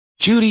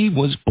Judy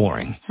was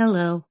boring.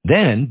 Hello.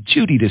 Then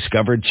Judy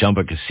discovered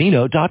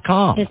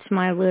ChumbaCasino.com. It's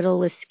my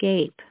little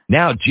escape.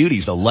 Now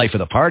Judy's the life of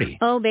the party.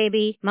 Oh,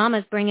 baby,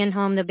 mama's bringing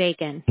home the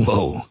bacon.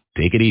 Whoa,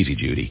 take it easy,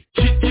 Judy.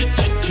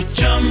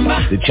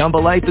 The Chumba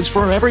life is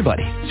for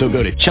everybody. So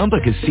go to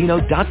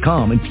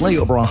ChumbaCasino.com and play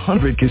over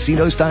 100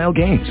 casino-style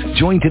games.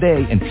 Join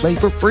today and play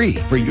for free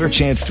for your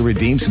chance to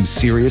redeem some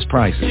serious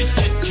prizes.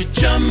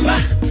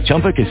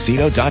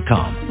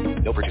 ChumbaCasino.com.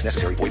 No purchase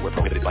necessary. Void where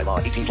prohibited by law.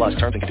 18 plus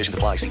terms and conditions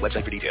apply. See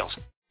website for details.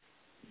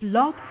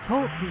 Blog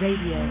Talk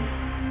Radio.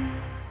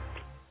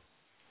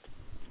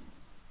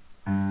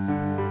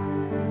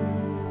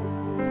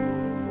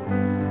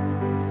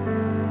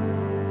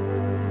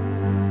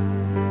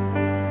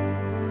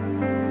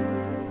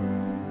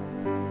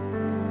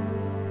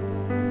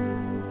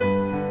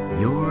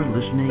 You're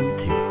listening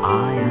to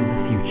I Am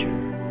the Future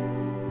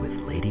with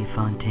Lady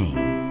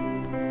Fontaine.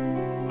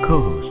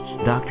 Co-hosts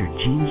Dr.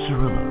 Jean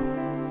Cirillo,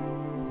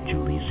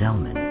 Julie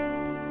Zellman,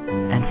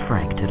 and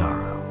Frank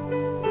Tadaro.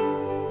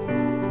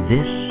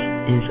 This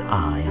is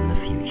I Am the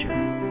Future.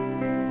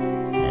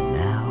 And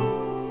now,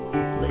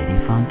 Lady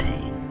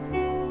Fontaine.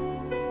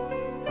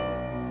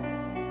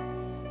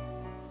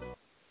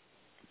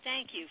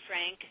 Thank you,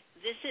 Frank.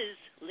 This is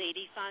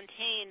Lady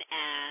Fontaine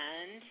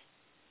and...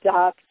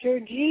 Dr.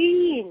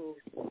 Jean.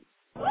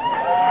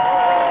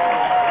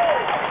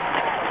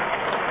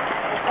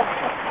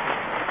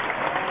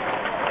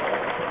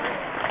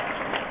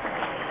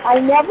 I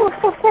never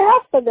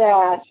prepared for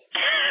that.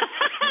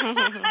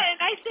 And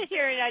I sit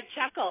here and I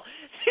chuckle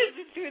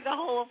through the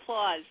whole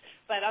applause,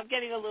 but I'm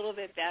getting a little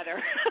bit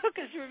better.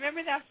 Because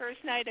remember that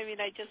first night? I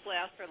mean, I just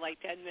laughed for like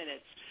 10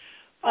 minutes.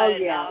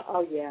 But,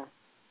 Oh, yeah.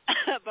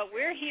 But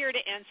we're here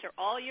to answer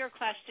all your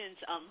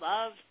questions on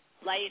love,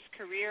 life,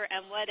 career,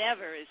 and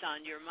whatever is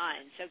on your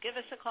mind. So give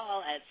us a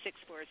call at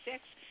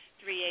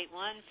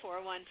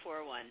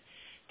 646-381-4141.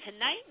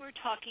 Tonight we're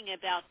talking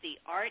about the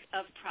art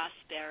of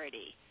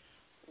prosperity,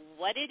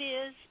 what it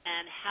is,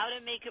 and how to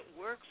make it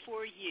work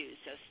for you.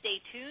 So stay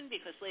tuned,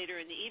 because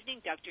later in the evening,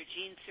 Dr.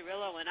 Jean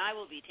Cirillo and I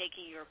will be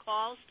taking your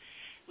calls.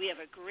 We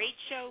have a great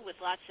show with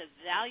lots of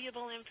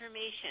valuable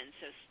information,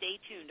 so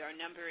stay tuned. Our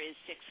number is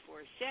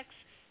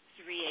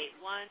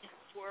 646-381-4141.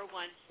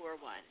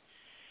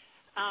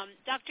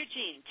 Dr.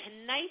 Jean,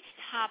 tonight's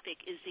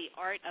topic is the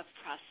art of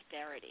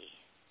prosperity.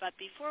 But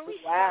before we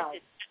start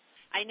this,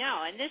 I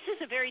know, and this is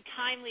a very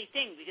timely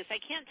thing, because I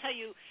can't tell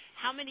you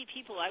how many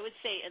people, I would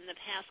say, in the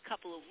past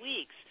couple of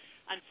weeks,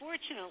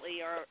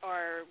 unfortunately,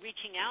 are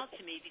reaching out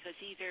to me because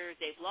either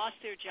they've lost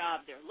their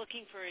job, they're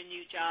looking for a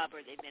new job,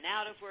 or they've been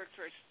out of work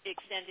for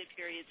extended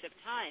periods of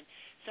time.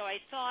 So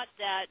I thought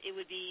that it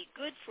would be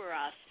good for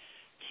us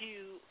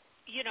to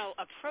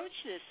approach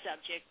this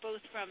subject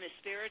both from a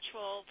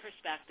spiritual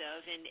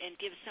perspective and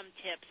give some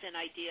tips and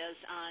ideas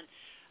on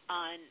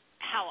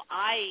how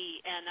I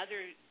and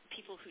other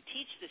people who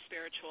teach the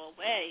spiritual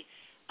way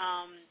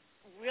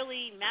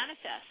really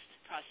manifest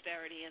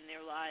prosperity in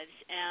their lives.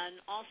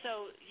 And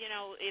also,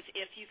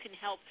 if you can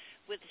help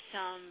with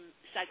some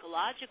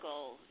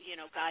psychological,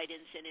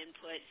 guidance and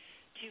input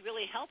to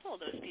really help all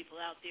those people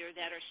out there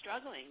that are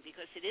struggling,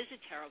 because it is a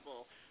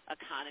terrible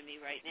economy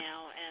right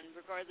now. And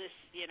regardless,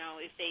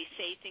 if they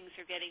say things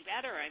are getting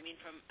better, I mean,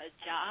 from a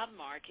job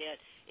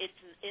market,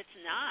 it's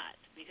not.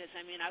 Because,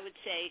 I mean, I would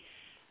say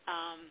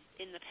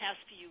in the past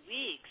few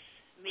weeks,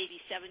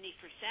 maybe 70%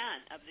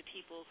 of the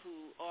people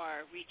who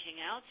are reaching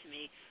out to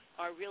me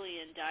are really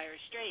in dire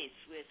straits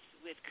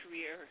with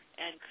career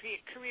and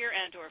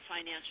or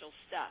financial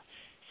stuff.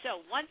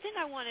 So one thing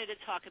I wanted to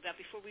talk about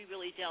before we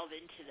really delve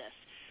into this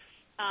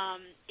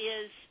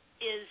is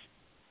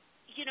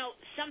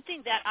something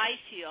that I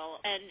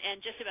feel,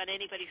 and just about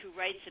anybody who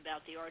writes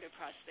about the art of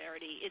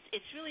prosperity,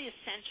 it's really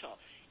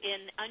essential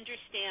in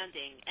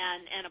understanding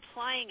and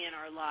applying in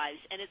our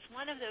lives. And it's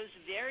one of those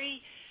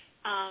very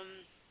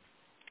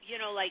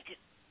like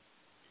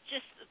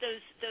just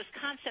those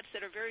concepts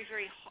that are very,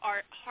 very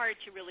hard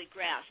to really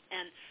grasp.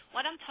 And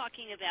what I'm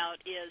talking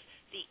about is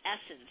the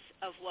essence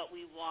of what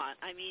we want.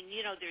 I mean,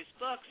 there's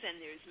books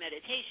and there's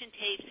meditation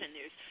tapes and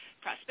there's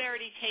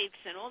prosperity tapes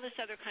and all this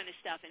other kind of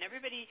stuff. And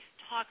everybody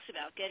talks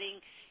about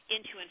getting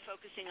into and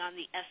focusing on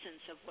the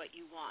essence of what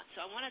you want.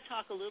 So I want to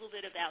talk a little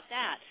bit about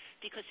that,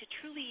 because it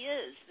truly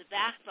is the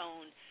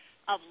backbone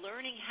of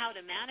learning how to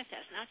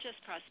manifest, not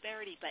just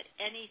prosperity, but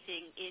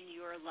anything in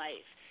your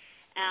life.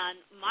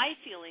 And my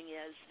feeling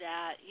is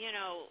that,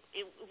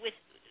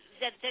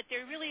 that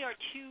there really are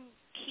two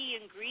key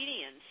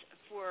ingredients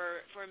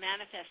for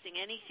manifesting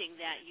anything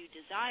that you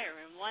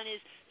desire. And one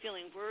is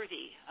feeling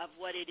worthy of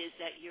what it is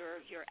that you're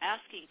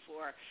asking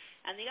for.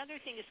 And the other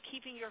thing is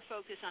keeping your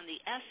focus on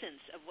the essence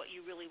of what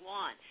you really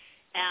want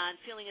and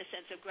feeling a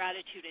sense of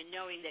gratitude and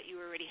knowing that you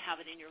already have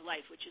it in your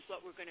life, which is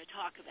what we're going to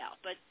talk about.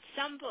 But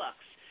some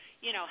books,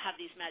 have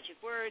these magic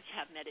words,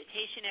 have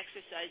meditation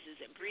exercises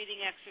and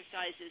breathing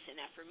exercises and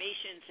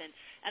affirmations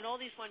and all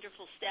these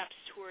wonderful steps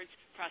towards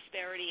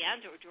prosperity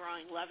and or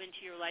drawing love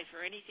into your life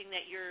or anything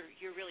that you're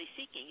really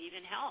seeking,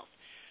 even health.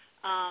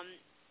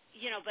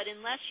 But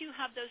unless you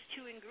have those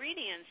two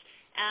ingredients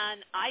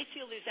And I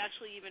feel there's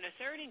actually even a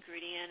third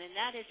ingredient, and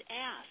that is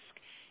ask.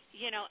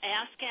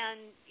 Ask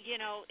and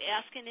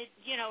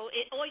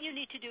all you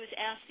need to do is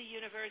ask the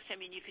universe. I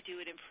mean, you could do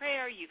it in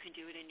prayer, you can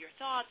do it in your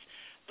thoughts,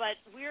 but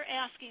we're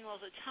asking all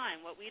the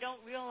time. What we don't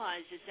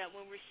realize is that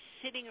when we're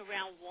sitting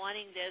around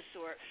wanting this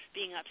or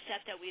being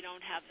upset that we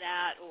don't have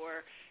that,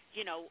 or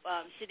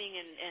sitting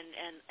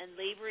and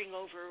laboring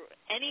over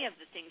any of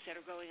the things that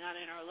are going on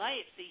in our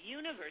life, the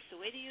universe, the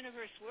way the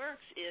universe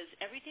works is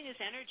everything is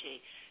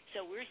energy.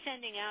 So we're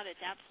sending out at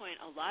that point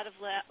a lot of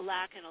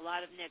lack and a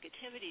lot of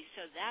negativity.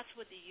 So that's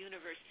what the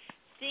universe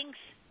thinks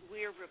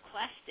we're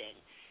requesting.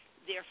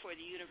 Therefore,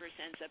 the universe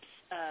ends up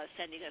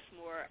sending us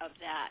more of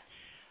that.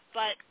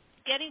 But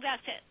getting back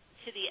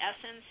to the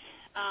essence,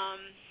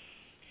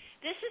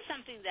 this is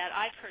something that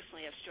I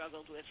personally have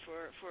struggled with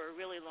for a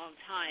really long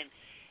time.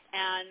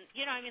 And,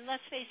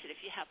 let's face it,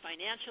 if you have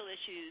financial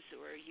issues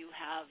or you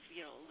have,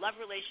 love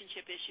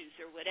relationship issues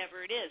or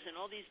whatever it is, and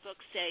all these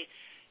books say,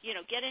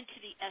 get into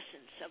the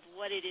essence of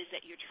what it is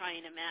that you're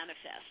trying to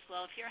manifest.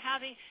 Well, if you're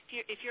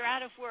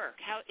out of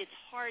work, it's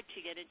hard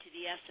to get into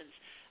the essence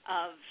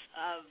of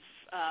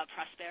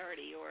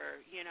prosperity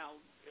or,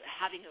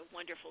 having a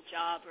wonderful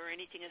job or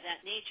anything of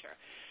that nature.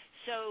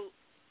 So,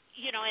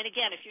 and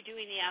again, if you're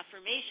doing the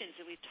affirmations,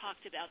 and we've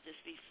talked about this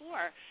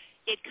before,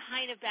 it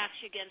kind of backs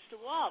you against the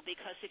wall,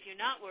 because if you're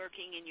not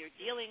working and you're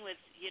dealing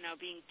with,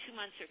 being 2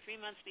 months or 3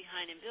 months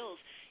behind in bills,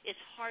 it's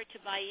hard to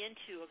buy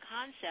into a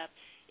concept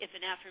if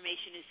an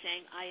affirmation is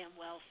saying, I am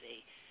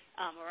wealthy,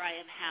 or I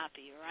am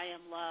happy, or I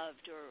am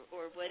loved,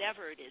 or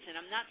whatever it is. And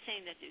I'm not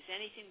saying that there's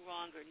anything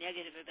wrong or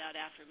negative about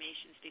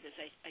affirmations, because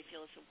I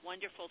feel it's a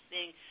wonderful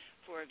thing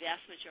for a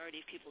vast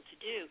majority of people to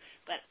do,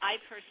 but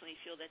I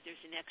personally feel that there's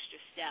an extra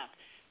step.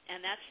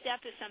 And that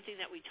step is something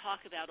that we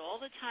talk about all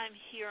the time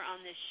here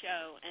on this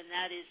show, and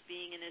that is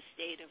being in a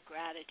state of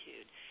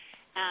gratitude.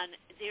 And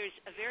there's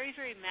a very,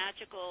 very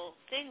magical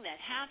thing that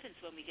happens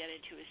when we get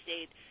into a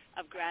state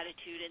of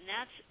gratitude, and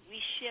that's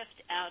we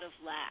shift out of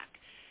lack.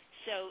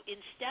 So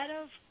instead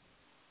of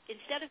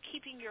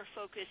keeping your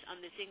focus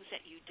on the things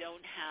that you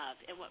don't have,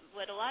 and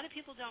what a lot of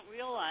people don't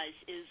realize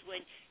is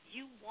when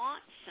you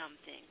want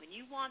something, when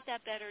you want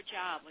that better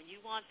job, when you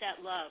want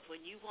that love,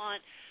 when you want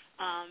to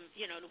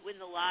win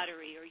the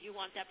lottery, or you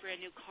want that brand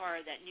new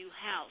car, that new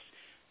house,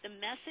 the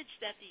message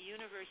that the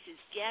universe is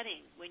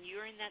getting when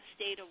you're in that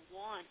state of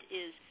want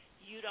is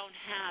you don't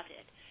have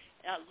it.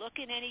 Look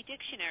in any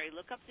dictionary.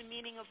 Look up the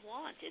meaning of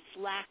want. It's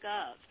lack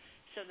of.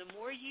 So the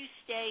more you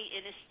stay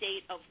in a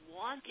state of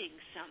wanting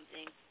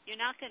something, you're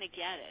not going to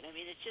get it. I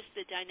mean, it's just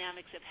the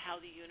dynamics of how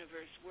the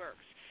universe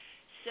works.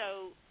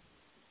 So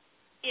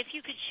if you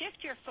could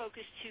shift your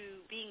focus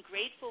to being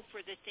grateful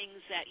for the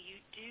things that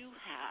you do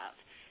have,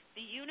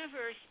 the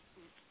universe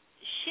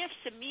shifts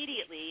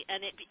immediately,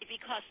 and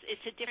because it's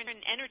a different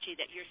energy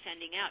that you're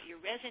sending out. You're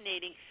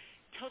resonating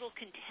total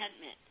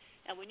contentment.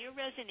 And when you're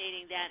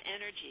resonating that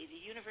energy, the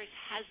universe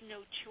has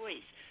no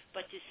choice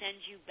but to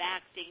send you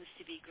back things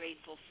to be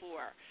grateful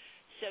for.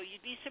 So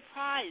you'd be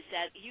surprised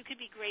that you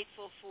could be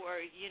grateful for,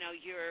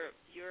 your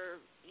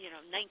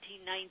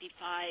 1995,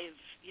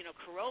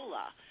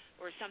 Corolla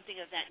or something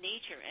of that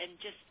nature, and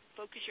just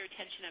focus your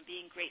attention on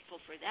being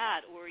grateful for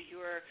that, or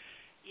your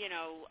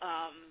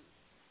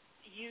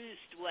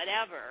used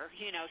whatever,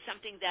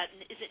 something that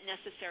isn't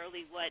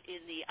necessarily what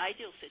in the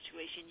ideal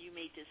situation you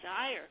may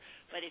desire.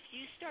 But if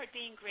you start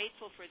being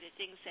grateful for the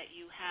things that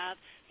you have,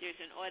 there's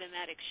an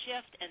automatic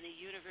shift, and the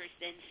universe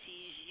then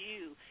sees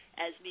you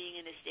as being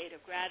in a state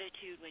of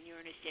gratitude. When you're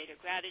in a state of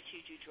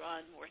gratitude, you draw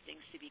in more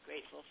things to be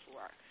grateful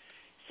for.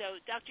 So,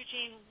 Dr.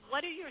 Jean,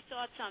 what are your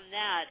thoughts on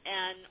that?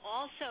 And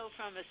also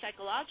from a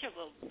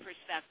psychological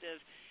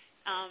perspective,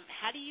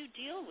 how do you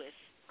deal with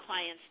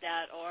clients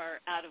that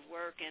are out of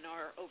work and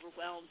are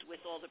overwhelmed with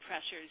all the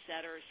pressures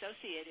that are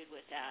associated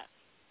with that?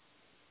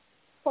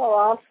 Well,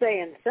 I'll say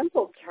in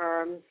simple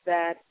terms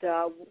that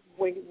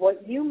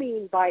what you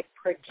mean by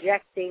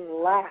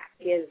projecting lack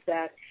is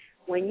that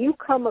when you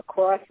come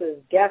across as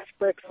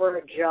desperate for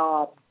a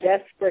job,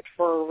 desperate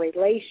for a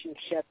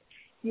relationship,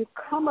 you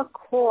come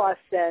across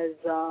as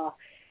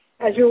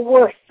your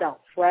worst self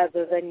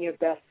rather than your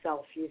best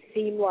self. You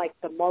seem like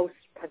the most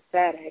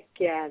pathetic,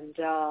 and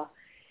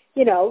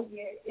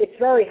it's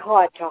very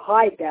hard to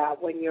hide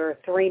that when you're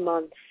 3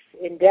 months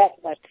in debt,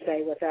 let's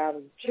say, without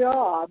a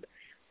job.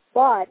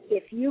 But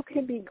if you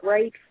can be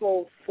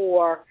grateful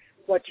for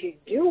what you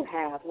do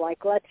have,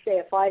 like let's say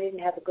if I didn't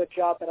have a good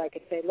job, but I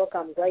could say, look,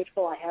 I'm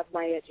grateful I have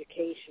my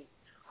education.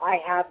 I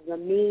have the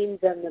means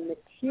and the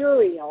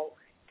material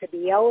to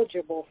be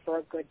eligible for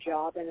a good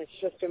job, and it's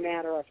just a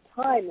matter of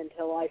time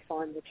until I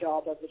find the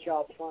job or the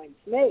job finds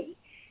me.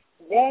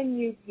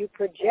 Then you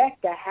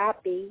project a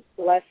happy,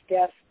 less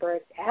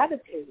desperate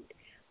attitude.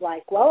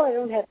 Like, well, I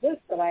don't have this,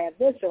 but I have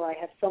this, or I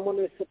have someone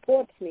who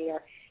supports me,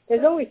 or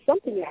there's always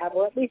something you have,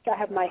 or at least I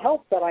have my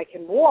health that I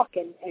can walk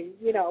and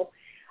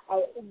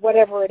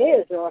whatever it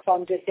is, or if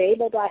I'm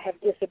disabled, I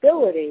have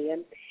disability.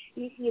 And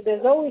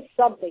there's always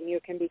something you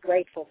can be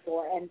grateful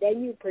for, and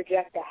then you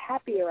project a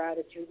happier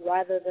attitude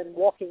rather than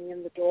walking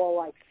in the door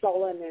like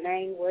sullen and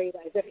angry,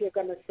 as if you're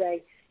going to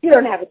say, you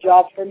don't have a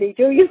job for me,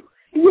 do you?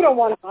 You don't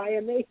want to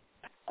hire me.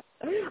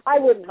 I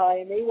wouldn't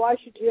hire me. Why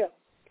should you?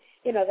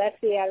 That's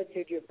the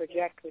attitude you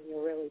project when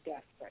you're really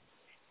desperate.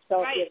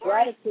 So right.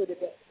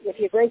 if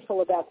you're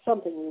grateful about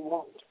something, you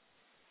won't.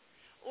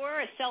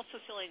 Or a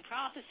self-fulfilling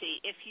prophecy,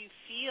 if you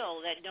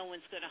feel that no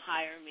one's going to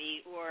hire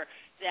me, or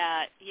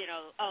that,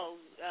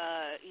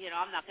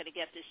 I'm not going to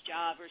get this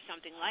job or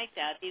something like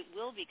that, it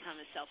will become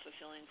a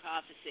self-fulfilling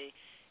prophecy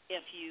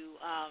if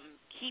you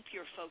keep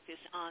your focus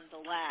on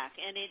the lack.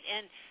 And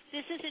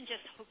this isn't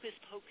just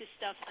hocus-pocus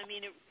stuff. I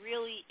mean, it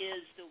really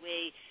is the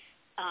way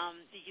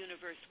the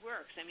universe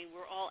works. I mean,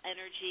 we're all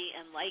energy,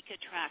 and like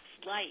attracts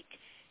like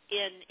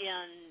in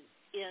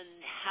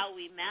how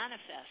we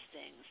manifest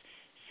things.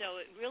 So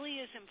it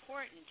really is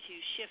important to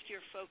shift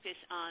your focus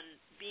on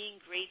being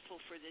grateful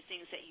for the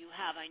things that you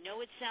have. I know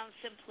it sounds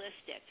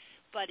simplistic,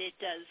 but it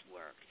does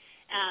work.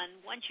 And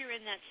once you're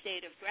in that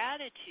state of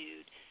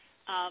gratitude,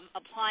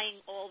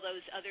 applying all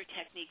those other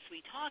techniques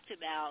we talked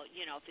about,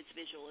 if it's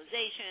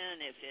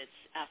visualization, if it's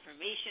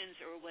affirmations,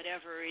 or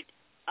whatever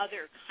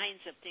other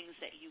kinds of things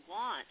that you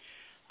want,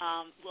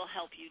 will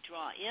help you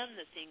draw in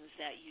the things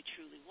that you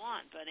truly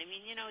want. But, I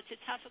mean, it's a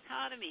tough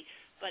economy,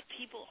 but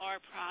people are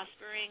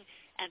prospering,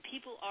 and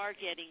people are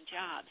getting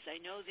jobs. I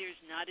know there's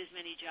not as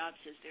many jobs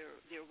as there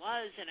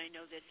was, and I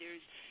know that there's,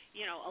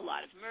 a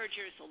lot of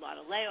mergers, a lot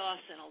of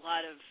layoffs, and a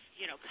lot of,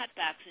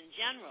 cutbacks in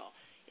general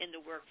in the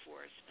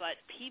workforce. But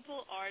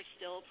people are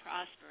still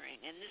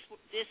prospering, and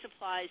this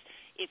applies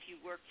if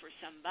you work for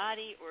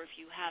somebody or if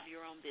you have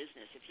your own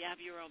business. If you have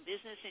your own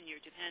business and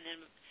you're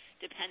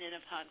dependent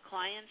upon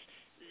clients,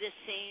 this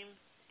same,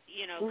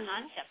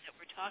 concept that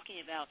we're talking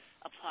about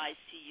applies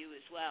to you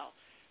as well.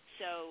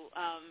 So,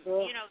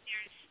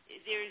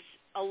 there's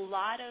a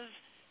lot of,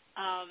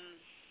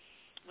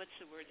 what's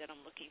the word that I'm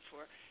looking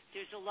for?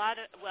 There's a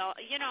lot of,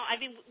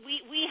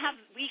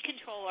 we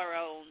control our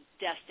own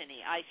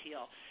destiny, I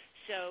feel.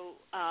 So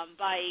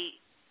by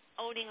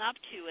owning up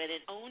to it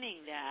and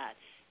owning that,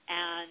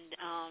 and,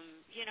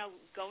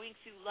 going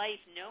through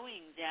life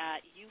knowing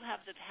that you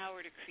have the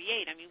power to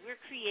create. I mean, we're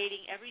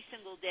creating every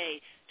single day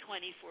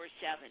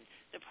 24/7.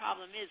 The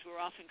problem is we're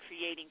often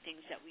creating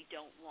things that we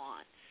don't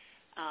want.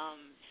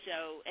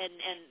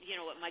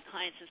 What my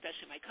clients,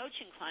 especially my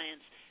coaching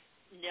clients,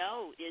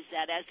 know is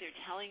that as they're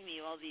telling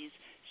me all these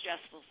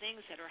stressful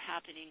things that are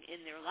happening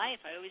in their life,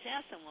 I always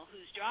ask them, well,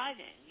 who's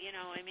driving?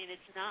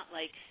 It's not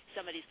like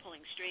somebody's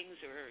pulling strings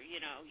or,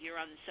 you're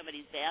on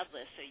somebody's bad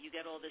list, so you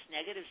get all this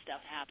negative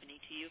stuff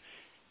happening to you.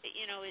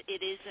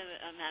 It is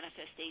a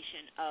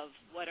manifestation of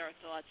what our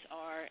thoughts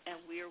are and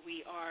where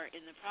we are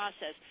in the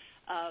process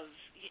of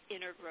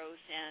inner growth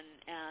and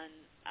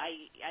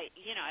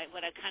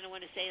what I kind of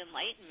want to say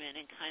enlightenment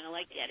and kind of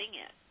like getting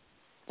it.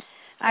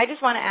 I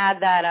just want to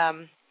add that,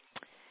 and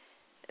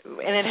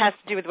it has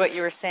to do with what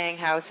you were saying,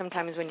 how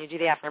sometimes when you do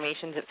the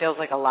affirmations it feels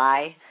like a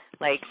lie,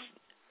 like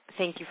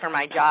thank you for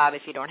my job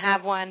if you don't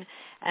have one.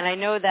 And I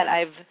know that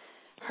I've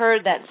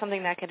heard that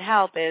something that can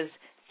help is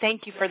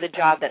thank you for the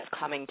job that's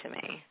coming to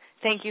me.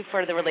 Thank you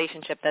for the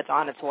relationship that's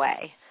on its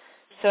way.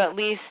 So at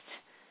least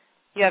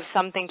you have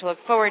something to look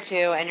forward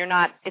to, and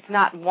it's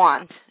not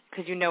want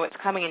because you know it's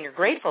coming and you're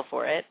grateful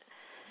for it,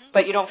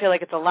 but you don't feel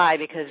like it's a lie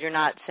because you're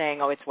not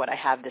saying, oh, it's what I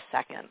have this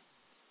second.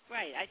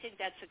 Right. I think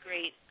that's a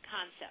great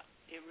concept.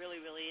 It really,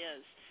 really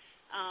is.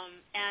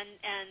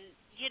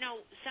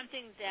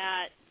 Something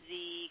that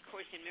the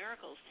Course in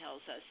Miracles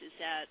tells us is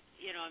that,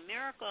 a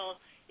miracle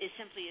is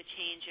simply a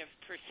change of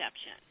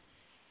perception.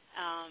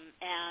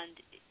 And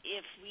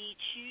if we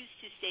choose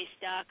to stay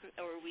stuck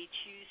or we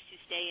choose to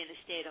stay in a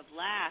state of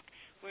lack,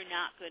 we're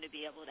not going to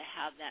be able to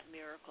have that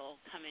miracle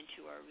come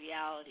into our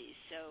reality.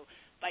 So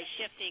by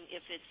shifting,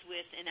 if it's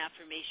with an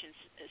affirmation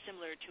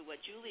similar to what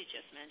Julie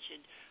just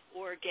mentioned,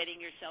 or getting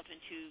yourself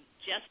into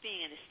just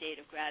being in a state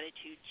of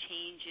gratitude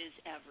changes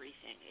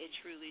everything. It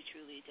truly,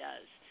 truly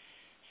does.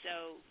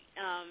 So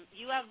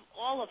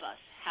all of us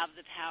have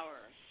the power.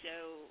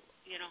 So,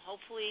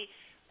 hopefully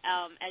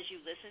as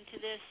you listen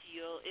to this,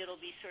 it'll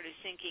be sort of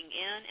sinking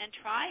in, and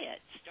try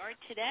it. Start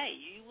today.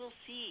 You will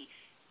see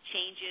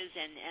changes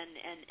and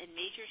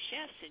major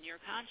shifts in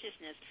your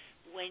consciousness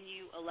when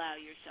you allow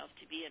yourself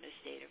to be in a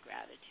state of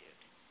gratitude.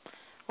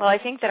 Well, I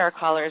think that our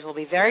callers will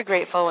be very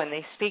grateful when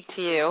they speak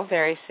to you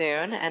very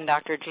soon and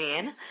Dr.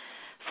 Jean.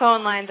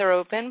 Phone lines are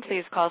open.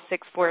 Please call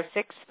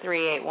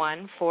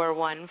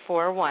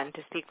 646-381-4141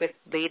 to speak with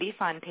Lady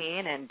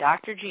Fontaine and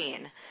Dr.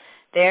 Jean.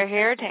 They're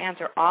here to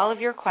answer all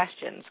of your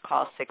questions.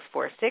 Call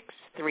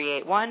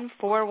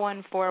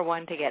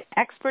 646-381-4141 to get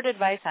expert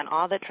advice on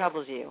all that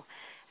troubles you.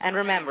 And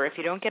remember, if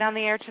you don't get on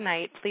the air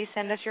tonight, please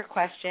send us your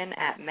question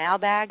at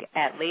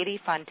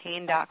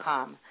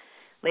mailbag@ladyfontaine.com.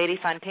 Lady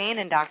Fontaine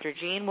and Dr.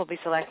 Jean will be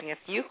selecting a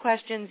few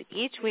questions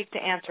each week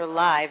to answer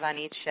live on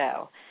each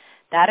show.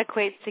 That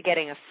equates to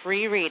getting a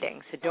free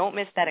reading, so don't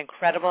miss that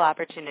incredible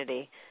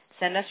opportunity.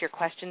 Send us your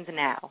questions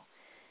now.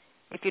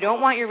 If you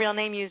don't want your real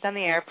name used on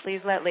the air,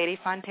 please let Lady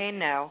Fontaine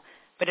know.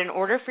 But in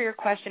order for your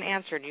question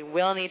answered, you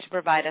will need to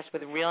provide us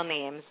with real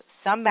names,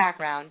 some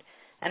background,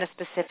 and a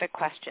specific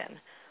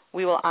question.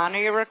 We will honor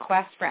your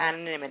request for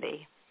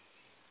anonymity.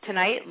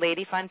 Tonight,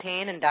 Lady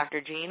Fontaine and Dr.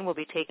 Jean will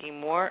be talking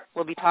more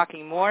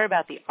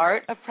about the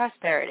art of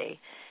prosperity,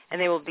 and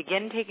they will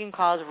begin taking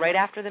calls right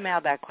after the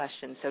mailbag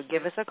question. So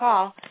give us a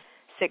call,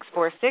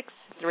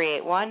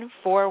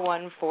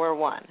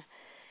 646-381-4141.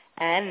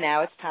 And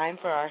now it's time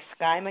for our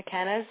Sky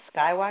McKenna's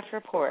Skywatch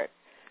Report.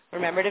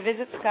 Remember to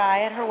visit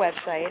Sky at her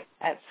website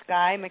at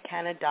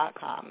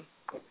skymckenna.com.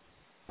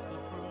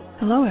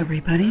 Hello,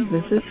 everybody.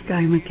 This is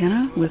Sky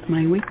McKenna with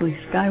my weekly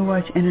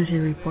Skywatch Energy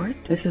Report.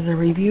 This is a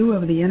review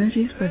of the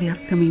energies for the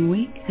upcoming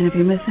week. And if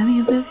you miss any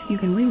of this, you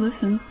can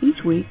re-listen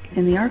each week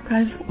in the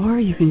archives, or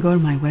you can go to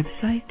my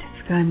website,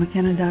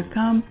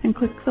 skymckenna.com, and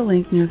click the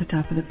link near the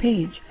top of the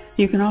page.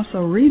 You can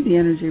also read the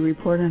energy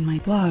report on my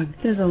blog.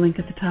 There's a link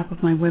at the top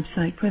of my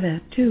website for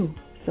that, too.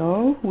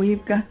 So,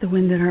 we've got the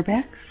wind at our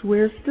backs.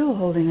 We're still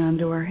holding on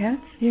to our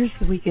hats. Here's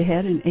the week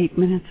ahead in 8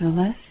 minutes or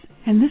less.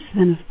 And this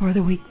then is for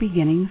the week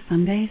beginning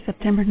Sunday,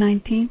 September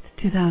 19th,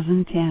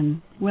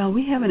 2010. Well,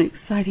 we have an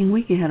exciting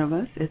week ahead of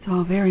us. It's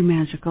all very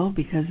magical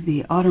because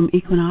the autumn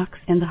equinox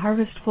and the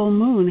harvest full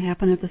moon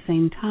happen at the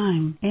same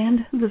time.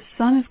 And the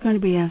sun is going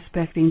to be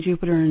aspecting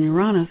Jupiter and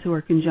Uranus, who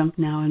are conjunct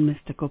now in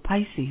mystical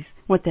Pisces.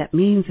 What that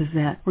means is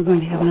that we're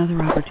going to have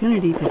another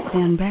opportunity to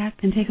stand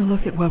back and take a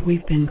look at what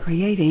we've been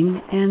creating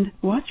and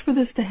watch for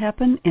this to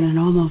happen in an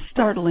almost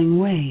startling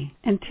way.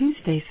 And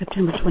Tuesday,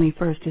 September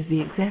 21st, is the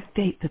exact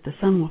date that the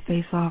sun will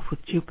face off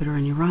with Jupiter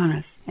and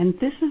Uranus. And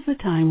this is the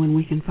time when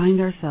we can find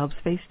ourselves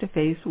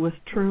face-to-face with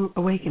true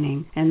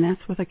awakening, and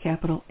that's with a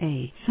capital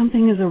A.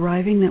 Something is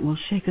arriving that will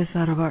shake us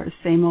out of our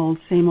same old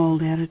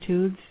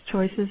attitudes,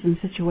 choices, and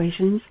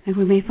situations, and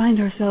we may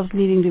find ourselves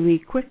needing to be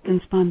quick and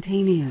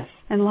spontaneous.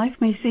 And life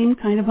may seem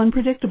kind of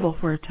unpredictable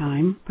for a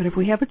time, but if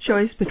we have a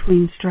choice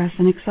between stress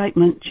and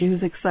excitement,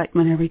 choose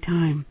excitement every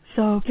time.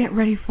 So get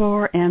ready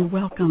for and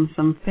welcome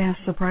some fast,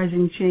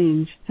 surprising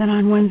change. Then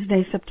on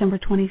Wednesday, September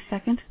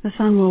 22nd, the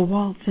sun will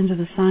waltz into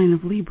the sign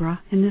of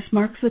Libra, and this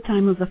marks the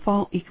time of the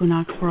fall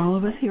equinox for all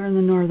of us here in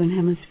the Northern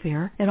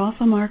Hemisphere. It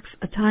also marks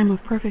a time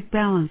of perfect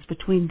balance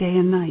between day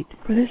and night.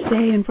 For this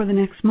day and for the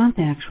next month,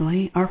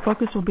 actually, our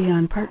focus will be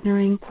on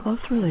partnering, close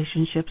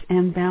relationships,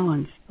 and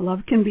balance.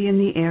 Love can be in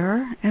the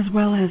air, as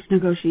well as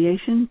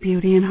negotiation,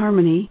 beauty, and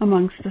harmony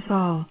amongst us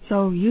all.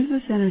 So use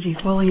this energy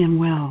fully and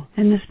well.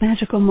 And this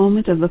magical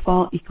moment of the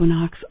fall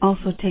equinox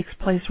also takes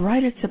place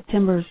right at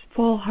September's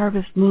full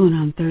harvest moon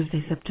on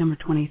Thursday, September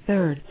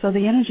 23rd. So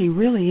the energy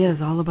really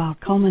is all about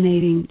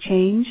culminating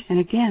change and,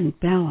 again,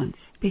 balance.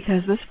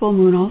 Because this full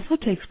moon also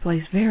takes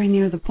place very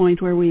near the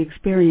point where we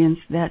experience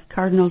that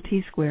cardinal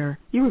T-square.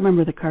 You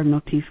remember the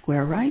cardinal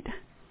T-square, right?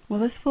 Well,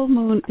 this full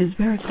moon is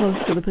very close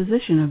to the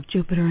position of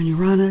Jupiter and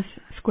Uranus,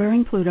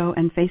 squaring Pluto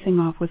and facing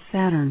off with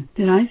Saturn.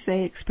 Did I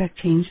say expect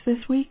change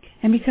this week?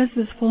 And because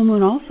this full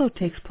moon also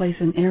takes place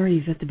in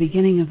Aries at the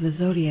beginning of the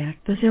zodiac,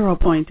 the 0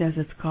 point as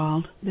it's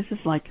called, this is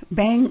like,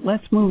 bang,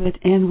 let's move it,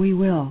 and we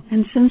will.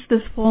 And since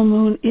this full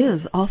moon is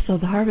also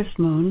the harvest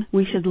moon,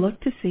 we should look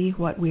to see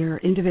what we're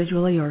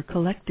individually or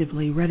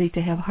collectively ready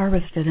to have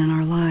harvested in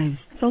our lives.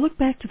 So look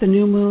back to the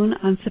new moon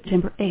on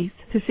September 8th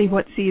to see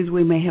what seeds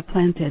we may have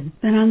planted.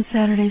 Then on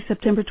Saturday,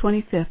 September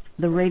 25th,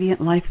 the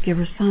radiant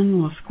life-giver sun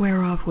will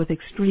square off with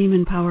extreme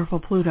and powerful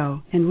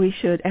Pluto, and we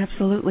should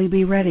absolutely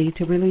be ready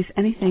to release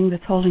anything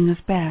that's holding us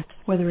back,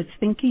 whether it's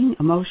thinking,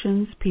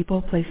 emotions,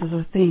 people, places,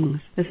 or things.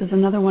 This is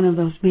another one of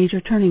those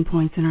major turning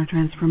points in our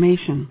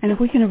transformation. And if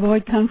we can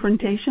avoid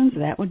confrontations,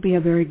 that would be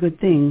a very good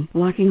thing.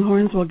 Locking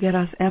horns will get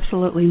us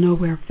absolutely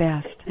nowhere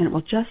fast, and it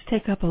will just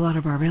take up a lot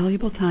of our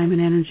valuable time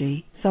and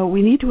energy. So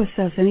we need to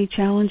assess any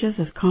challenges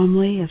as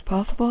calmly as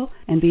possible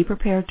and be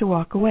prepared to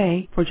walk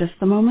away for just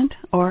the moment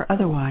or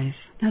otherwise.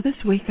 Now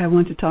this week I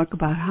want to talk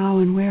about how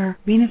and where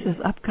Venus's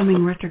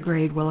upcoming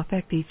retrograde will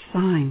affect each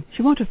sign.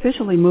 She won't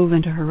officially move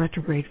into her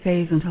retrograde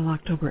phase until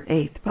October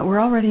 8th, but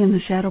we're already in the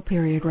shadow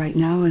period right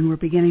now and we're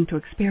beginning to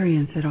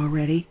experience it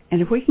already.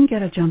 And if we can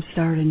get a jump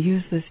start and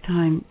use this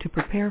time to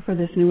prepare for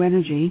this new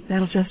energy,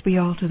 that'll just be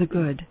all to the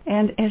good.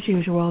 And as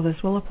usual,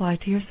 this will apply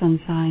to your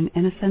sun sign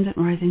and ascendant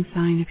rising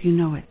sign if you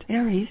know it.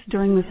 Aries,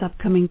 during this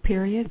upcoming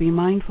period, be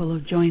mindful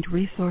of joint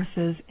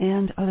resources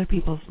and other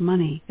people's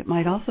money. It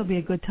might also be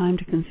a good time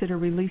to consider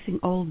releasing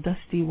old,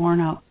 dusty,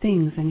 worn-out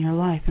things in your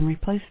life and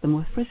replace them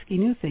with frisky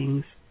new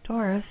things.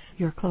 Taurus,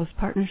 your close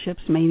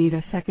partnerships may need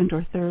a second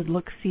or third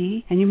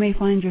look-see, and you may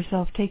find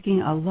yourself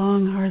taking a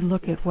long, hard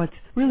look at what's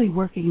really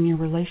working in your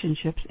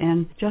relationships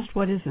and just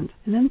what isn't.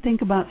 And then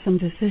think about some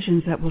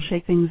decisions that will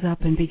shake things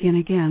up and begin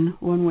again,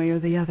 one way or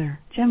the other.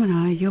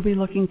 Gemini, you'll be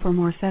looking for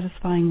more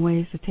satisfying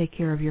ways to take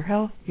care of your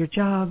health, your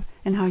job,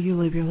 and how you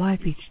live your life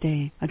each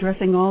day.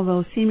 Addressing all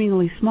those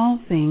seemingly small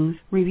things,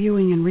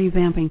 reviewing and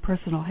revamping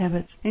personal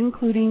habits,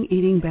 including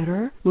eating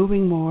better,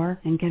 moving more,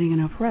 and getting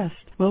enough rest,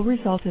 will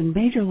result in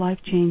major life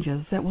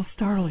changes that will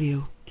startle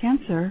you.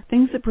 Cancer,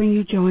 things that bring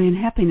you joy and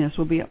happiness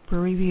will be up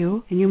for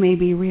review, and you may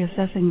be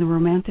reassessing the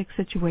romantic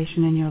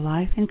situation in your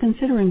life and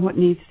considering what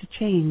needs to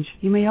change.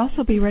 You may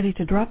also be ready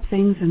to drop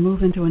things and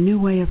move into a new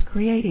way of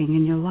creating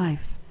in your life.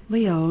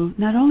 Leo,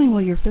 not only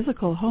will your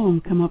physical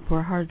home come up for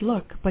a hard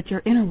look, but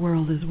your inner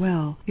world as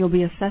well. You'll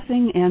be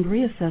assessing and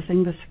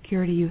reassessing the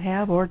security you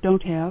have or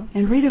don't have,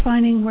 and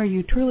redefining where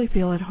you truly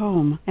feel at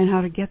home and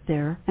how to get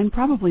there, and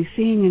probably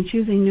seeing and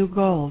choosing new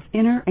goals,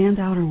 inner and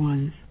outer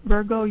ones.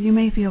 Virgo, you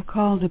may feel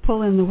called to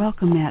pull in the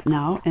welcome mat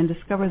now and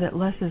discover that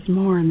less is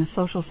more in the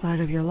social side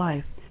of your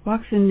life.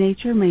 Walks in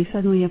nature may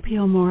suddenly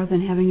appeal more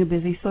than having a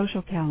busy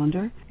social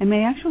calendar, and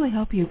may actually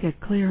help you get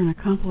clear and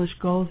accomplish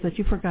goals that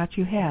you forgot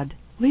you had.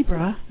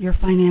 Libra, your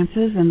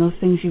finances and those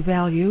things you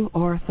value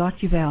or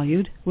thought you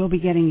valued will be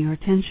getting your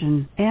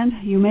attention, and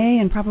you may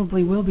and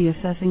probably will be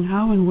assessing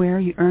how and where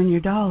you earn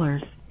your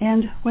dollars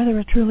and whether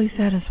it truly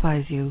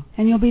satisfies you,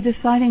 and you'll be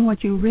deciding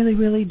what you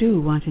really do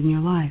want in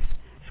your life.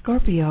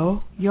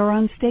 Scorpio, you're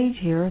on stage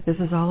here. This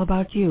is all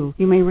about you.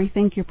 You may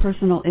rethink your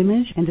personal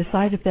image and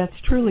decide if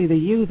that's truly the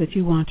you that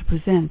you want to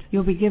present.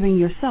 You'll be giving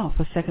yourself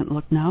a second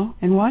look now,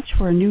 and watch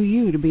for a new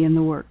you to be in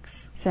the works.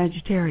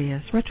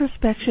 Sagittarius,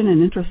 retrospection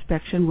and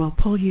introspection will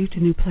pull you to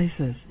new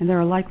places, and there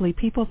are likely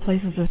people,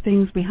 places, or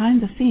things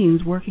behind the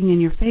scenes working in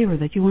your favor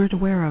that you aren't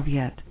aware of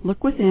yet.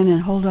 Look within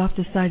and hold off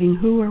deciding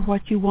who or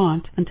what you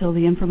want until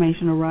the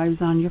information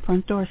arrives on your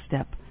front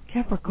doorstep.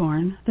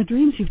 Capricorn, the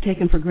dreams you've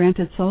taken for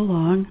granted so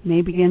long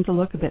may begin to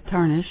look a bit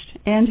tarnished,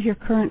 and your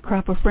current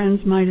crop of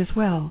friends might as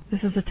well.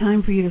 This is a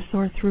time for you to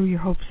sort through your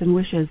hopes and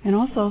wishes, and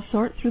also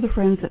sort through the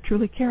friends that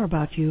truly care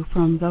about you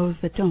from those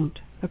that don't.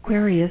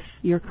 Aquarius,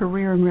 your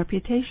career and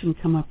reputation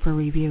come up for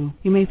review.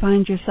 You may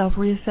find yourself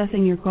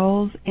reassessing your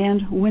goals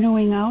and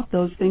winnowing out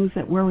those things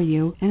that worry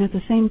you, and at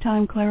the same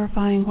time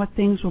clarifying what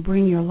things will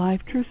bring your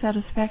life true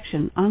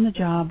satisfaction on the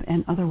job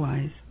and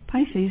otherwise.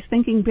 Pisces,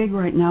 thinking big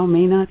right now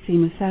may not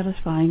seem as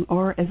satisfying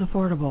or as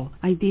affordable.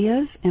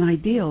 Ideas and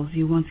ideals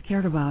you once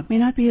cared about may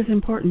not be as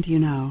important to you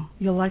now.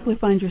 You'll likely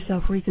find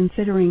yourself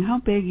reconsidering how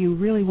big you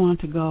really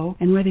want to go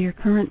and whether your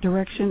current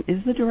direction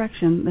is the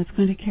direction that's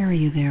going to carry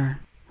you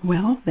there.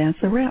 Well,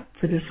 that's a wrap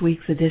for this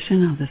week's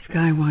edition of the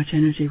Skywatch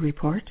Energy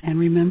Report. And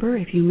remember,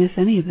 if you miss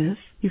any of this,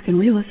 you can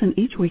re-listen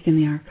each week in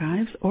the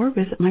archives or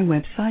visit my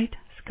website,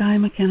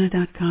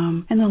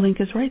 skymckenna.com, and the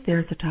link is right there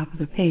at the top of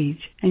the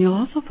page. And you'll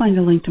also find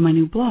a link to my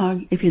new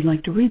blog if you'd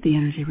like to read the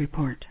Energy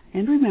Report.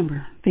 And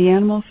remember, the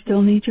animals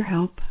still need your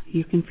help.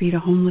 You can feed a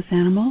homeless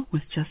animal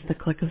with just the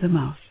click of the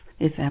mouse.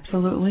 It's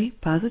absolutely,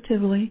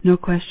 positively, no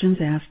questions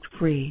asked,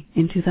 free.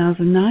 In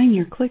 2009,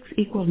 your clicks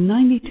equaled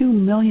 92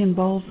 million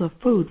bowls of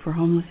food for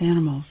homeless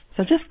animals.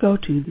 So just go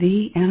to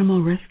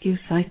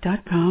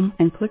theanimalrescuesite.com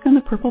and click on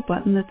the purple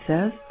button that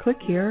says,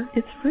 click here,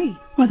 it's free.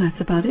 Well, that's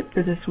about it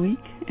for this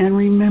week. And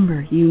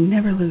remember, you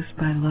never lose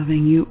by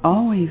loving, you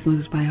always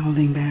lose by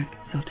holding back.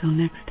 So till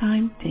next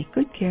time, take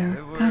good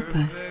care, God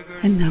bless,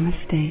 and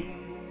namaste.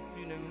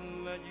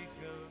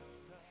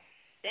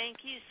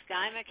 Thank you,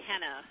 Sky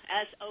McKenna.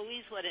 As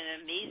always, what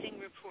an amazing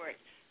report.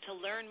 To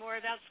learn more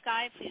about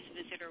Sky, please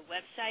visit her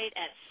website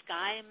at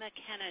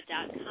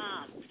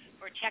skymckenna.com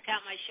or check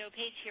out my show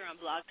page here on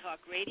Blog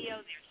Talk Radio.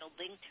 There's a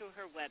link to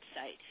her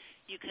website.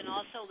 You can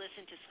also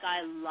listen to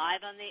Sky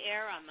live on the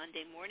air on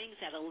Monday mornings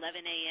at 11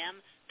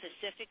 a.m.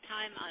 Pacific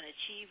Time on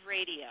Achieve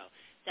Radio.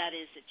 That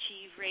is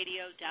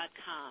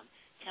achieveradio.com.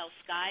 Tell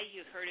Sky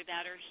you heard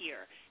about her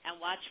here. And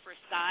watch for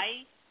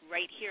Sky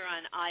right here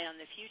on Eye on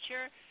the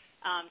Future,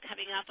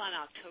 coming up on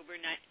October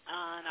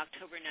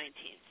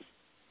 19th.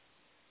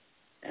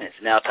 And it's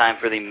now time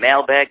for the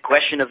mailbag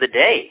question of the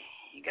day.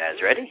 You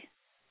guys ready?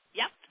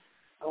 Yep.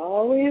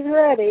 Always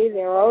ready.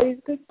 They're always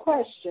good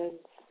questions.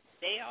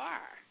 They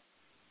are.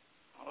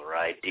 All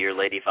right, dear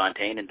Lady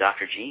Fontaine and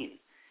Dr. Jean,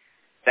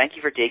 thank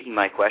you for taking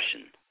my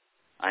question.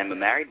 I'm a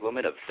married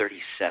woman of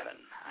 37.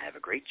 I have a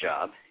great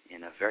job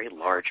in a very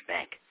large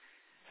bank.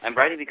 I'm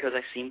writing because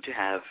I seem to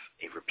have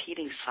a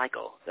repeating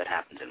cycle that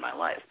happens in my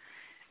life,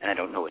 and I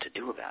don't know what to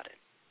do about it.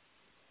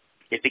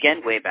 It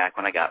began way back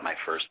when I got my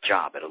first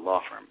job at a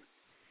law firm.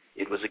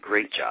 It was a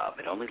great job.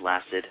 It only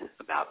lasted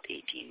about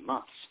 18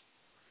 months.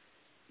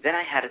 Then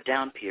I had a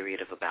down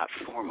period of about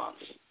 4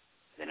 months.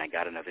 Then I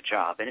got another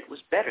job, and it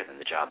was better than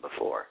the job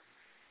before.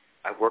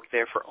 I worked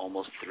there for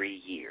almost 3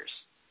 years.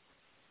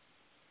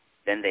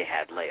 Then they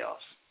had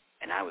layoffs,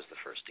 and I was the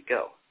first to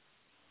go.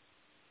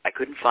 I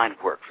couldn't find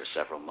work for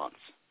several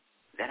months.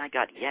 Then I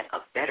got yet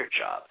a better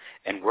job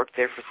and worked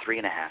there for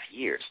 3.5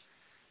 years.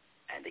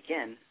 And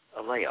again,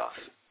 a layoff,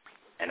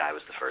 and I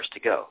was the first to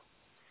go.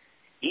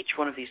 In each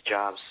one of these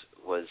jobs,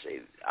 I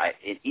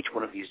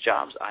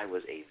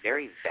was a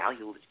very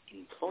valued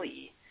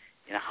employee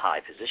in a high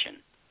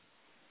position.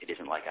 It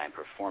isn't like I'm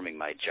performing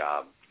my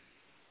job.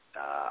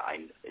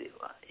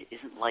 It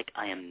isn't like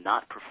I am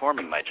not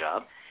performing my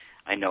job.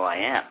 I know I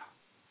am.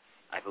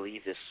 I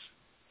believe this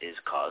is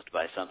caused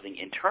by something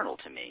internal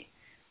to me,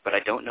 but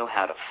I don't know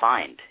how to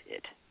find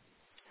it,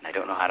 and I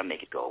don't know how to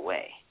make it go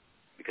away.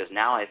 Because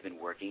now I've been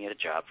working at a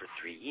job for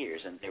 3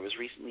 years, and there was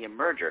recently a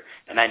merger,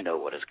 and I know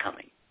what is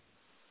coming.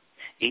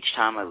 Each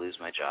time I lose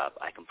my job,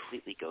 I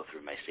completely go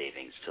through my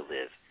savings to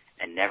live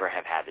and never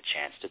have had the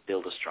chance to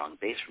build a strong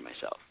base for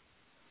myself.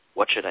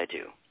 What should I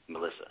do?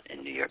 Melissa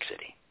in New York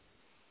City.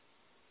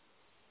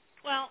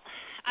 Well,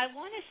 I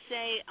want to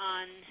say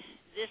on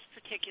this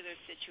particular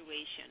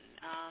situation,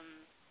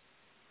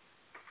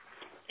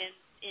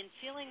 in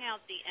filling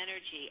out the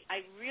energy,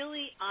 I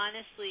really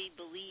honestly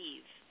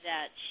believe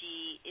that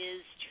she is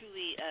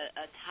truly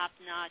a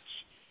top-notch,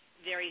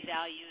 very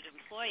valued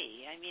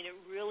employee. I mean, it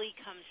really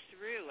comes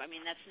through. I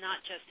mean, that's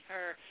not just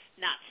her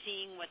not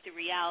seeing what the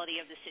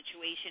reality of the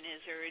situation is,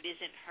 or it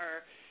isn't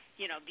her,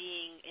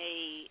 being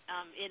a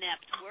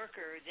inept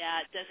worker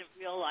that doesn't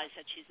realize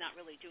that she's not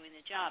really doing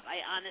the job.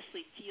 I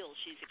honestly feel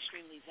she's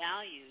extremely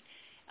valued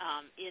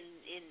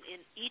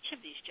in each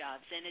of these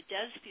jobs, and it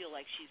does feel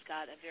like she's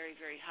got a very,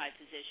 very high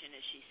position,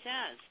 as she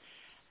says.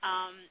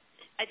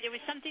 There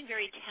was something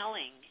very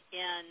telling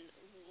in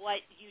what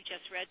you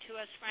just read to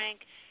us,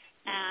 Frank,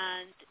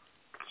 and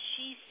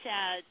she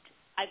said,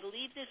 I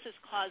believe this is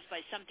caused by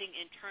something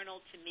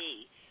internal to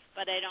me,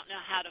 but I don't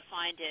know how to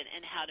find it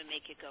and how to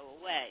make it go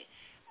away.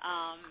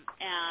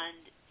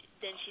 And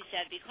then she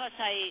said, because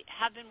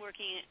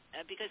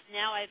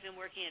now I've been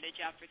working at a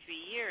job for 3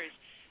 years,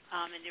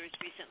 and there was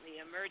recently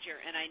a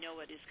merger, and I know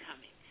what is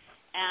coming.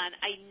 And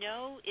I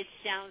know it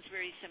sounds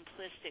very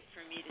simplistic for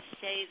me to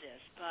say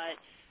this, but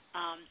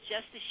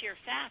just the sheer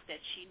fact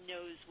that she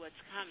knows what's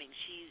coming,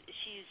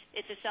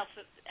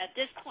 at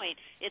this point,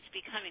 it's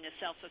becoming a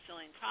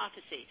self-fulfilling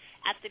prophecy.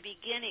 At the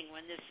beginning,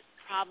 when this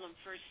problem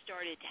first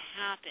started to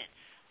happen,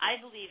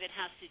 I believe it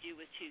has to do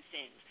with two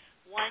things.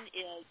 One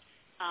is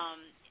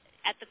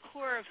at the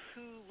core of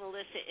who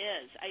Melissa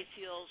is, I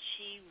feel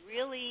she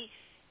really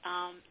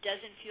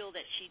doesn't feel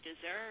that she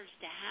deserves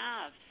to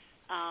have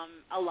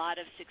a lot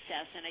of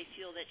success, and I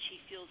feel that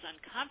she feels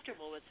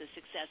uncomfortable with the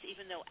success,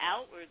 even though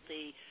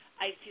outwardly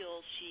I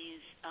feel she's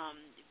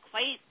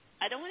quite,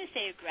 I don't want to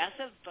say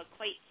aggressive, but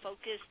quite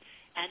focused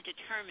and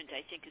determined,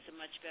 I think is a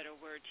much better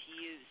word to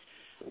use.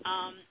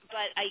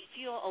 But I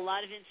feel a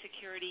lot of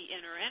insecurity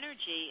in her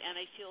energy, and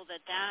I feel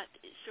that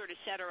sort of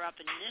set her up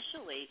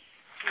initially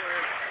for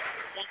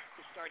that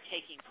to start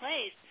taking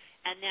place,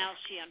 and now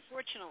she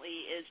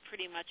unfortunately is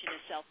pretty much in a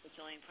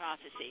self-fulfilling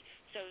prophecy.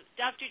 So,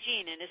 Dr.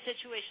 Jean, in a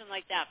situation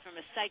like that, from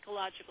a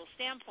psychological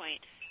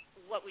standpoint,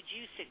 what would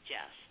you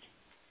suggest?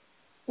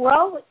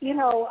 Well,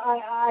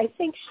 I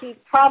think she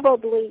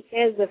probably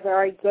is a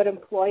very good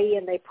employee,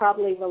 and they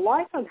probably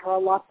rely on her a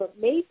lot, but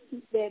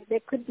maybe there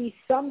could be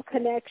some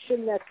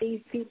connection that these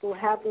people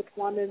have with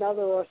one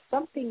another, or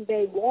something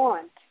they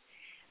want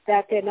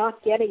that they're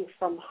not getting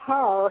from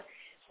her,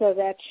 so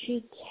that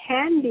she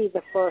can be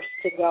the first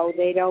to go.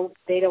 They don't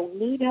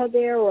need her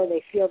there, or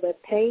they feel they're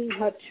paying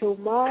her too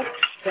much,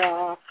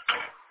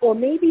 or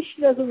maybe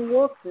she doesn't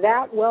work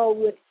that well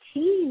with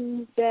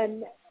teams,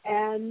 and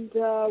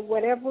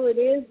whatever it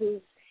is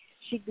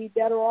she'd be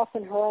better off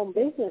in her own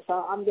business.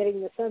 I'm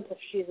getting the sense if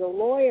she's a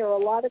lawyer, a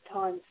lot of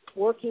times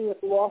working with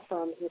law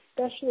firms,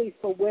 especially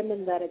for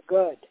women that are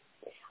good,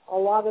 a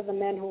lot of the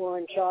men who are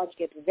in charge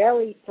get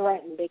very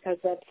threatened because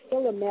that's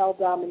still a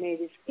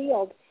male-dominated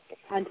field,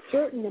 and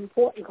certain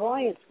important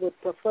clients would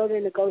prefer to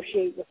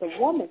negotiate with a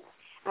woman.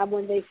 And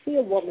when they see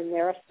a woman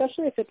there,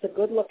 especially if it's a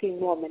good-looking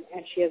woman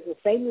and she has the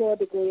same law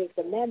degree as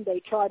the men, they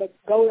try to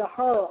go to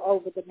her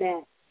over the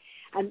men.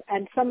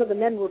 And some of the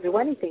men will do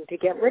anything to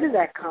get rid of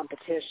that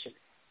competition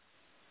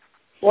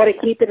or to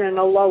keep it in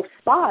a low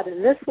spot.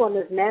 And this one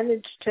has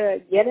managed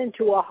to get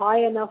into a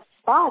high enough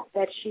spot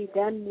that she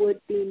then would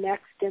be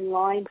next in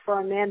line for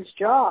a man's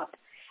job.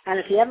 And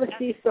if you ever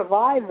see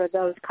Survivor,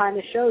 those kind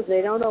of shows,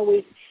 they don't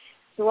always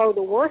throw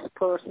the worst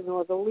person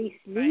or the least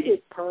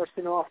needed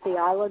person off the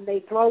island.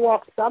 They throw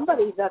off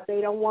somebody that they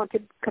don't want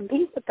to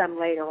compete with them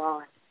later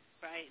on.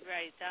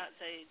 Right. That's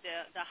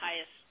the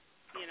highest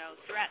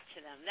threat to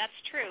them. That's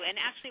true. And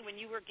actually, when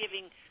you were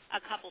giving a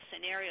couple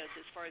scenarios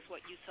as far as what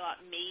you thought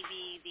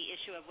maybe the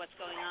issue of what's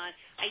going on,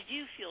 I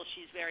do feel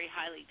she's very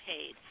highly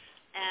paid.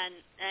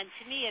 And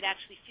to me, it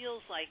actually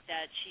feels like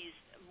that she's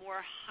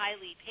more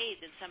highly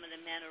paid than some of the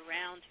men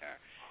around her.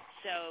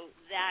 So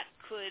that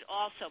could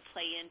also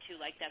play into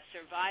like that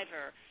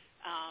Survivor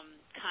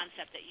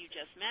concept that you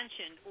just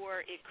mentioned,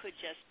 or it could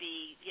just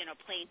be,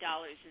 plain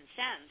dollars and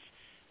cents,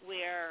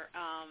 where,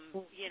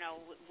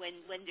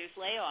 when there's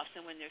layoffs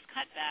and when there's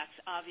cutbacks,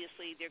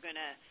 obviously they're going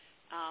to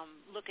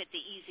look at the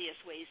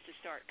easiest ways to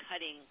start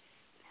cutting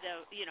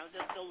the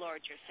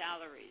larger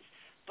salaries.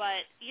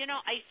 But,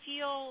 I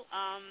feel,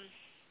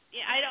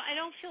 I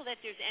don't feel that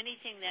there's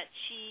anything that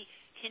she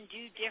can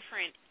do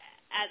different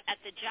at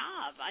the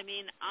job. I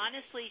mean,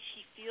 honestly,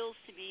 she feels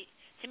to me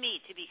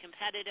to be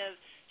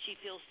competitive. She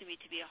feels to me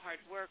to be a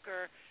hard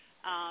worker.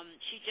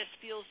 She just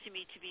feels to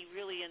me to be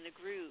really in the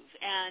groove.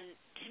 And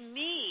to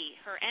me,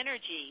 her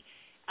energy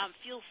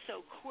feels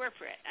so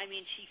corporate. I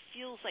mean, she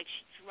feels like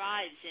she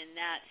thrives in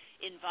that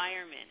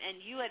environment.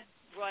 And you had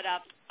brought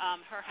up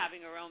her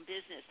having her own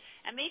business.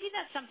 And maybe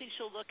that's something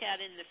she'll look at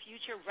in the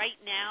future. Right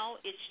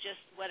now, it's just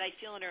what I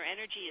feel in her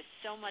energy is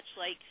so much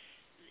like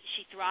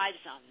she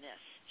thrives on this.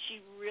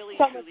 she really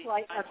so much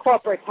like a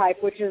corporate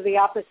type, which is the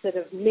opposite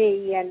of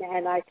me,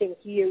 and I think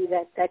you,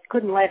 that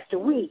couldn't last a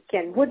week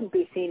and wouldn't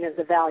be seen as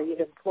a valued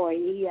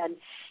employee, and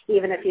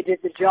even if you did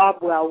the job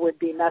well, would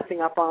be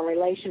messing up on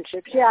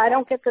relationships. Yeah, I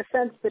don't get the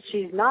sense that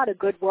she's not a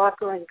good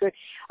worker and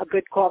a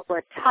good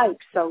corporate type.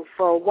 So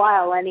for a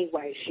while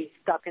anyway, she's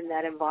stuck in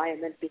that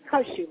environment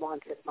because she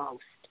wants it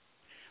most.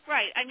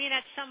 Right. I mean,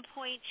 at some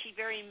point, she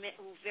very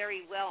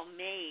well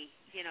may,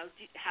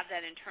 have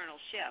that internal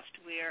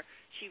shift where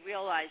she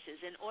realizes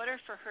in order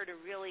for her to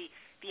really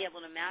be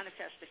able to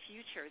manifest the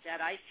future that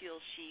I feel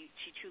she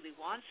truly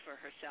wants for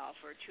herself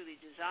or truly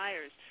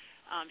desires,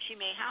 she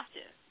may have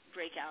to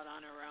break out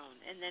on her own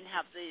and then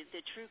have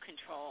the true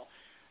control.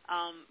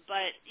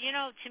 But,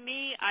 to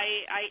me,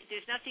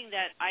 there's nothing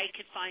that I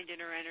could find in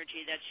her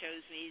energy that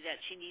shows me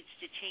that she needs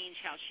to change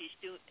how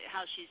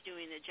she's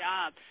doing the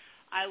job.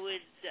 I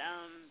would,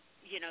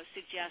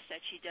 suggest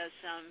that she does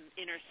some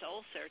inner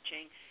soul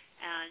searching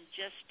and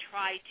just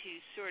try to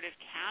sort of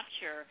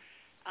capture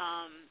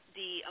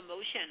the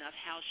emotion of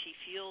how she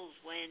feels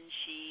when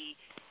she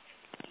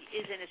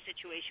is in a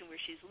situation where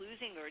she's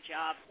losing her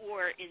job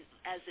or,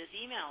 as this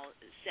email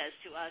says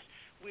to us,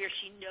 where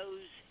she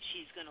knows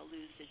she's going to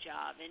lose the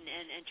job, and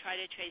try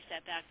to trace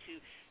that back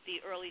to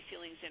the early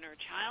feelings in her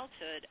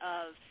childhood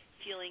of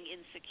feeling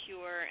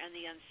insecure and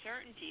the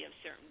uncertainty of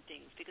certain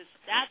things, because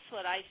that's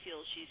what I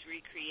feel she's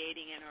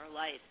recreating in her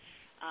life.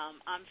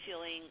 I'm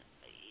feeling,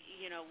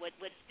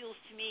 what feels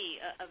to me,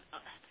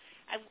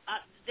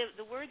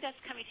 the word that's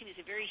coming to me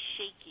is a very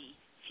shaky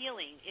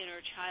feeling in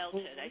her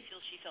childhood. I feel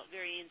she felt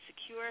very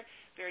insecure,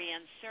 very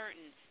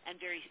uncertain, and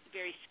very,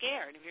 very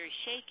scared and very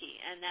shaky,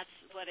 and that's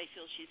what I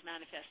feel she's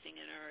manifesting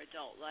in her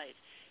adult life.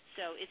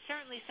 So it's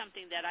certainly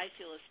something that I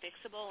feel is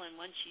fixable, and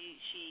once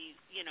she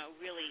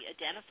really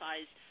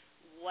identifies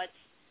what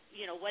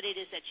it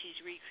is that she's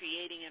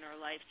recreating in her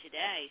life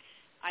today,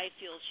 I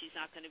feel she's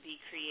not going to be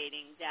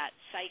creating that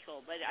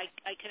cycle. But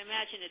I can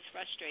imagine it's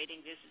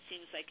frustrating because it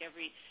seems like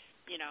every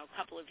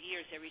couple of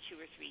years, every 2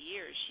 or 3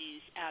 years,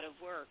 she's out of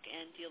work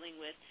and dealing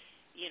with,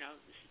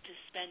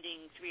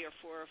 spending 3 or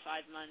 4 or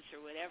 5 months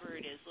or whatever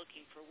it is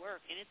looking for work,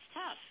 and it's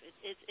tough.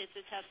 It's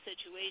a tough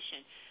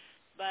situation.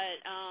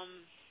 But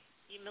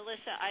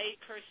Melissa,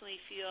 I personally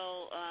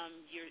feel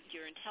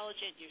you're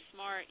intelligent, you're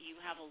smart, you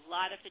have a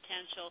lot of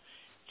potential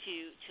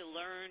to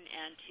learn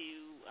and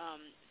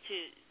to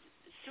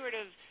sort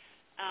of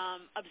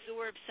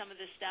absorb some of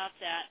the stuff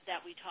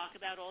that we talk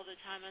about all the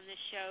time on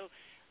this show.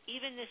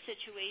 Even this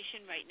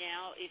situation right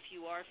now, if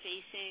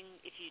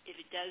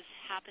it does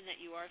happen that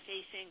you are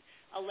facing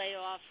a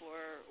layoff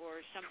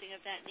or something of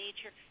that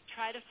nature,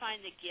 try to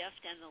find the gift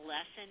and the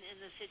lesson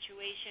in the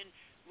situation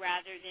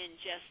rather than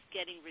just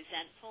getting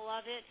resentful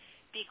of it,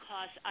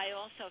 because I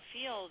also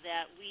feel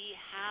that we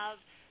have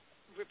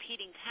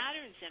repeating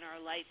patterns in our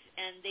life,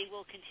 and they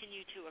will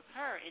continue to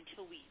occur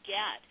until we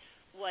get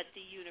what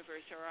the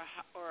universe or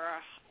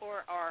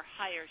our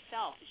higher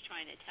self is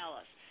trying to tell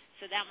us.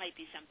 So that might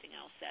be something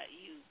else that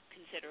you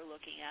consider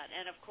looking at.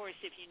 And, of course,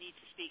 if you need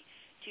to speak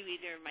to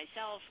either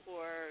myself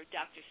or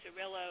Dr.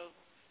 Cirillo,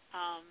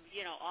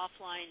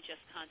 offline,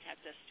 just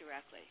contact us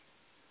directly.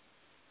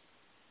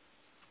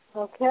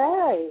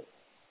 Okay.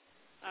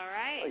 All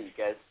right. Oh, you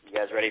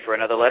guys ready for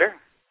another letter?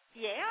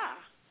 Yeah.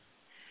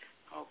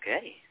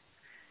 Okay.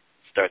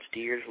 Starts,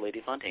 Dear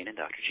Lady Fontaine and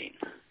Dr. Jean.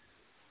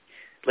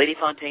 Lady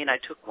Fontaine, I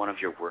took one of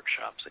your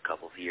workshops a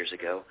couple of years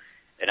ago,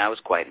 and I was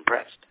quite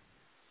impressed.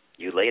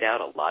 You laid out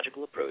a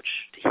logical approach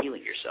to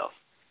healing yourself.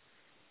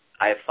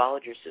 I have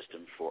followed your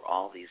system for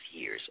all these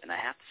years, and I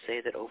have to say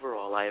that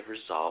overall I have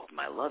resolved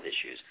my love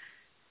issues,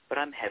 but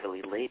I'm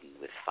heavily laden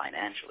with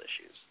financial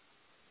issues.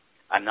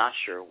 I'm not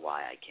sure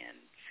why I can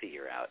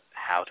figure out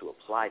how to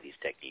apply these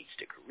techniques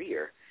to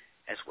career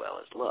as well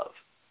as love.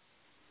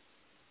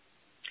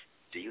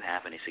 Do you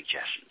have any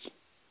suggestions?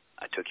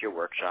 I took your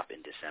workshop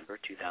in December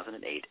 2008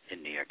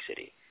 in New York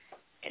City.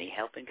 Any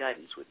help and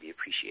guidance would be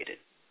appreciated.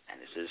 And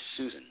this is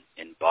Susan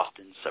in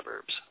Boston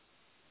suburbs.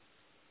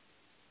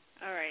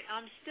 All right.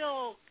 I'm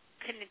still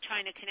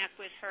trying to connect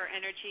with her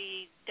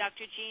energy.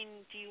 Dr.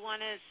 Jean, do you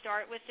want to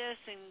start with this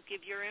and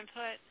give your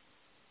input?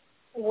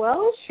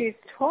 Well, she's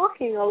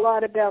talking a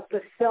lot about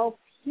the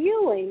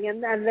self-healing,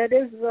 and that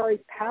is very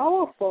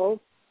powerful.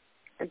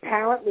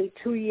 Apparently,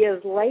 2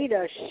 years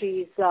later,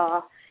 she's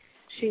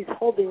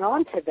holding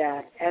on to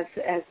that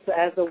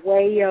as a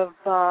way of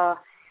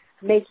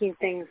making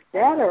things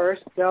better.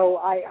 So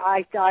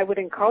I would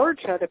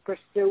encourage her to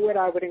pursue it.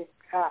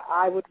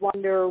 I would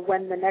wonder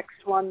when the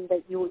next one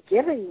that you were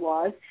giving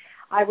was.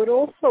 I would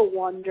also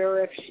wonder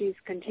if she's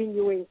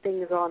continuing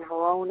things on her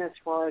own as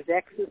far as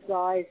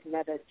exercise,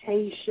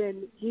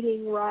 meditation,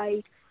 eating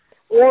right,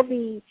 all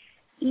the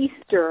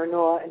Eastern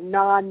or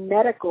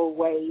non-medical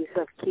ways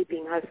of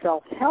keeping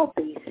herself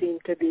healthy seem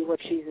to be what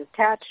she's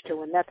attached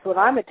to, and that's what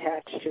I'm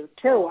attached to,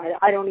 too.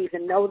 I don't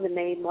even know the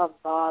name of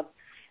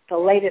the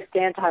latest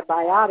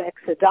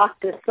antibiotics. A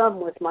doctor's son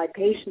was my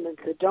patient and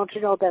said, don't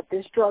you know about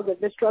this drug or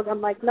this drug?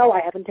 I'm like, no,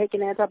 I haven't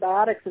taken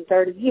antibiotics in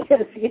 30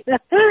 years.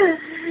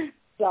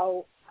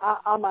 So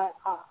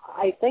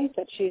I think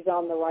that she's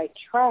on the right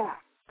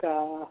track.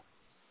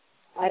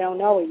 I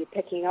don't know. Are you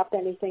picking up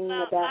anything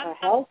about her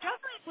health? I'm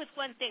struggling with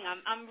one thing.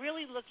 I'm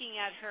really looking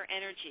at her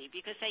energy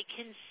because I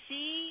can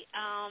see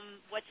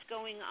what's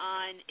going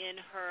on in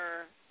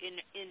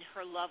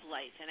her love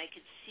life, and I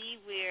can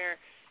see where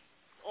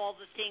all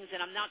the things,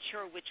 and I'm not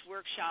sure which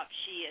workshop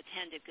she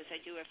attended because I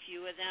do a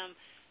few of them,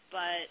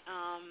 but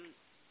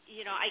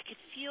I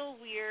could feel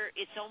where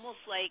it's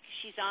almost like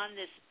she's on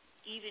this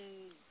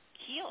even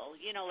keel,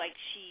 like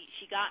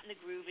she got in the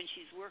groove and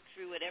she's worked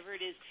through whatever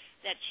it is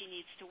that she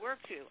needs to work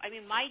through. I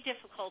mean, my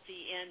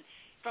difficulty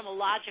from a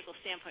logical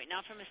standpoint,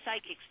 not from a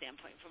psychic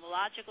standpoint, from a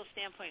logical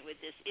standpoint with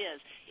this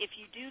is if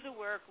you do the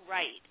work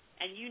right,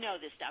 and you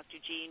know this, Dr.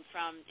 Jean,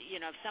 from,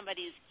 if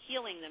somebody's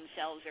healing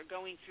themselves or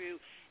going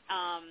through,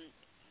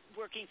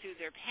 working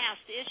through their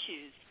past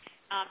issues,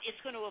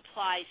 it's going to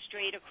apply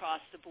straight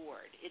across the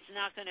board. It's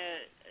not going to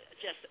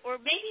or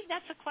maybe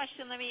that's a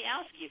question let me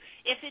ask you.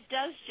 If it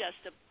does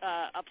just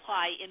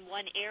apply in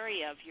one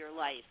area of your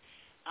life,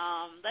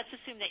 let's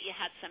assume that you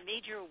had some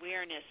major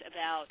awareness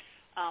about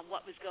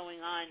what was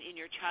going on in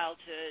your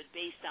childhood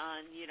based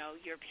on,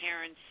 your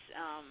parents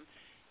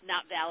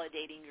not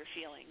validating your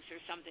feelings or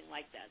something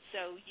like that.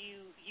 So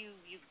you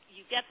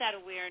get that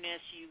awareness,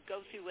 you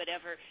go through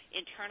whatever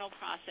internal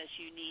process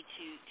you need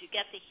to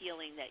get the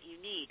healing that you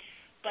need.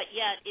 But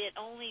yet it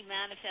only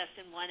manifests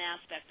in one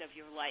aspect of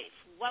your life.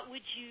 What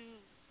would you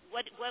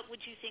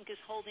think is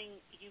holding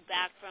you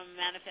back from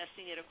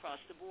manifesting it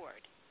across the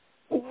board?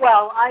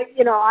 Well,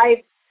 I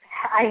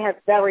have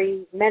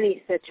very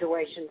many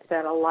situations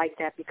that are like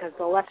that because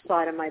the left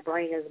side of my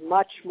brain is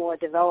much more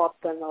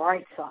developed than the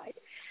right side.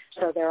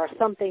 So there are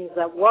some things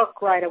that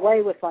work right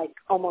away with like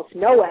almost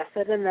no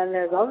effort, and then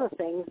there's other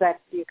things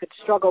that you could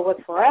struggle with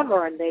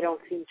forever and they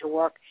don't seem to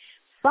work.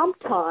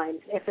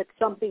 Sometimes, if it's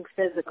something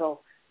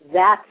physical,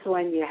 that's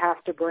when you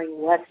have to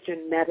bring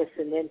Western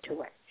medicine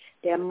into it.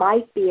 There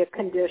might be a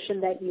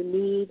condition that you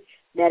need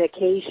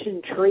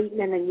medication,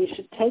 treatment, and you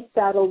should take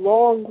that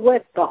along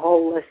with the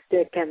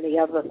holistic and the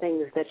other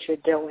things that you're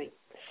doing.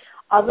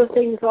 Other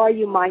things are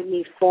you might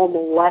need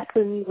formal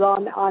lessons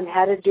on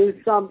how to do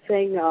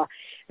something.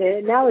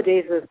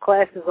 Nowadays there's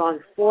classes on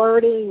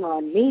flirting,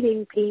 on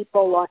meeting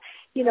people,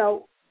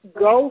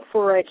 go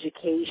for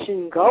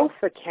education, go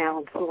for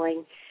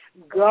counseling.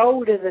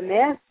 Go to the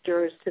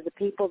masters, to the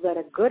people that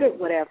are good at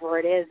whatever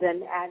it is,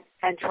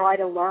 and try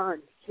to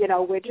learn.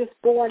 We're just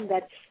born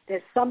that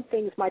there's some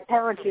things. My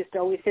parents used to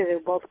always say they were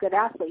both good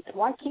athletes.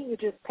 Why can't you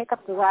just pick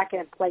up the racket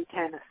and play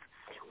tennis?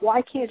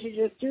 Why can't you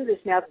just do this?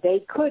 Now,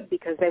 they could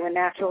because they were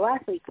natural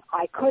athletes.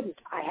 I couldn't.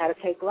 I had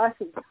to take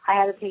lessons. I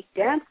had to take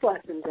dance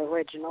lessons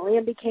originally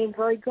and became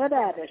very good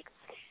at it.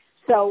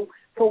 So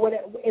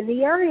in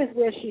the areas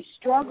where she's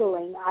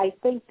struggling, I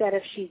think that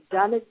if she's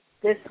done it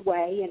this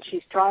way and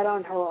she's tried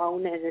on her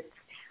own and it's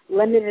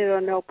limited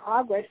or no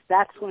progress,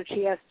 that's when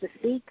she has to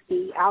seek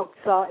the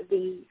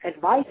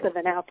advice of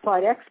an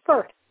outside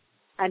expert.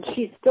 And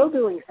she's still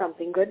doing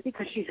something good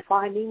because she's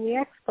finding the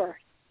expert.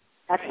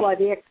 That's why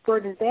the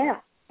expert is there.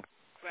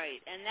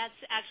 Right, and that's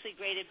actually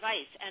great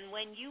advice. And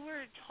when you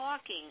were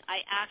talking,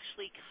 I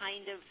actually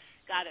kind of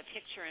got a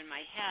picture in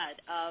my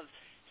head of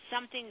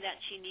something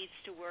that she needs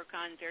to work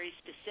on very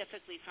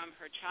specifically from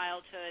her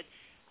childhood.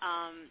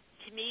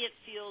 To me, it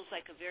feels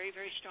like a very,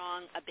 very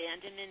strong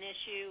abandonment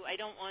issue. I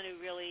don't want to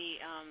really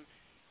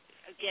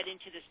get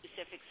into the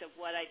specifics of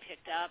what I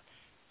picked up,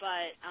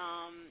 but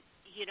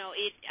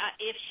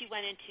if she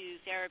went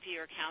into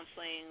therapy or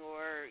counseling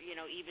or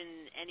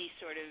even any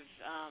sort of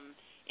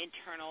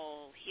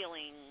internal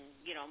healing,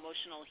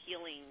 emotional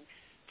healing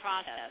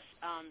process,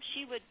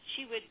 she would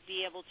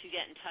be able to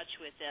get in touch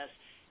with this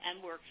and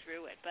work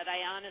through it. But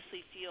I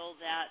honestly feel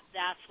that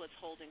that's what's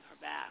holding her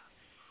back.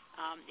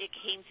 It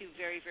came through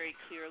very, very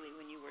clearly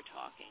when you were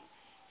talking.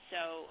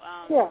 So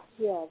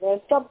yeah.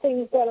 There's some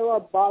things that are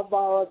above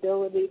our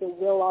ability to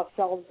will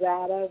ourselves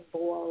out of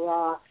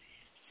or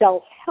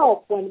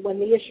self-help. When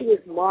the issue is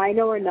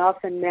minor enough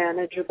and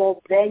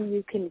manageable, then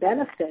you can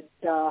benefit.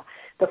 The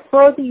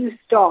further you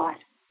start,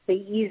 the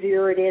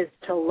easier it is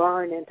to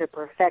learn and to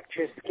perfect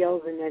your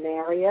skills in an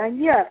area.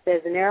 And if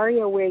there's an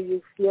area where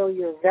you feel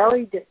you're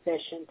very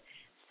deficient,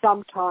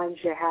 sometimes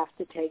you have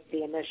to take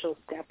the initial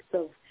steps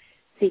of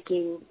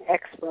seeking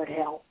expert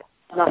help.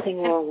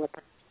 Nothing wrong with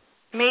it.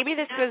 Maybe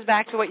this goes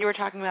back to what you were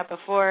talking about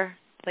before,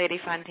 Lady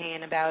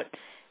Fontaine, about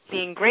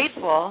being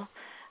grateful.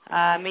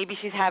 Maybe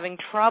she's having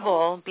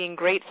trouble being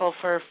grateful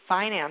for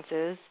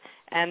finances,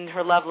 and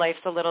her love life's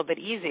a little bit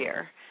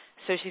easier.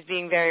 So she's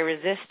being very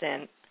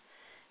resistant,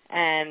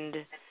 and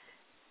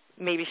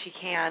maybe she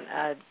can't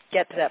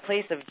get to that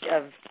place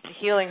of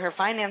healing her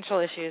financial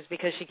issues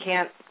because she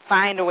can't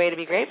find a way to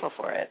be grateful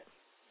for it.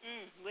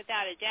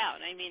 Without a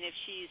doubt. I mean, if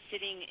she's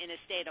sitting in a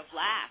state of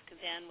lack,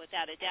 then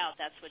without a doubt,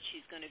 that's what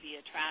she's going to be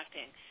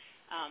attracting.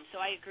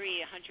 So I agree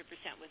 100%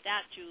 with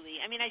that,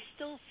 Julie. I mean, I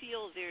still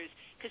feel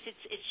because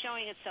it's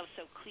showing itself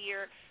so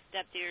clear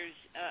that there's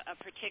a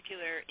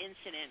particular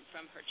incident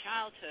from her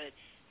childhood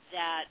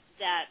that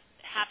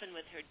happened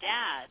with her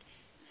dad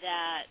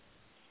that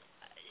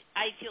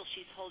I feel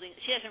she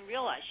doesn't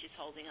realize she's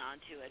holding on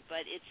to it,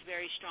 but it's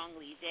very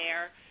strongly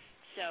there.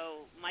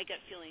 So my gut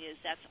feeling is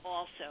that's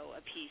also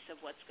a piece of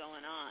what's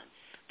going on.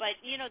 But,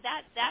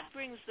 that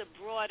brings the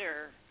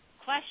broader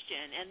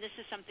question, and this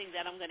is something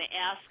that I'm going to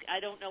ask. I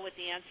don't know what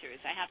the answer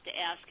is. I have to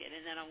ask it,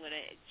 and then I'm going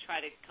to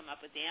try to come up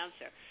with the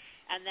answer.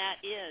 And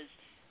that is,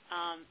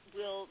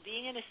 will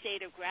being in a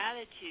state of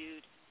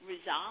gratitude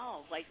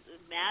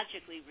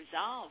magically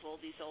resolve all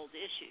these old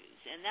issues?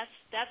 And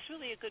that's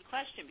really a good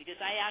question, because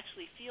I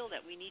actually feel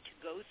that we need to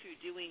go through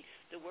doing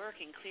the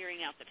work and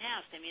clearing out the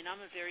past. I mean,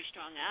 I'm a very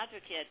strong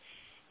advocate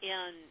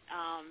in,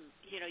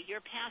 your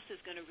past is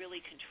going to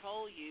really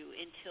control you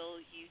until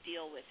you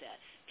deal with it.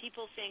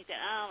 People think that,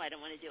 I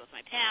don't want to deal with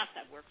my past,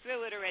 I've worked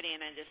through it already,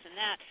 and this and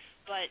that.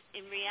 But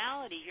in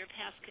reality, your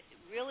past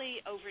really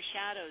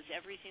overshadows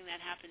everything that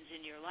happens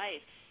in your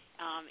life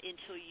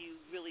until you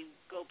really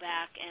go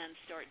back and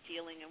start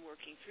dealing and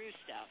working through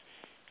stuff.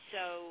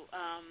 So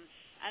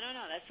I don't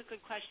know. That's a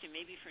good question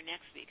maybe for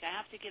next week. I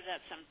have to give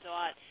that some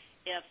thought,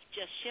 if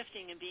just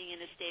shifting and being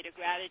in a state of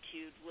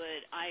gratitude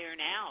would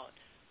iron out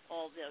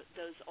all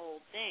those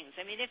old things.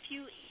 I mean, if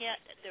you hit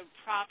the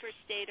proper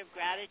state of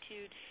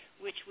gratitude,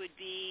 which would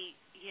be,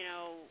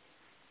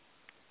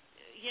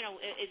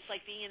 it's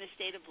like being in a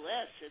state of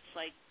bliss. It's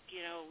like,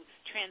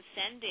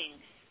 transcending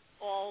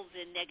all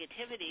the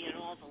negativity and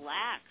all the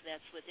lack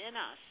that's within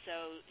us.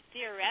 So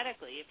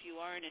theoretically, if you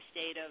are in a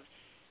state of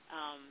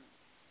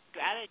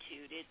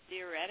gratitude, it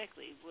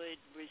theoretically would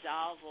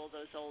resolve all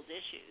those old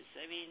issues.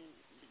 I mean,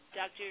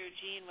 Dr.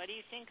 Jean, what do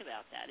you think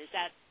about that?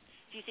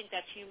 Do you think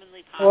that's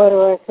humanly possible? What do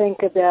I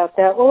think about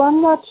that? Well,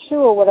 I'm not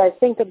sure what I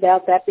think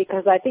about that,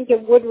 because I think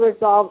it would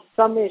resolve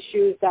some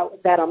issues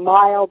that are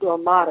mild or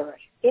moderate.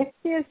 If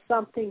there's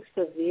something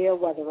severe,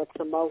 whether it's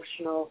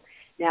emotional,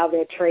 now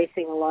they're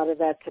tracing a lot of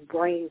that to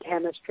brain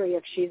chemistry.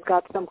 If she's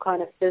got some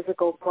kind of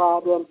physical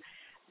problem,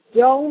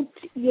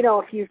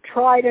 if you've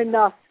tried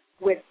enough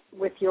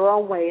with your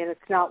own way and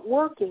it's not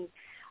working,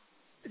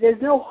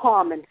 there's no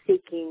harm in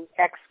seeking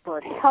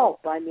expert help.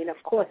 I mean,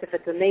 of course, if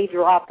it's a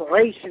major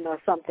operation or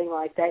something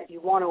like that,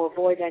 you want to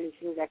avoid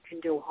anything that can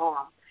do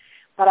harm.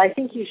 But I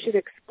think you should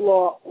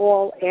explore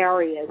all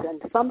areas, and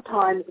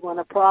sometimes when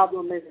a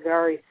problem is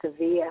very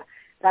severe,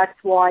 that's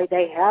why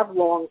they have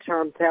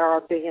long-term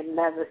therapy and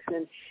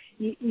medicine.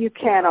 You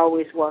can't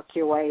always work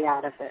your way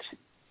out of it.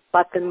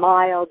 But the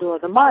mild or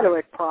the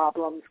moderate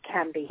problems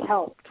can be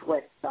helped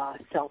with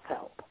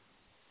self-help.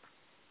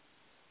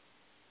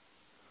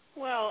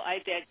 Well, I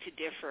beg to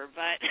differ,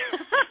 but...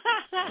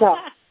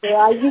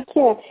 You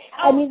can't.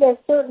 I mean, there's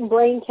certain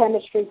brain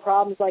chemistry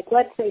problems, like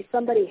let's say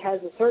somebody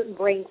has a certain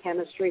brain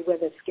chemistry where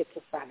they're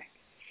schizophrenic.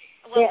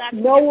 Well,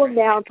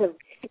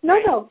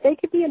 they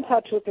could be in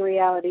touch with the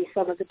reality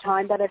some of the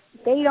time, but if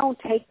they don't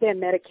take their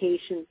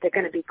medication, they're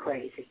going to be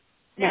crazy.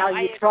 Now,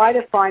 you try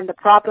to find the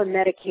proper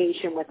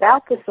medication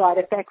without the side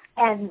effects,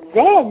 and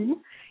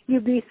then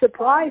you'd be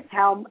surprised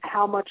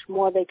how much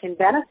more they can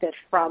benefit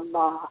from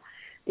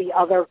the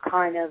other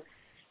kind of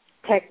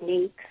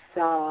techniques,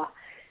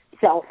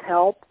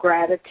 self-help,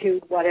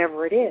 gratitude,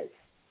 whatever it is.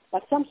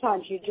 But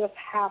sometimes you just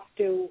have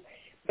to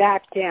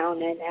back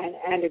down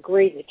and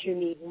agree that you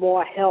need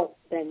more help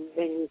than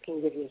you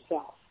can give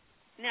yourself.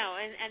 No,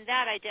 and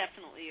that I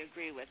definitely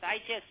agree with. I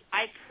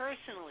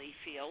personally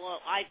feel,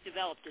 I've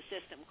developed a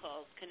system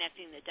called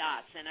Connecting the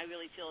Dots, and I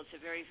really feel it's a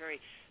very, very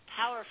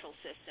powerful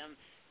system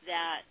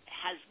that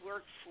has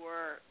worked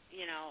for,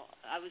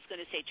 I was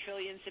going to say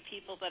trillions of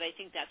people, but I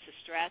think that's a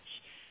stretch,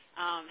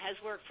 has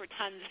worked for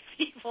tons of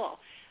people.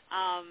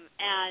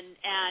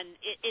 And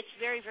it's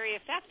very, very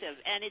effective.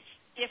 And it's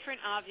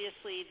different,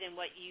 obviously, than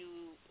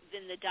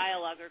the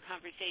dialogue or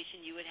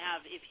conversation you would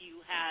have if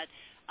you had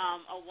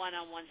a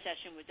one-on-one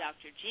session with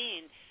Dr.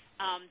 Jean,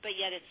 but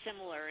yet it's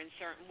similar in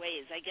certain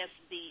ways. I guess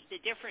the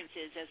difference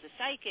is, as a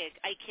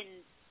psychic,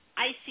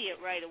 I see it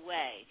right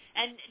away.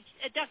 And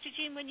Dr.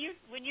 Jean, when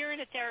you're in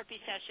a therapy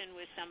session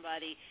with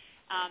somebody,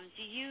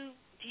 do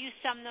you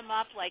sum them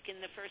up like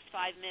in the first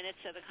 5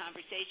 minutes of the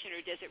conversation,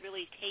 or does it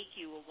really take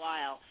you a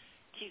while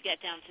to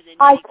get down to the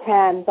nitty-gritty? I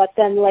can, but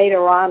then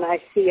later on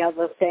I see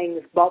other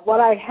things. But what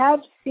I have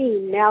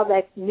seen now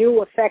that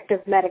new effective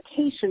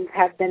medications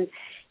have been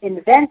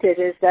invented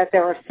is that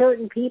there are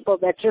certain people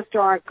that just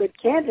aren't good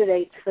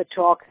candidates for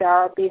talk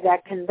therapy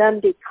that can then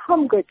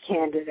become good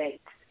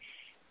candidates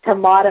to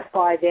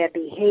modify their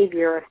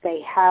behavior if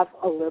they have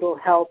a little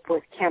help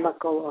with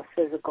chemical or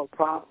physical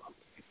problems.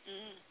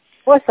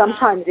 Or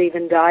sometimes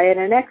even diet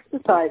and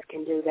exercise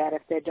can do that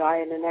if their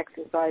diet and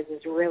exercise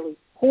is really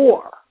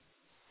poor.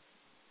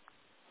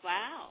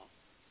 Wow.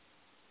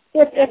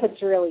 If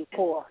it's really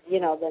poor,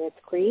 then it's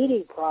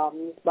creating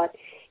problems. But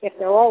if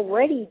they're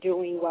already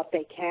doing what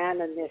they can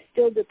and they're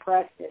still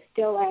depressed, they're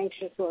still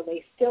anxious, or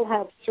they still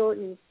have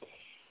certain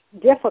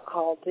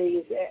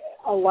difficulties,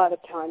 a lot of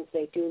times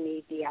they do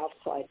need the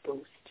outside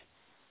boost.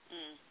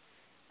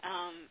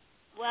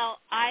 Well,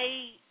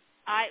 I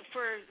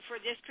for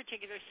this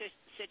particular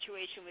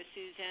situation with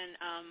Susan,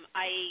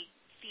 I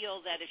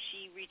feel that if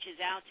she reaches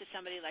out to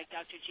somebody like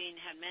Dr. Jean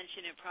had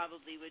mentioned, it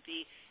probably would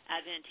be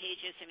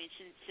advantageous. I mean,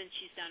 since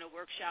she's done a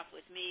workshop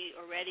with me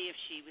already, if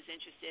she was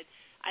interested,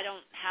 I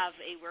don't have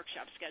a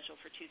workshop scheduled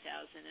for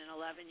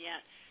 2011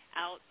 yet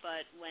out,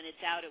 but when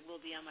it's out, it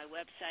will be on my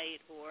website,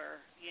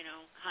 or,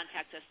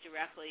 contact us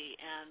directly,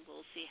 and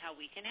we'll see how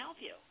we can help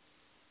you.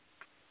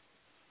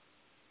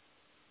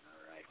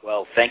 All right.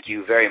 Well, thank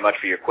you very much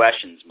for your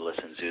questions,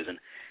 Melissa and Susan.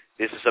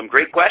 This is some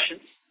great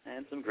questions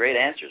and some great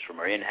answers from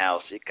our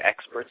in-house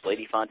experts,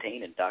 Lady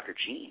Fontaine and Dr.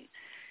 Jean.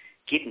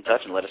 Keep in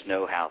touch and let us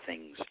know how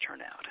things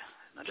turn out.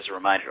 Now, just a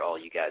reminder to all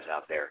you guys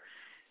out there,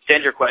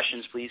 send your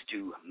questions, please,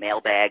 to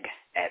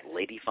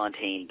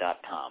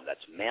mailbag@ladyfontaine.com.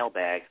 That's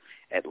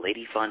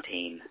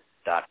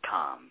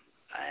mailbag@ladyfontaine.com.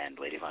 And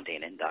Lady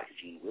Fontaine and Dr.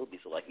 Jean will be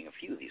selecting a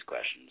few of these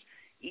questions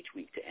each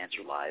week to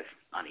answer live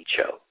on each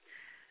show.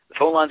 The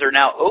phone lines are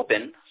now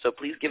open, so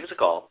please give us a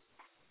call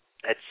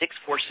at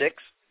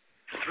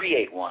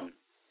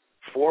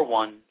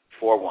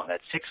 646-381-4141.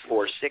 That's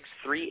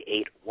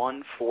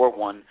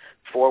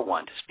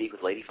 646-381-4141 to speak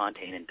with Lady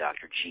Fontaine and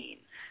Dr. Jean.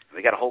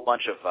 We got a whole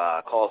bunch of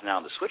calls now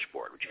on the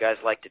switchboard. Would you guys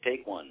like to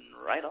take one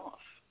right off?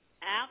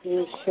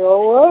 Absolutely. You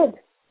sure would.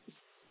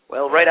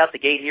 Well, right out the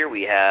gate here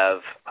we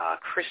have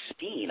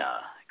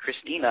Christina.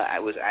 Christina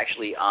was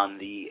actually on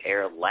the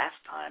air last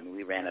time.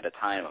 We ran out of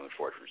time,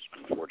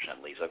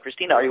 unfortunately. So,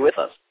 Christina, are you with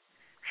us?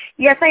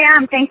 Yes, I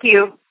am. Thank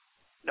you.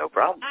 No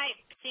problem. Hi,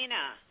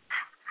 Christina.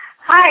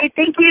 Hi.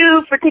 Thank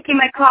you for taking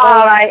my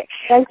call.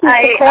 Thank you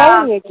for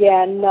calling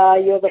again.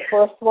 You're the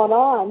first one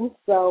on,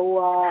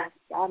 so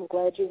I'm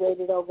glad you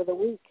waited over the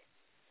week.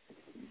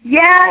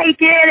 Yeah, I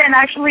did, and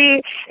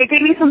actually it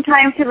gave me some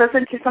time to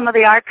listen to some of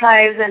the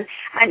archives and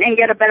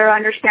get a better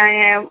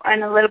understanding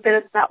and a little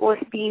bit of that was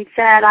being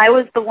said. I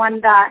was the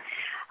one that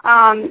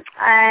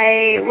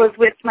I was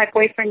with my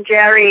boyfriend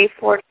Jerry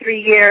for 3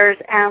 years,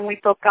 and we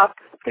broke up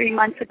 3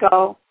 months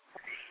ago.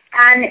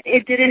 And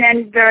it didn't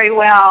end very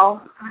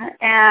well,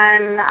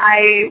 and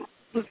I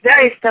was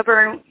very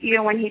stubborn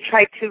even when he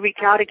tried to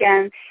reach out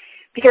again,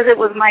 because it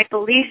was my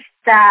belief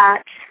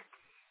that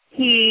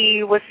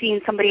he was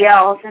seeing somebody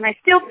else, and I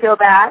still feel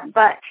that.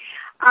 But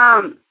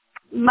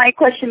my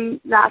question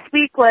last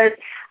week was,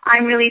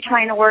 I'm really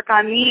trying to work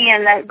on me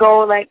and let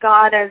go, let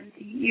God, as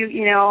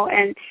you know,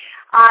 and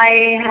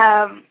I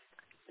have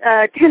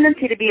a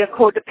tendency to be a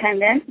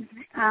codependent,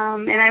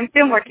 and I've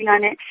been working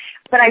on it.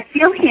 But I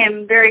feel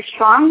him very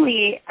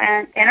strongly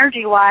and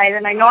energy-wise,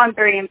 and I know I'm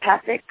very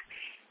empathic,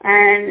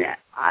 and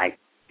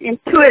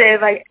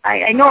intuitive.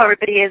 I know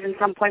everybody is in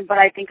some point, but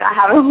I think I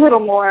have a little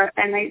more,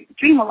 and I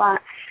dream a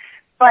lot.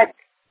 But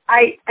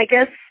I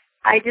guess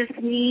I just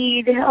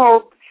need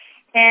help,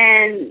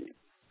 and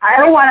I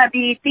don't want to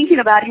be thinking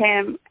about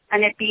him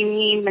and it being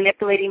me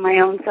manipulating my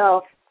own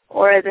self,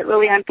 or is it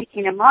really I'm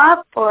picking him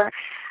up, or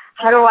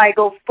how do I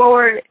go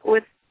forward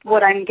with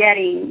what I'm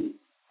getting?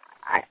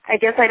 I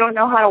guess I don't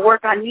know how to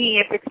work on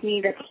me if it's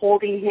me that's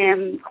holding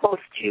him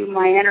close to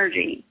my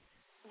energy.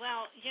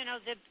 Well,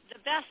 the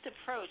best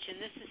approach, and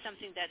this is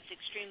something that's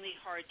extremely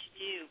hard to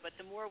do, but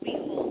the more we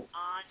hold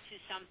on to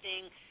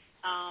something,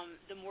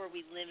 the more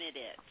we limit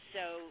it.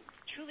 So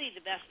truly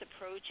the best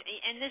approach,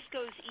 and this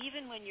goes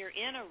even when you're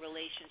in a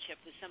relationship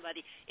with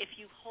somebody, if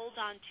you hold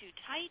on too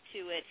tight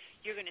to it,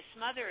 you're going to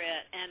smother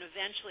it, and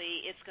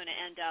eventually it's going to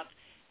end up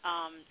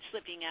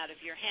slipping out of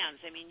your hands.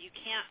 I mean, you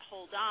can't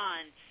hold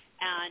on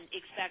and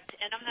expect,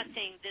 and I'm not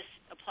saying this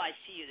applies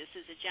to you, this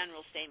is a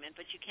general statement,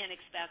 but you can't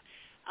expect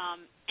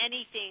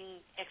anything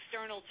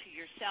external to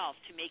yourself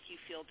to make you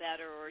feel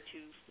better or to,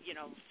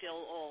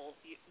 fill all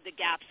the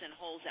gaps and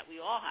holes that we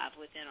all have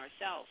within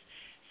ourselves.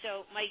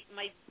 So my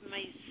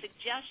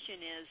suggestion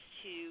is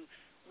to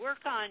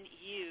work on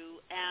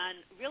you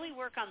and really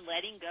work on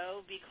letting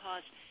go,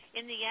 because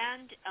in the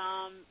end,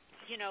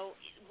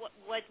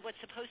 what's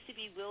supposed to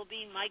be will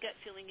be. My gut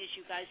feeling is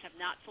you guys have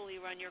not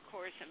fully run your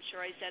course. I'm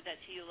sure I said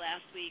that to you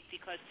last week,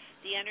 because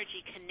the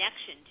energy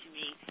connection to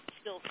me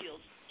still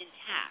feels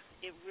intact.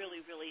 It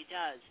really, really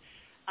does.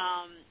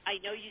 I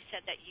know you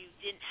said that you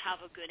didn't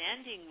have a good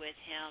ending with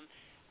him,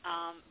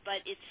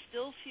 but it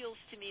still feels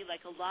to me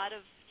like a lot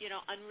of,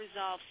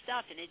 unresolved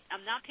stuff. And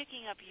I'm not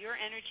picking up your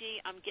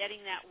energy. I'm getting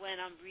that when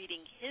I'm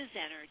reading his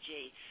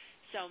energy.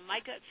 So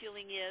my gut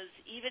feeling is,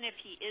 even if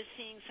he is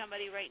seeing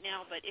somebody right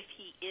now, but if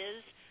he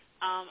is,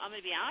 I'm going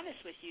to be honest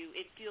with you,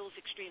 it feels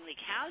extremely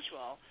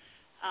casual.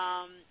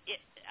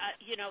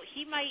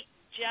 He might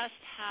just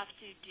have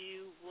to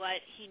do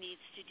what he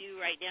needs to do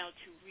right now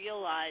to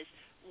realize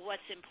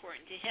what's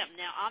important to him.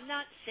 Now, I'm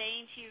not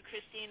saying to you,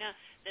 Christina,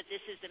 that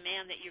this is the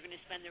man that you're going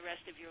to spend the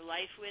rest of your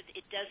life with.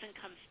 It doesn't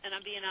come, and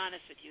I'm being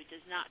honest with you, it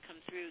does not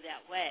come through that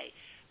way.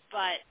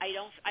 But I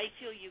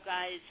feel you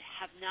guys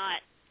have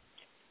not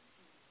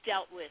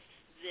dealt with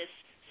this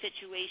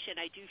situation.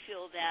 I do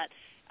feel that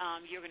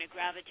you're going to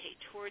gravitate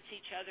towards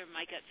each other.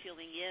 My gut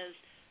feeling is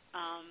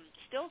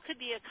still could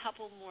be a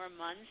couple more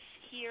months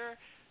here.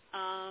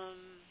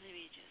 Let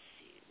me just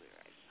see where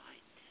I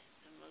find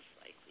the most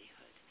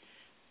likelihood.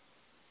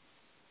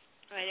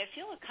 All right, I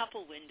feel a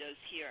couple windows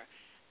here.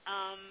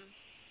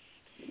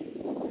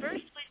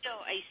 First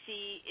I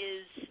see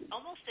is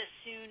almost as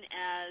soon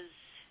as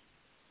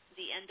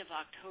the end of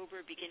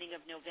October, beginning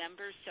of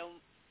November. So,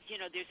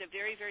 there's a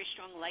very, very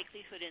strong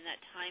likelihood in that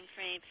time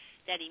frame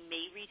that he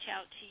may reach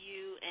out to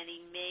you, and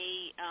he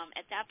may,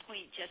 at that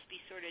point, just be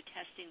sort of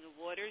testing the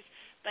waters.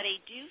 But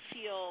I do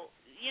feel,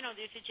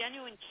 there's a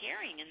genuine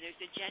caring and there's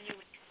a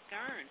genuine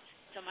concern.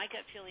 So my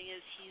gut feeling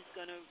is he's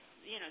going to,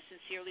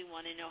 sincerely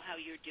want to know how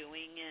you're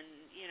doing and,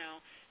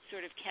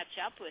 sort of catch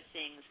up with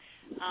things.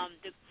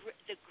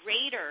 The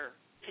greater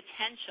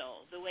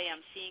potential, the way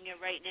I'm seeing it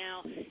right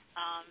now,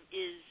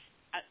 is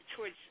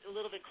towards a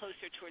little bit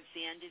closer towards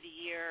the end of the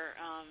year,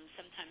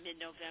 sometime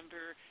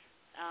mid-November,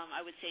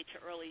 I would say to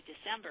early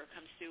December,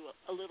 comes through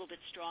a little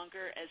bit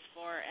stronger as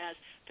far as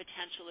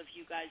potential of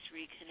you guys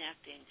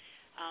reconnecting.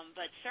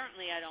 But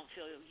certainly I don't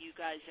feel you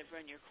guys have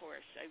run your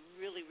course. I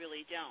really,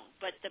 really don't.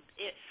 But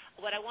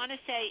what I want to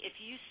say,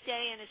 if you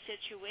stay in a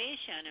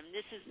situation, and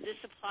this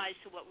applies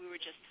to what we were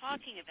just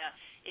talking about,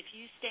 if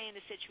you stay in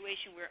a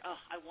situation where,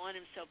 I want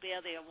him so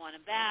badly, I want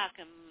him back,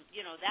 and,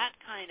 that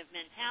kind of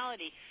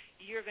mentality,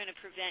 you're going to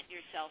prevent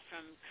yourself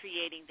from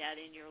creating that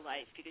in your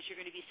life because you're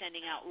going to be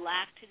sending out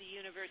lack to the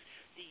universe.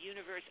 The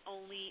universe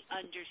only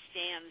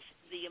understands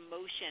the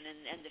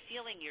emotion and the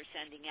feeling you're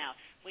sending out.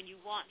 When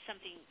you want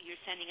something you're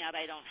sending out,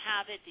 I don't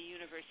have it, the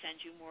universe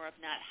sends you more of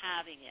not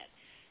having it.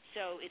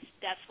 So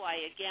that's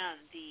why, again,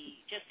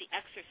 just the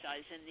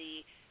exercise and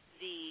the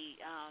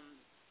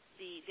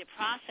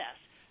process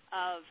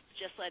of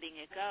just letting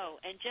it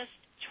go and just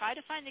try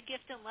to find the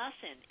gift and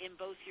lesson in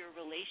both your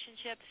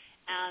relationship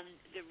and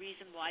the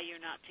reason why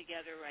you're not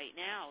together right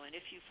now. And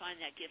if you find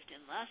that gift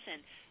and lesson,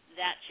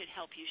 that should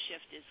help you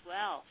shift as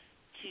well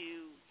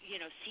to,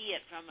 see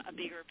it from a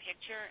bigger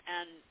picture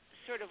and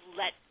sort of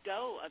let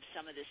go of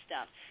some of this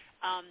stuff.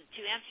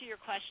 To answer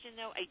your question,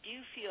 though, I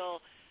do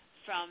feel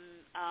from,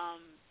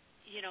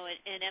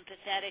 an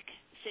empathetic,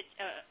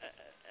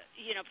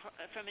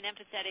 from an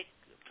empathetic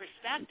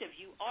perspective,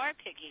 you are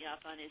picking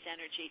up on his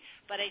energy.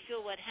 But I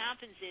feel what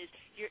happens is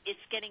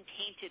it's getting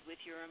tainted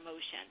with your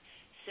emotion.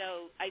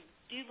 So I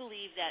do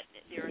believe that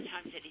there are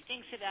times that he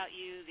thinks about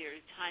you. There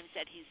are times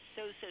that he's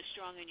so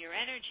strong in your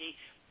energy,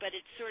 but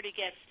it sort of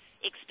gets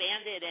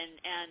expanded and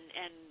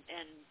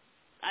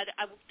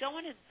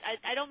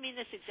I don't mean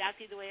this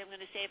exactly the way I'm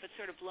going to say it, but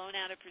sort of blown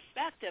out of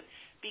perspective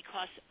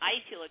because I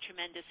feel a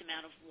tremendous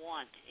amount of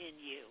want in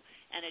you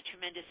and a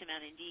tremendous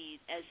amount of need,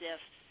 as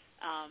if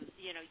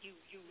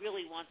you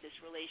really want this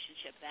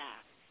relationship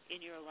back in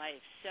your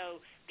life.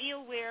 So be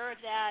aware of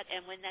that,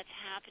 and when that's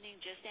happening,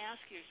 just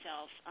ask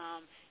yourself,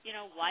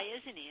 why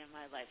isn't he in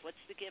my life?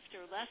 What's the gift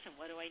or lesson?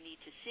 What do I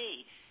need to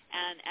see?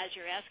 And as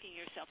you're asking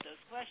yourself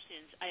those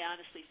questions, I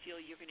honestly feel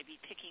you're going to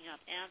be picking up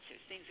answers.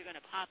 Things are going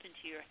to pop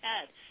into your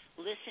head.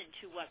 Listen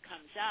to what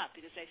comes up,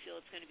 because I feel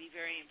it's going to be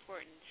very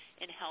important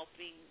in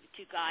helping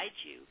to guide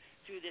you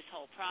through this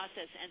whole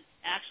process and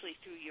actually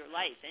through your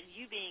life. And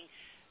you being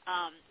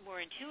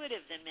more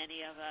intuitive than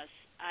many of us,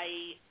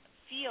 I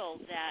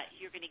feel that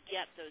you're going to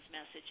get those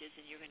messages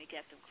and you're going to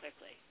get them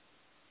quickly.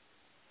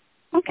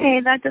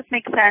 Okay, that does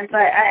make sense.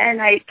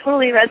 I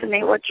totally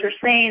resonate what you're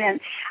saying, and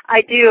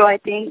I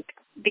think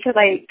because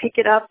I pick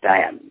it up,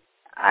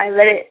 I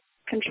let it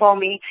control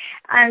me,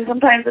 and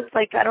sometimes it's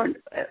like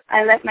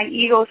I let my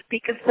ego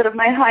speak instead of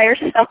my higher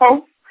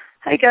self,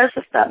 I guess,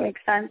 if that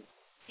makes sense.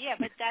 Yeah,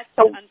 but that's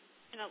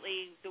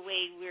unfortunately the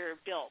way we're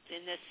built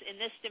in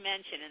this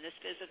dimension, in this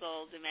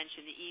physical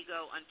dimension. The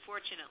ego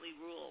unfortunately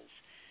rules.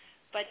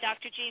 But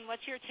Dr. Jean,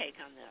 what's your take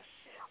on this?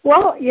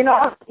 Well,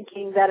 I'm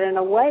thinking that in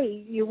a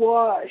way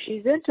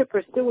she's into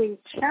pursuing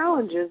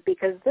challenges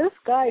because this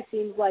guy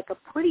seems like a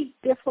pretty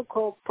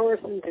difficult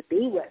person to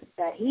be with,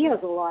 that he has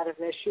a lot of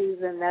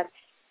issues, and that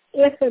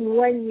if and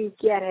when you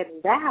get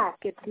him back,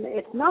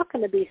 it's not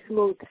going to be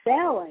smooth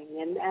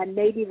sailing, and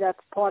maybe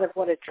that's part of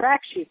what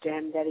attracts you to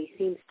him, that he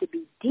seems to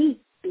be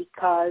deep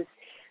because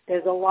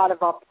there's a lot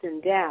of ups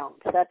and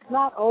downs. That's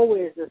not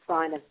always a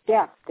sign of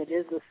depth. It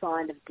is a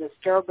sign of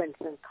disturbance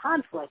and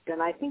conflict,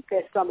 and I think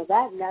there's some of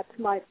that, and that's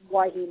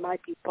why he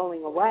might be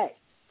pulling away,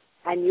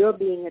 and you're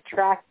being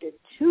attracted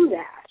to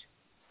that.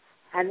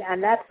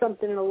 And that's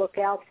something to look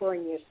out for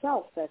in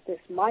yourself, that this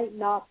might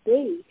not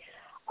be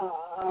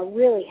a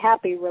really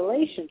happy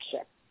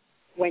relationship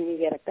when you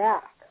get it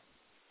back.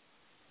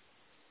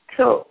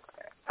 So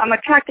I'm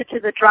attracted to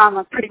the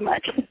drama pretty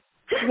much.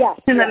 Yes,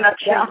 in a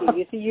nutshell.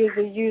 Thank you.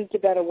 You used a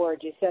better word.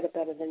 You said it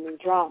better than the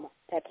drama.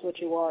 That's what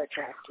you are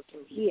attracted to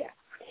here.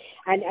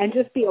 And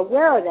just be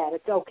aware of that.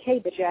 It's okay,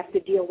 but you have to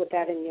deal with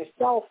that in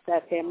yourself,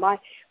 that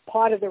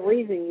part of the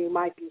reason you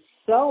might be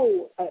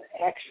so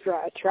extra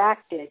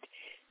attracted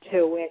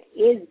to it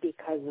is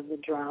because of the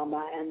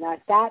drama, and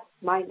that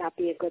might not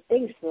be a good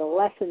thing. So the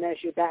lesson as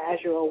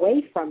you're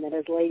away from it,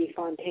 as Lady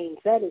Fontaine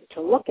said, is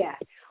to look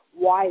at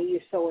why are you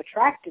so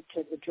attracted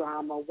to the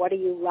drama? What are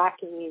you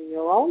lacking in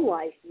your own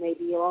life?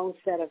 Maybe your own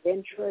set of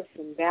interests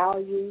and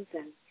values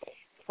and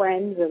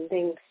friends and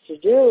things to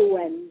do,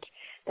 and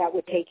that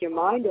would take your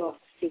mind off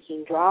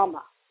seeking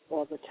drama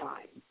all the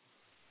time.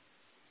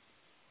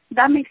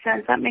 That makes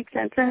sense.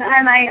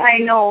 And I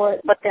know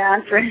what the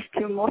answer is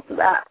to most of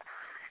that.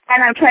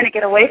 And I'm trying to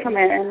get away from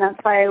it, and that's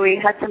why we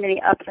had so many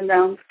ups and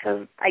downs,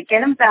 because I get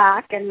them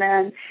back, and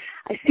then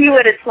I see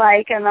what it's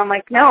like, and I'm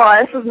like, no,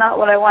 this is not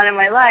what I want in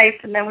my life.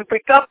 And then we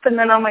break up, and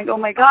then I'm like, oh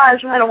my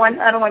gosh, I don't want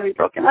to be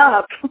broken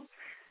up.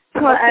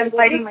 So I'm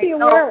fighting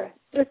myself.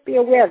 Just be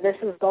aware this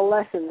is the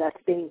lesson that's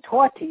being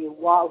taught to you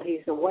while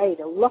he's away,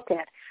 to look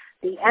at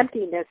the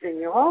emptiness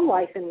in your own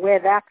life and where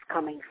that's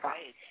coming from.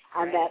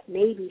 And that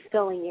maybe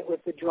filling it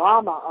with the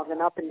drama of an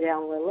up and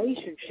down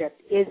relationship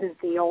isn't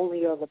the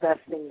only or the best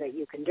thing that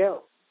you can do.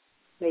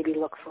 Maybe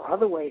look for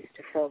other ways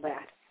to fill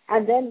that.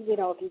 And then,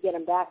 if you get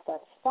him back,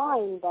 that's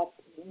fine, but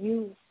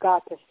you've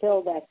got to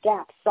fill that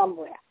gap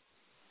somewhere.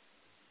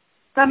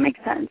 That makes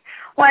sense.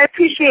 Well, I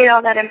appreciate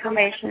all that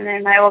information,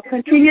 and I will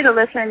continue to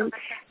listen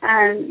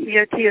to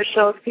your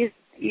shows, because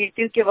you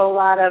do give a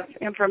lot of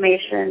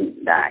information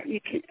that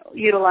you can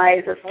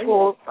utilize as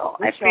tools, so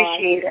I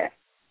appreciate it.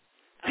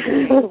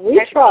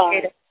 We try.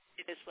 It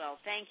as well.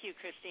 Thank you,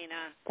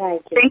 Christina.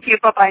 Thank you.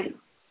 Bye-bye.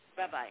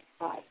 Bye-bye.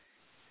 Bye.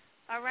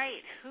 All right.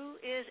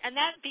 And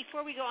that,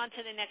 before we go on to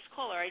the next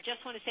caller, I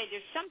just want to say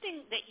there's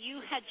something that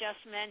you had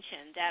just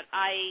mentioned that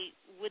I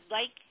would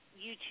like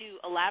you to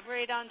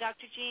elaborate on,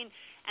 Dr. Jean,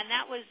 and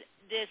that was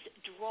this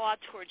draw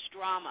towards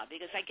drama,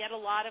 because I get a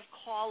lot of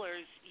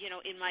callers,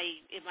 in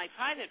my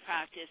private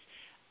practice,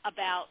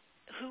 about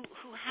who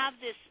have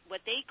this,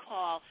 what they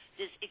call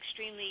this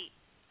extremely,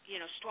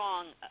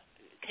 strong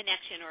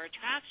connection or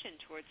attraction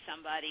towards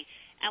somebody,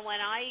 and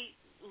when I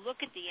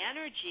look at the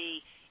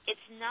energy,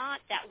 it's not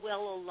that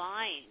well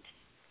aligned,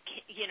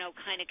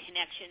 kind of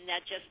connection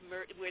that just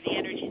where the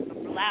energies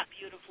overlap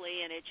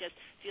beautifully and it just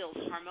feels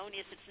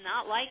harmonious. It's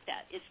not like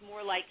that. It's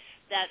more like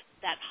that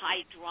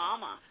high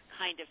drama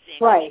kind of thing.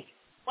 Right.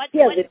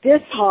 The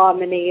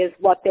disharmony is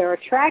what they're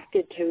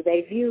attracted to.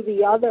 They view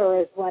the other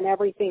as, when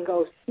everything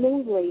goes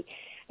smoothly,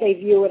 they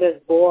view it as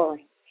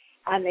boring.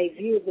 And they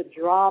view the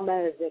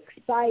drama as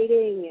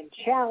exciting and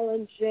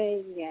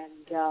challenging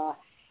and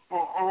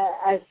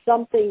as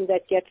something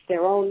that gets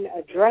their own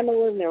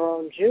adrenaline, their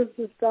own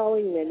juices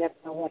going. They never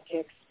know what to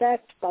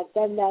expect. But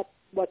then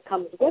what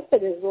comes with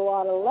it is a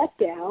lot of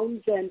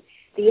letdowns, and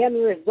the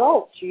end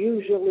result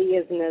usually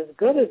isn't as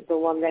good as the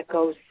one that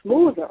goes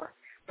smoother.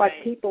 But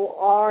people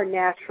are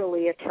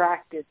naturally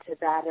attracted to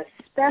that,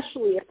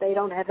 especially if they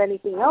don't have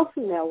anything else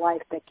in their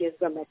life that gives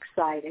them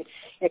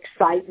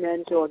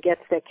excitement or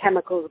gets their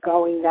chemicals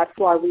going. That's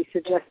why we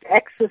suggest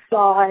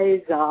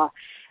exercise,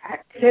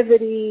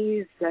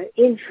 activities,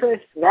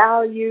 interests,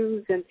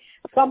 values, and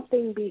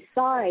something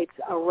besides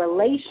a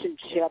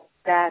relationship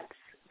that's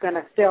going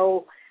to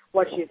fill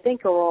what you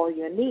think are all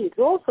your needs.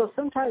 Also,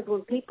 sometimes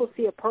when people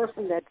see a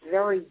person that's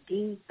very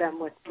deep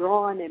and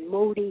withdrawn and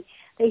moody,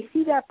 they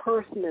see that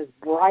person as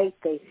bright.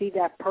 They see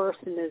that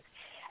person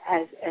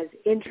as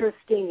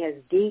interesting,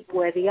 as deep,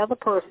 where the other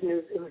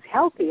person who's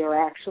healthier,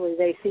 actually,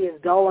 they see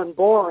as dull and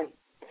boring.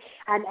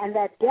 And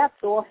that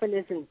depth often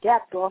isn't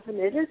depth. Often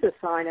it is a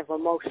sign of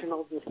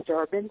emotional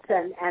disturbance,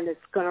 and it's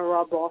going to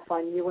rub off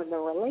on you in the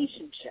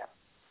relationship.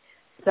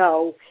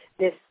 So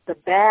the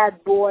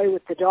bad boy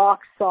with the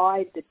dark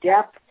side, the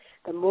depth,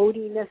 the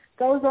moodiness,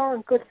 those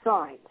aren't good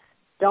signs.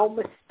 Don't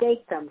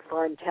mistake them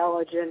for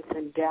intelligence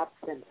and depth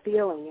and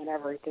feeling and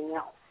everything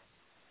else.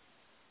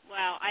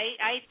 Well,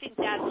 I think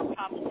that's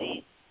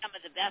probably some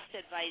of the best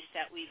advice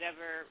that we've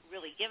ever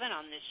really given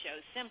on this show,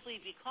 simply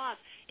because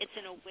it's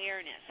an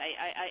awareness.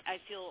 I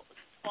feel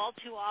all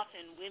too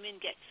often women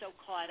get so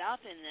caught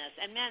up in this,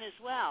 and men as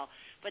well,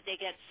 but they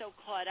get so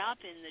caught up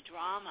in the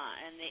drama,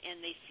 and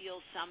they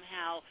feel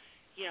somehow,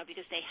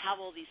 because they have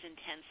all these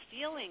intense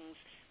feelings,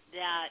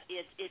 that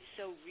it's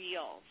so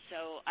real.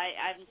 So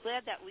I'm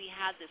glad that we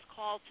had this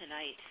call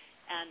tonight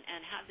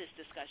and have this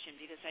discussion,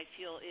 because I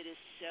feel it is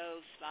so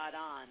spot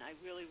on. I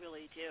really,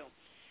 really do.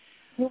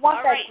 You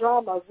want that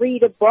drama,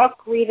 read a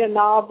book, read a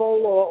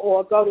novel,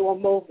 or go to a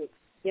movie.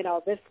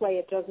 This way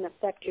it doesn't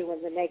affect you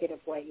in the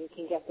negative way. You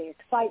can get the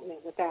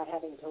excitement without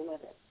having to live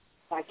it.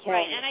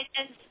 Right,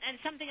 and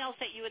something else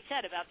that you had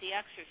said about the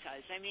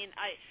exercise. I mean,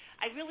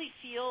 I really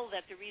feel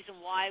that the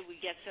reason why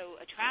we get so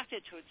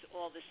attracted towards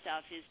all this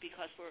stuff is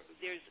because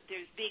there's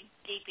big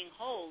gaping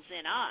holes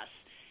in us,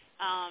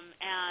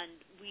 and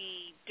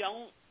we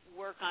don't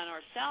work on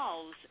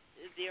ourselves.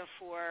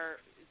 Therefore,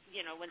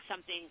 when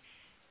something,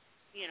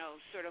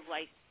 sort of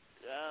like,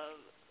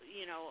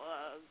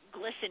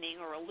 glistening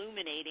or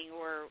illuminating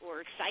or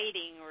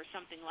exciting or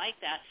something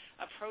like that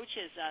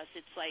approaches us,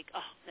 it's like,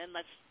 then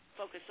let's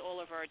focus all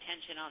of our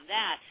attention on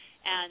that,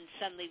 and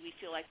suddenly we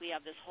feel like we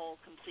have this whole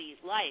complete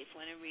life,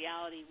 when in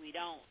reality we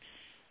don't.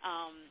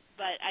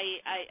 But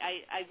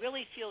I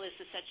really feel this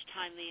is such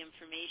timely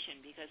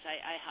information, because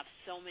I have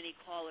so many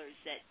callers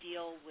that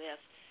deal with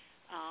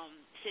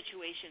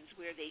situations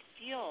where they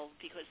feel,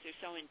 because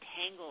they're so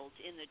entangled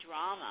in the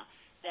drama,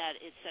 that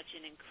it's such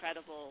an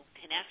incredible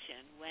connection,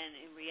 when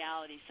in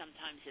reality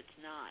sometimes it's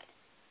not.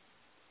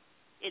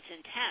 It's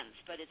intense,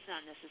 but it's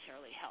not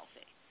necessarily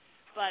healthy.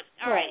 But,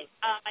 all right,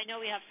 I know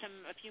we have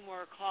a few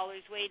more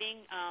callers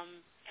waiting.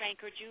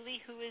 Frank or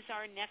Julie, who is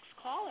our next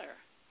caller?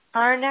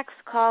 Our next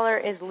caller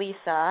is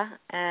Lisa,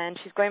 and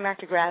she's going back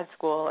to grad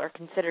school or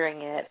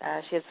considering it.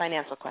 She has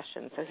financial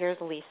questions. So here's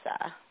Lisa.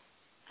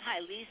 Hi,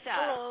 Lisa.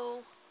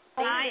 Hello.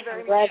 Hi. Thank you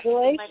very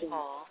Congratulations. much for my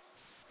call.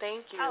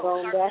 Thank you.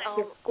 Going back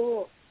to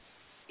school.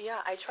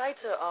 Yeah, I tried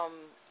to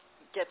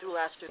get through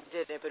last week,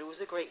 did it, but it was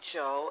a great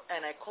show.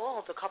 And I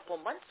called a couple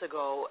months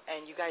ago,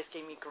 and you guys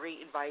gave me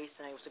great advice,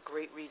 and it was a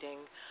great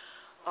reading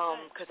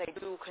because I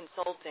do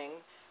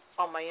consulting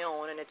on my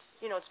own, and it's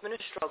been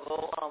a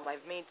struggle.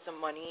 I've made some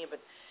money,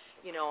 but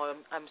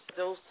I'm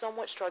still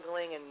somewhat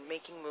struggling and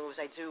making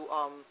moves. I do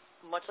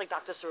much like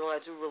Dr. Cirillo,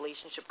 I do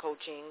relationship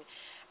coaching,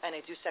 and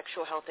I do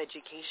sexual health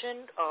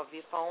education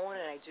via phone,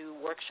 and I do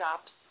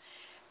workshops,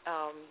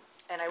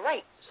 and I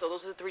write. So those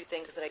are the three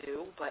things that I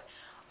do, but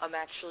I'm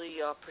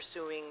actually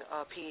pursuing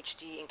a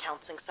PhD in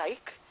counseling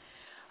psych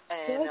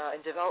and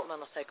in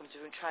developmental psych. I'm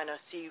trying to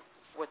see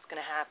what's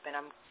going to happen.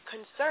 I'm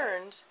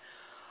concerned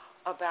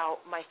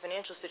about my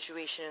financial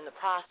situation in the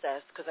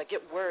process because I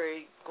get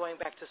worried going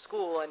back to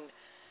school and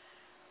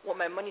what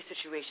my money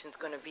situation is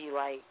going to be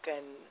like.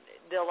 And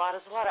there's a lot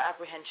of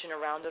apprehension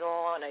around it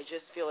all, and I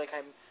just feel like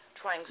I'm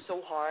trying so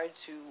hard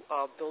to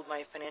build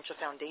my financial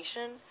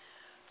foundation.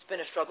 It's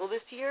been a struggle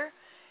this year,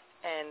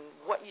 and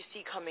what you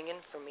see coming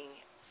in for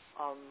me,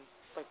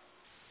 like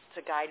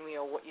to guide me,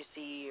 or what you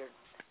see, or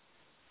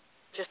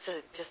just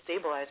to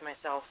stabilize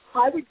myself.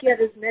 I would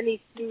get as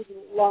many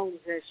student loans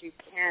as you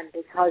can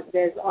because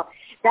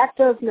that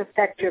doesn't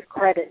affect your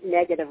credit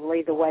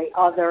negatively the way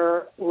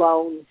other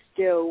loans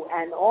do,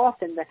 and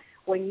often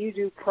when you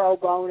do pro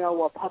bono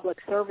or public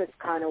service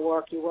kind of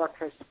work, you work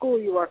for school,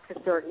 you work for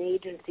certain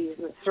agencies,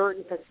 a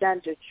certain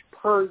percentage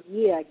per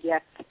year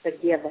gets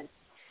forgiven,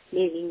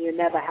 meaning you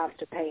never have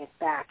to pay it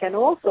back. And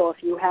also,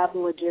 if you have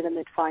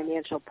legitimate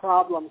financial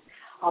problems,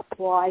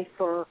 apply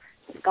for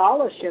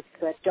scholarships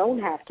that don't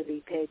have to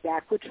be paid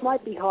back, which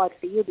might be hard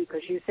for you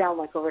because you sound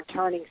like a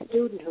returning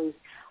student who's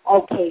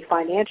okay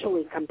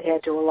financially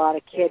compared to a lot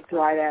of kids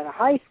right out of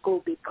high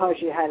school because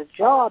you had a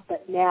job,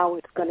 but now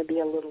it's going to be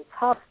a little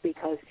tough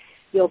because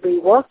you'll be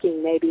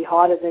working maybe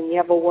harder than you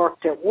ever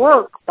worked at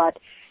work, but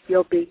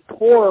you'll be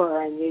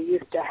poorer and you're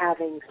used to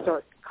having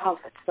certain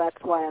comforts. That's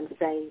why I'm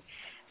saying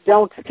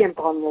don't skimp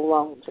on the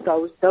loans.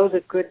 Those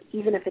are good.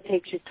 Even if it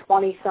takes you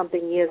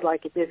 20-something years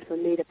like it did for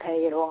me to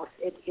pay it off,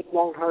 it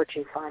won't hurt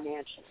you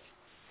financially.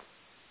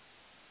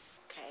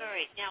 Okay. All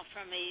right. Now,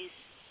 from a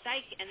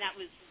psych, and that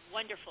was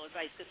wonderful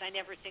advice because I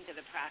never think of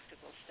the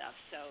practical stuff.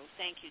 So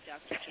thank you,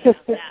 Dr. Jean,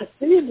 on that.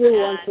 You do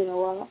once in a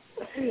while.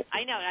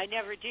 I know. I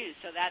never do.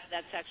 So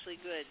that's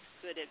actually good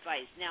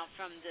advice. Now,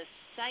 from the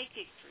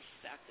psychic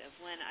perspective,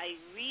 when I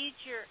read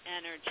your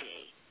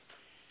energy,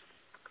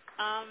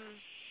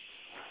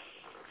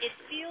 it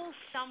feels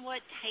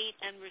somewhat tight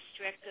and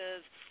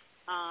restrictive.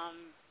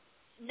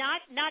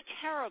 Not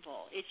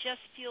terrible. It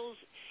just feels,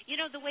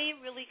 the way it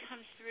really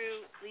comes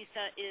through,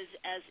 Lisa, is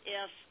as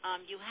if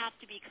you have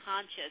to be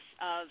conscious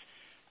of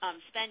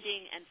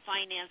spending and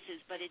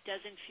finances, but it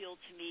doesn't feel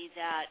to me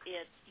that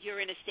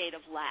you're in a state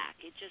of lack.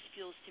 It just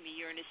feels to me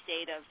you're in a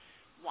state of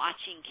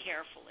watching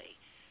carefully.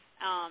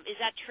 Is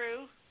that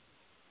true?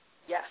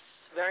 Yes,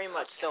 very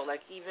much so.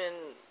 Like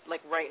even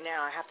like right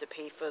now, I have to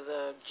pay for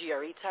the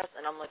GRE test,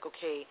 and I'm like,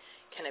 okay,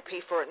 can I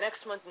pay for it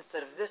next month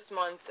instead of this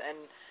month?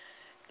 And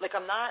like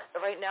I'm not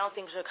right now.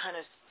 Things are kind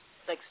of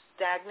like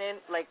stagnant.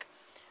 Like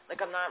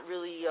I'm not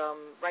really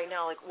right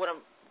now. Like what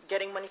I'm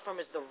getting money from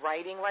is the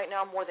writing right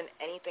now more than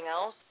anything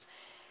else.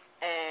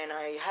 And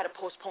I had to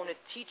postpone a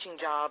teaching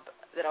job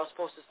that I was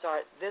supposed to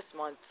start this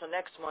month, so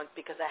next month,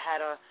 because I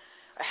had a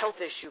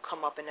health issue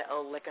come up and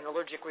like an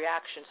allergic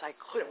reaction, so I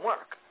couldn't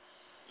work.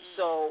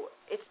 So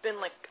it's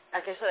been like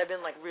I said, I've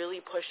been like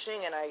really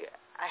pushing, and I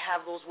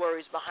have those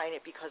worries behind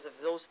it because of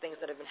those things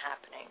that have been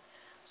happening.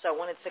 So I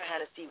wanted to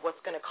kind of see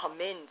what's going to come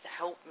in to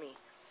help me.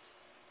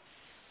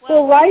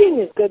 Well,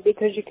 writing is good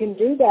because you can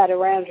do that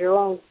around your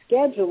own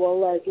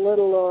schedule, as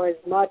little or as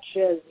much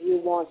as you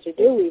want to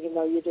do, even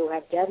though you do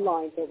have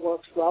deadlines. It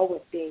works well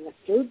with being a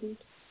student.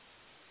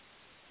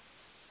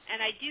 And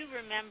I do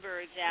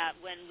remember that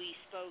when we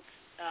spoke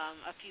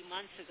a few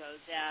months ago,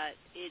 that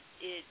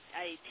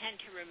I tend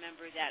to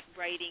remember that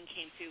writing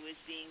came through as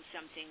being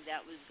something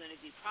that was going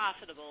to be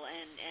profitable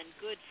and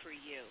good for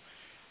you.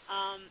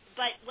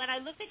 But when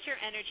I look at your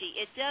energy,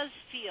 it does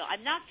feel,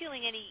 I'm not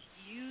feeling any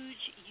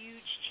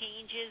huge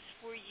changes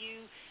for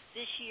you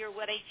this year.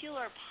 What I feel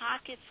are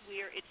pockets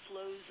where it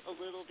flows a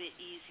little bit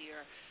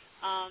easier.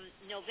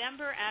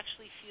 November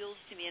actually feels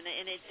to me,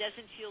 and it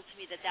doesn't feel to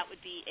me that would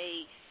be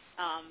a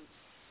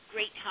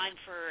great time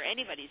for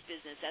anybody's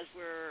business as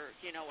we're,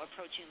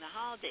 approaching the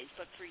holidays.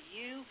 But for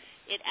you,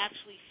 it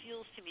actually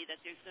feels to me that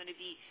there's going to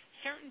be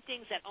certain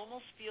things that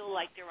almost feel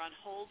like they're on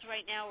hold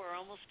right now, or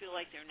almost feel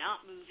like they're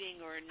not moving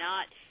or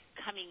not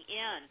coming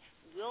in,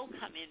 will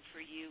come in for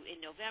you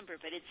in November.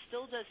 But it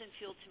still doesn't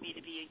feel to me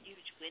to be a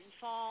huge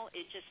windfall.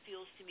 It just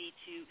feels to me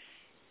to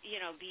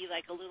be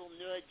like a little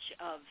nudge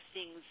of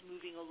things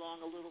moving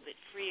along a little bit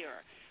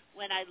freer.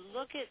 When I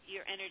look at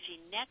your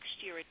energy next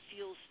year, it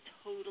feels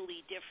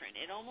totally different.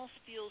 It almost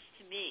feels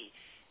to me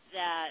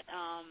that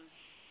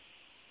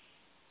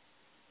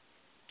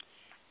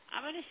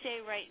I'm going to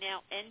say right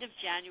now, end of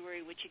January,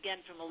 which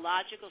again, from a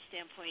logical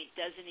standpoint,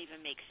 doesn't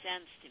even make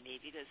sense to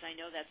me because I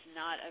know that's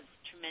not a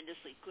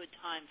tremendously good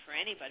time for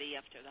anybody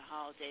after the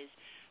holidays.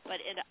 But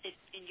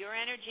in your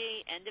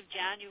energy, end of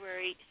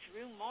January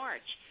through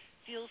March,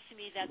 feels to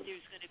me that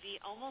there's going to be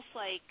almost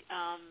like,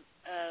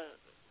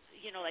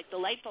 like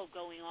the light bulb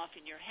going off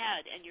in your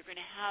head, and you're going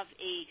to have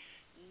a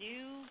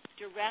new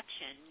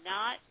direction,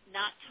 not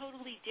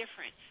totally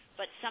different,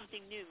 but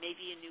something new,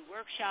 maybe a new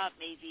workshop,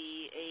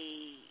 maybe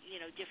a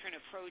different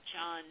approach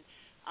on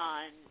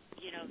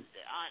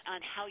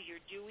how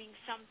you're doing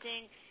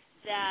something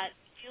that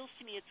feels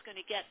to me it's going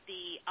to get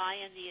the eye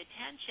and the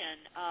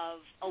attention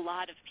of a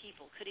lot of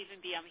people. Could even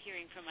be I'm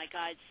hearing from my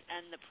guides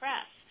and the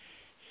press.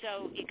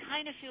 So it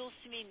kind of feels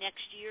to me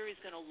next year is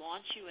going to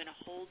launch you in a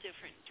whole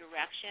different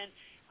direction,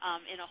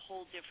 in a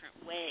whole different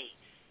way.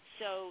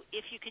 So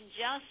if you can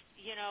just,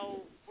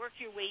 work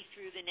your way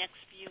through the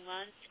next few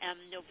months, and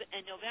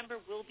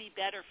November will be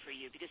better for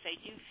you because I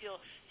do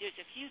feel there's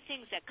a few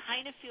things that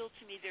kind of feel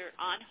to me they're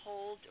on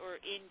hold or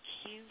in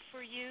queue for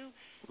you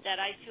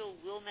that I feel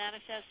will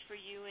manifest for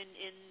you in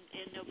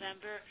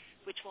November,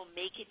 which will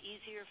make it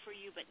easier for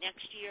you. But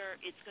next year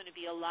it's going to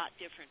be a lot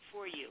different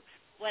for you.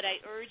 What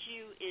I urge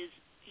you is,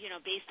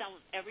 based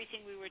on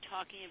everything we were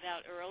talking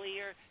about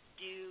earlier,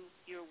 do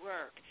your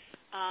work.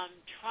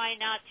 Try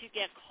not to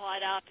get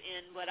caught up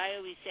in what I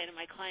always say to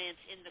my clients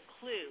in the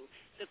clue.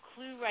 The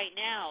clue right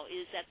now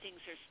is that things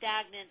are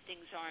stagnant,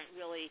 things aren't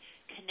really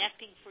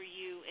connecting for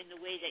you in the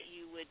way that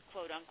you would,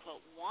 quote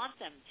unquote, want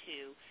them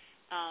to.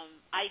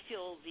 I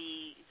feel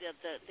the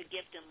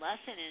gift and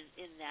lesson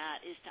in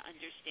that is to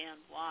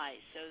understand why.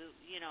 So,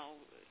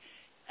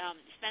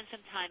 spend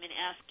some time and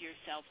ask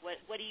yourself, what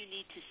do you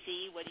need to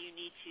see? What do you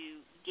need to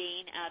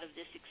gain out of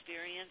this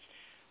experience?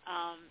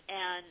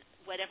 And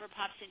whatever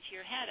pops into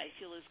your head, I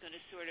feel is going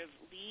to sort of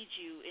lead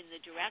you in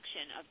the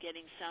direction of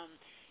getting some,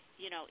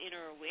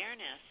 inner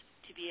awareness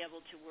to be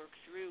able to work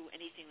through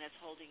anything that's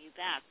holding you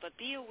back. But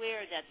be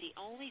aware that the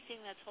only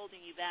thing that's holding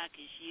you back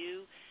is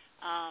you.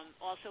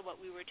 Also what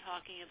we were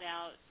talking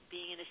about,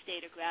 being in a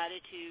state of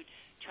gratitude,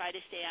 try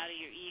to stay out of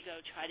your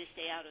ego, try to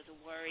stay out of the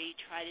worry,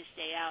 try to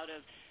stay out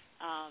of,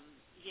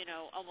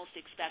 almost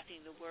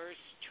expecting the worst,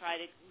 try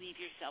to leave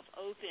yourself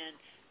open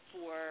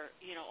for,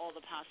 all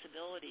the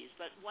possibilities.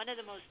 But one of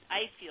the most,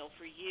 I feel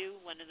for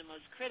you, one of the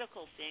most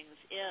critical things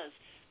is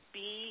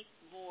be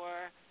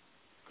more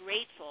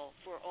grateful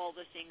for all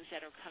the things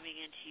that are coming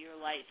into your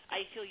life.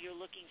 I feel you're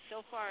looking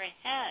so far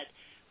ahead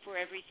for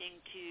everything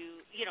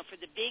to, for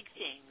the big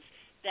things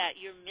that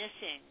you're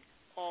missing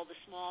all the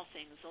small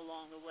things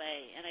along the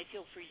way. And I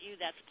feel for you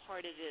that's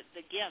part of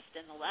the gift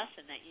and the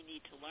lesson that you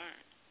need to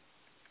learn.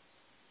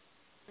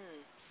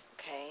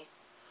 Okay.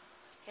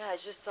 Yeah,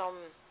 it's just,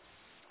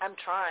 I'm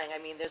trying. I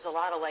mean, there's a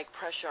lot of,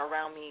 pressure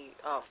around me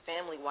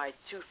family-wise,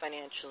 too,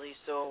 financially.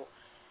 So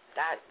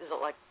that is,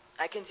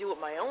 I can deal with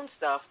my own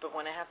stuff, but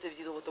when I have to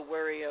deal with the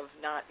worry of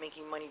not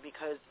making money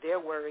because they're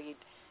worried,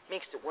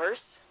 makes it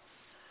worse.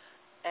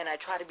 And I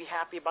try to be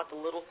happy about the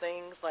little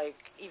things, like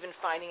even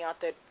finding out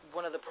that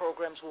one of the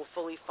programs will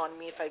fully fund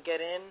me if I get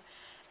in.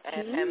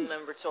 And M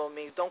member told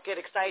me, don't get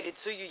excited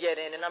till you get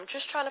in. And I'm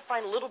just trying to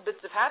find little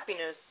bits of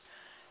happiness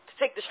to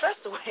take the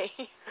stress away.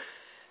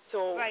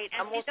 So right,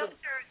 and I'm also,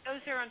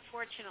 those are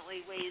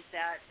unfortunately ways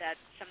that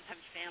sometimes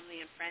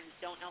family and friends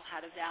don't know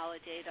how to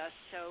validate us.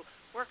 So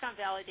work on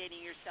validating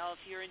yourself.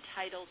 You're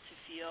entitled to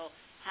feel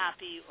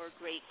happy or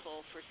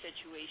grateful for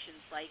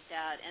situations like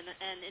that, and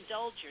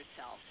indulge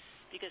yourself,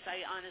 because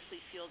I honestly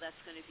feel that's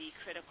going to be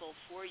critical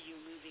for you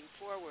moving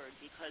forward,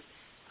 because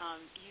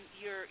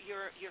your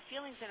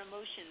feelings and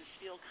emotions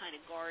feel kind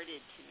of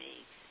guarded to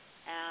me.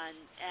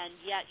 And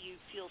yet you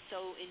feel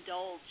so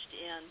indulged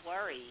in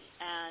worry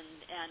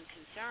and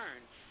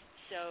concern.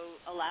 So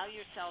allow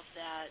yourself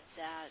that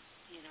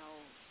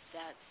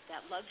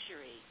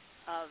luxury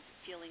of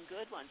feeling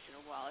good once in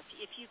a while.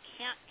 If you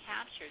can't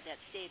capture that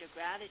state of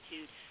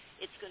gratitude,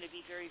 it's going to be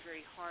very,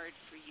 very hard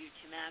for you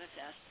to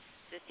manifest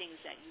the things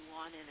that you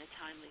want in a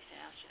timely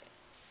fashion.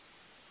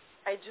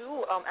 I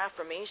do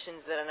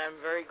affirmations and I'm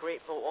very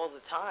grateful all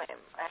the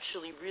time. I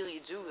actually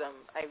really do them.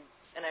 I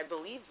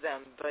believe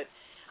them, but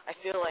I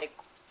feel like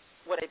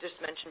what I just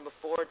mentioned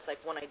before, it's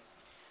like what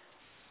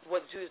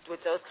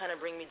does kind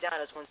of bring me down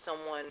is when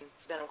someone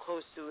that I'm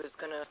close to is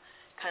going to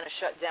kind of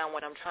shut down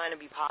when I'm trying to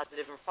be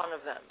positive in front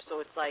of them.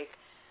 So it's like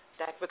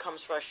that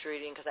becomes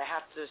frustrating because I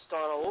have to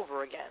start all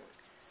over again.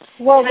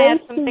 Well, they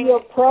see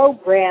your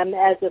program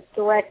as a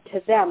threat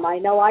to them. I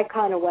know I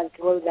kind of went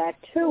through that,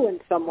 too, in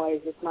some ways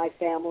with my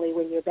family.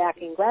 When you're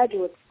back in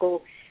graduate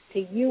school, to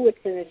you it's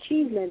an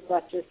achievement,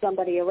 but to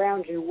somebody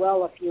around you,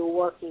 well, if you were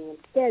working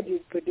instead,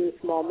 you'd produce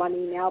more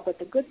money now. But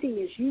the good thing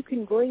is you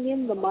can bring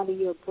in the money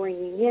you're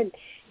bringing in.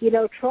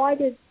 Try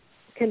to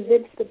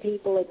convince the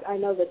people, I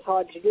know that's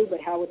hard to do,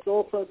 but how it's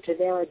also to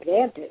their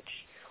advantage.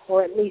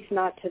 or at least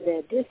not to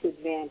their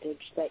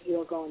disadvantage, that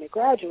you're going to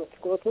graduate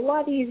school. It's a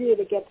lot easier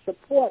to get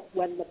support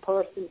when the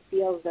person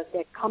feels that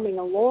they're coming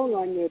along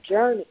on your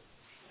journey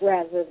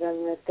rather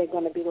than that they're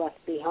going to be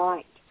left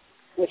behind,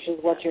 which is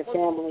what your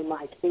family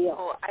might feel.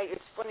 Oh,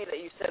 it's funny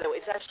that you said that.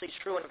 It's actually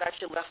true, and I've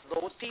actually left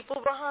those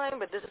people behind,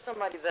 but this is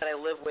somebody that I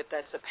live with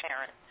that's a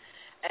parent.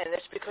 And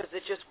it's because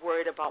they're just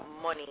worried about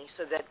money,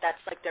 so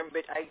that's like their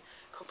bit. I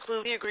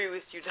completely agree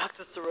with you,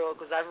 Dr. Cirillo,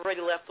 because I've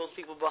already left those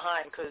people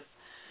behind because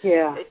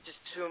it's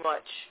just too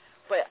much.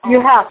 But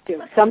you have to.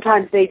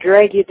 Sometimes they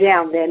drag you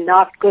down. They're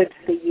not good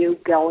for you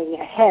going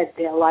ahead.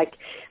 They're like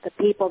the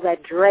people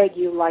that drag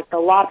you like the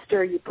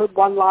lobster. You put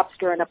one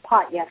lobster in a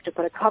pot, you have to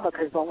put a cover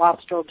because the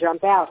lobster will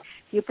jump out.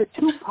 If you put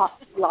two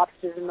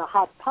lobsters in the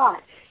hot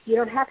pot, you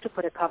don't have to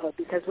put a cover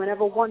because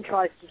whenever one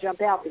tries to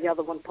jump out, the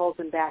other one pulls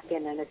them back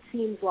in. And it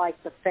seems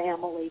like the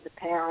family, the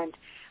parent,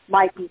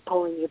 might be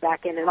pulling you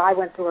back in. And I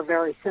went through a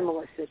very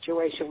similar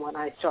situation when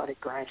I started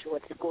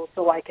graduate school,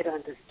 so I could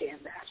understand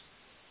that.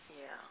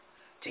 Yeah.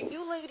 Do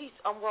you ladies,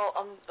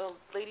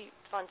 Lady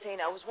Fontaine,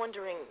 I was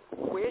wondering,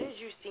 where did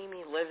you see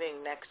me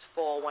living next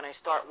fall when I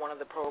start one of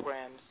the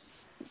programs?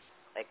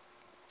 Like,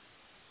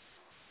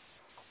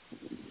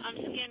 I'm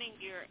scanning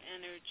your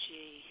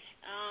energy.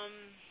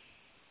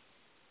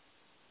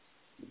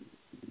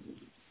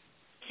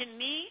 To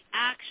me,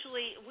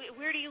 actually,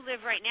 where do you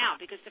live right now?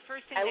 Because the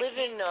first thing I live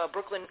in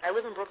Brooklyn,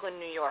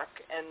 New York,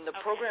 and the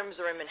programs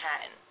are in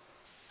Manhattan.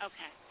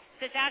 Okay.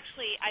 Because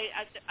actually,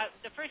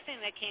 the first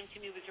thing that came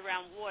to me was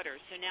around water,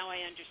 so now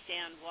I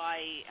understand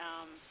why,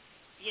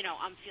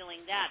 I'm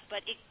feeling that.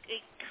 But it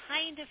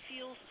kind of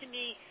feels to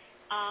me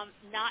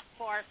not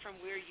far from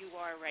where you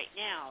are right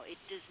now. It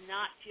does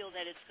not feel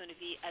that it's going to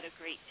be at a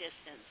great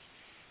distance.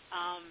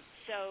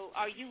 So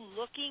are you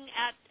looking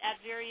at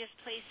various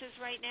places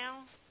right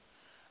now?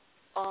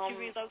 To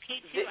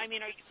relocate to? Are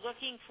you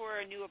looking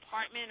for a new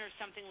apartment or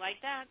something like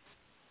that?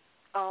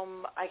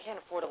 I can't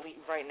afford to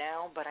leave right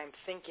now, but I'm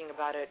thinking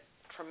about it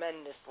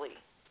tremendously.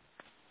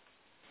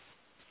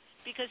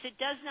 Because it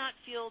does not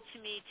feel to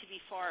me to be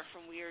far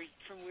from where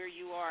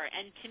you are.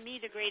 And to me,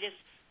 the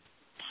greatest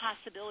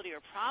possibility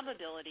or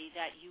probability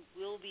that you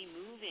will be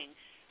moving,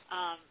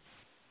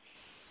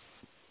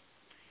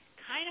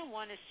 kind of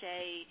want to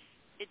say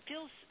it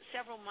feels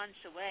several months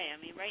away.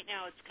 Right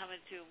now it's coming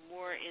to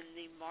more in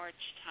the March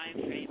time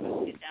frame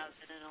of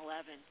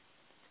 2011.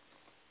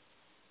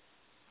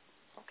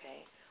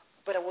 Okay.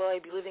 But will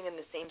I be living in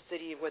the same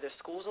city where the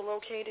schools are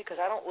located? Because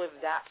I don't live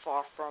that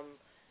far from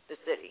the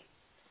city.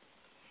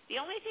 The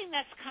only thing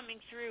that's coming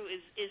through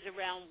is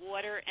around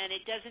water, and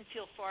it doesn't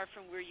feel far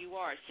from where you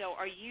are. So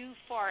are you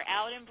far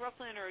out in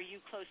Brooklyn, or are you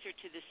closer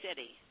to the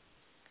city?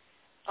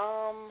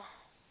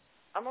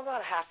 I'm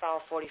about a half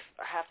hour, 45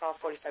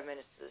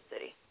 minutes to the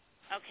city.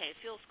 Okay, it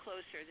feels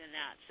closer than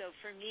that. So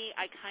for me,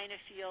 I kind of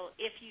feel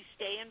if you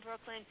stay in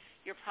Brooklyn,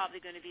 you're probably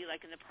going to be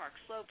like in the Park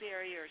Slope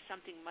area or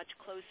something much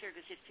closer,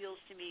 because it feels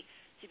to me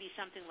to be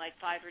something like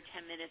 5 or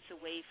 10 minutes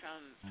away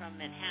from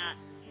Manhattan.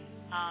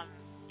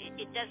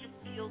 It doesn't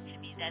feel to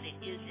me that it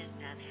is in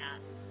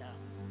Manhattan,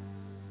 though.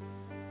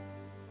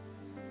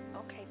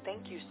 Okay,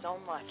 thank you so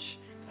much.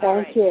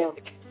 Thank you.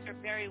 You're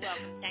very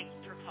welcome. Thank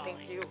you for calling.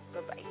 Thank you.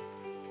 Bye-bye.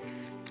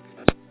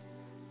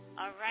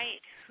 All right.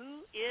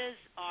 Who is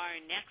our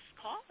next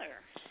caller?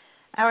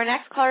 Our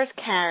next caller is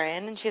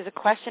Karen, and she has a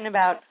question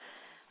about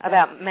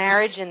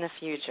marriage in the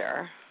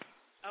future.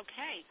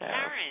 Okay. So.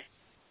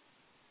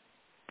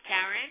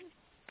 Karen?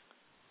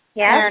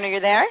 Yes? Karen, are you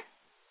there?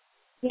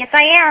 Yes,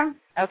 I am.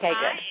 Okay,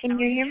 Hi. good. Can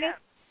you hear me?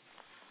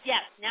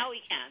 Yes, now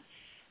we can.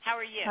 How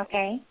are you?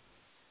 Okay.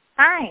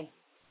 Hi.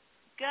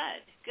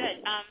 Good.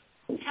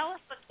 Tell us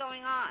what's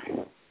going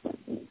on.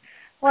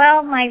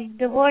 Well, my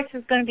divorce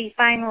is going to be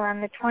final on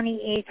the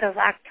 28th of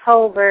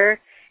October,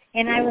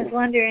 and I was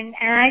wondering,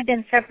 and I've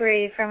been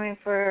separated from him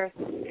for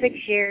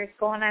 6 years,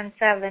 going on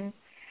 7,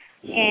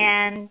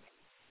 and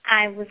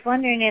I was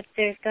wondering if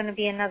there's going to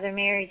be another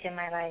marriage in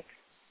my life.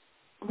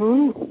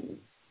 Well,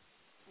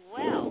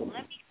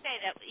 let me say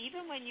that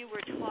even when you were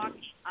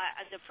talking,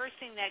 the first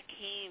thing that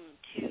came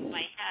to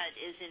my head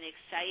is an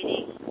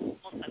exciting,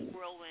 almost like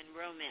whirlwind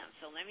romance.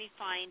 So let me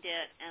find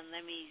it and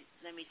let me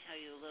tell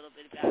you a little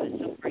bit about it.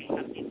 So far, you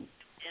haven't even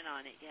jumped in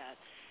on it yet,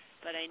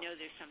 but I know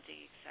there's something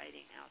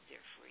exciting out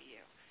there for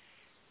you.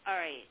 All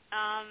right.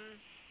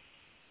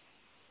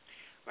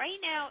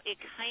 Right now,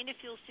 it kind of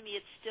feels to me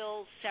it's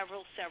still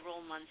several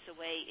months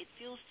away. It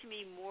feels to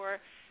me more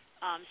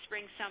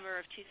spring,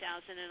 summer of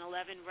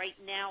 2011. Right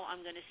now,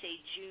 I'm going to say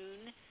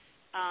June,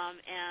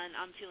 and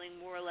I'm feeling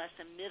more or less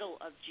the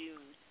middle of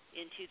June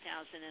in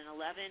 2011.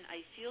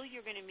 I feel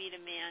you're going to meet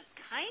a man.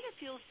 Kind of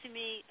feels to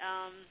me,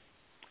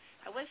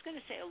 I was going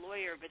to say a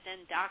lawyer, but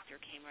then doctor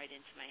came right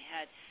into my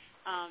head.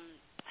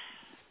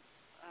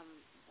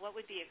 What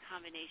would be a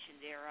combination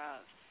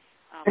thereof?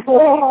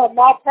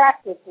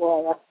 Malpractice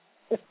lawyer.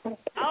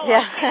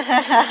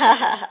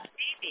 Yeah.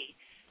 Maybe.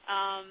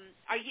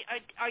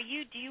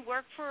 Do you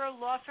work for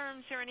law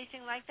firms or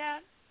anything like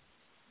that?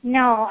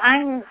 No,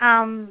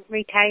 I'm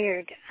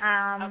retired.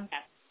 Okay.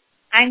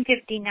 I'm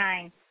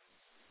 59.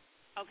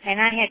 Okay.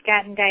 And I had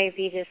gotten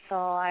diabetes, so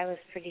I was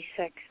pretty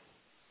sick.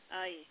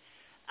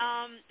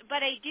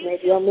 But I do.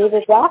 Maybe you'll need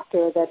a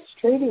doctor that's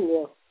treating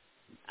you.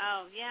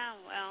 Oh, yeah,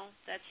 well,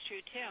 that's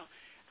true, too.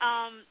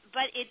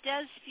 But it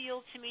does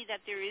feel to me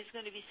that there is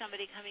going to be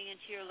somebody coming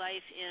into your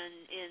life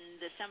in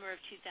the summer of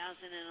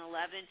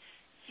 2011.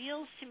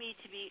 Feels to me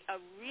to be a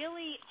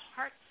really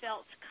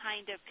heartfelt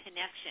kind of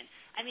connection.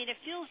 I mean,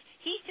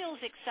 he feels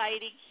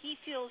exciting. He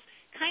feels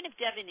kind of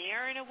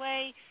debonair in a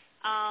way.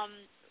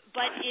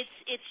 But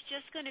it's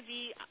just going to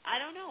be, I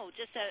don't know,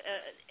 just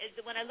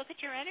when I look at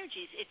your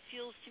energies, it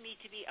feels to me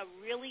to be a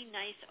really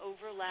nice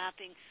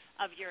overlapping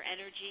of your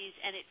energies,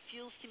 and it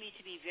feels to me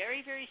to be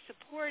very, very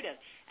supportive.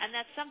 And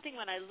that's something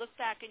when I look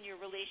back in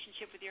your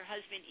relationship with your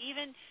husband,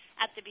 even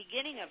at the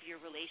beginning of your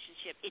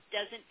relationship, it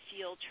doesn't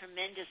feel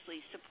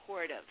tremendously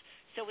supportive.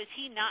 So is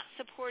he not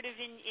supportive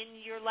in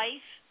your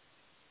life?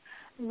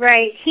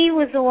 Right. He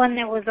was the one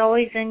that was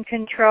always in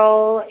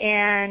control,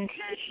 and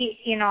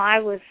I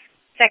was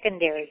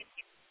secondary.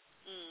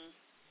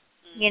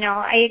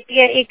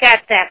 It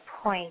got that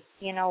point,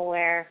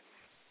 where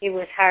it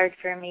was hard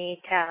for me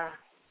to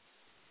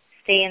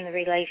stay in the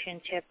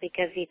relationship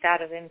because he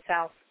thought of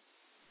himself.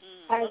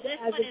 At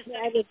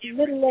a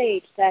middle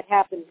age, that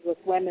happens with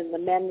women. The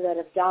men that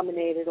have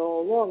dominated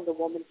all along, the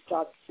woman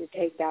starts to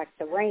take back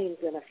the reins,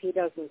 and if he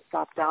doesn't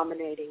stop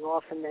dominating,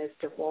 often there's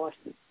divorce.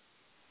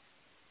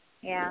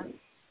 Yeah,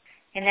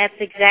 and that's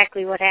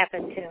exactly what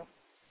happened too.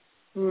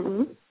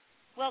 Mm-hmm.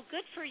 Well,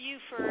 good for you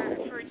for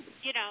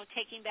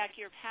taking back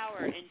your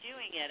power and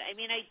doing it. I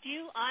mean, I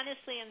do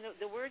honestly, and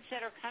the words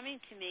that are coming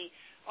to me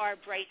are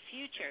bright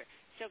future.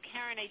 So,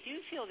 Karen, I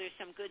do feel there's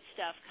some good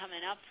stuff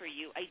coming up for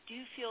you. I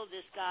do feel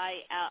this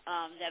guy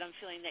that I'm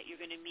feeling that you're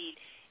going to meet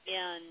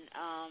in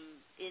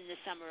the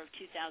summer of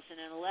 2011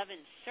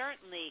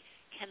 certainly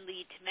can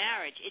lead to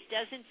marriage. It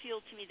doesn't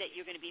feel to me that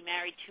you're going to be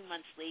married 2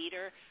 months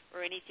later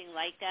or anything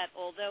like that,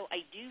 although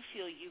I do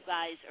feel you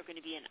guys are going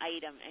to be an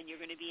item, and you're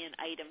going to be an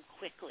item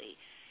quickly.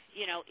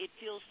 It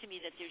feels to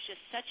me that there's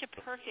just such a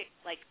perfect,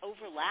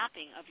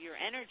 overlapping of your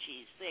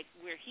energies, like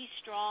where he's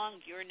strong,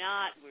 you're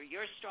not, where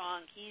you're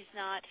strong, he's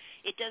not.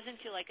 It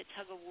doesn't feel like a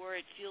tug of war.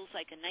 It feels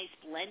like a nice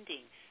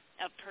blending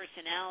of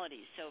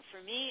personalities. So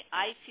for me,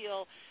 I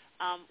feel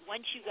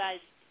once you guys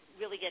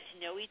really get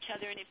to know each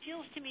other, and it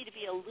feels to me to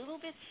be a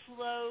little bit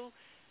slow,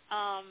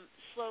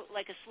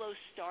 like a slow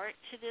start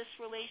to this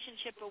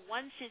relationship, but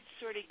once it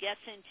sort of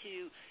gets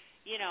into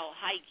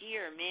high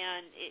gear,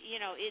 man,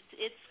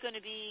 it's going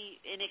to be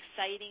an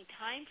exciting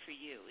time for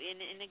you.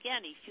 And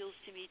again, he feels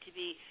to me to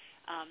be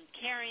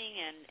caring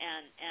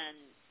and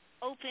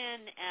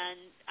open, and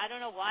I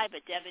don't know why,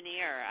 but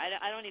debonair.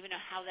 I don't even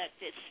know how that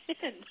fits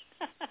in.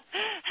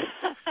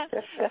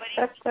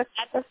 But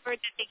that's the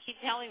word that they keep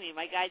telling me.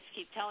 My guides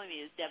keep telling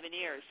me is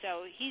debonair.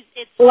 So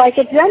it's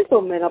like a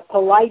gentleman, a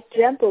polite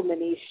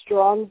gentleman. He's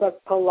strong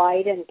but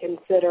polite and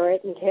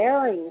considerate and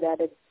caring.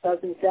 That it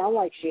doesn't sound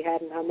like she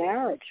had in her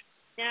marriage.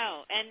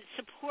 No, and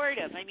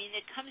supportive. I mean,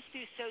 it comes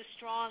through so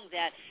strong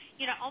that,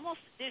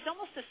 there's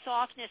almost a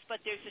softness,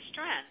 but there's a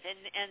strength.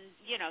 And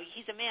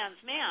he's a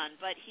man's man,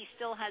 but he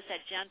still has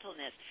that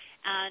gentleness.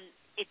 And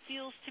it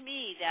feels to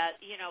me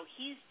that,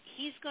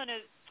 he's going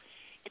to,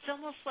 it's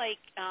almost like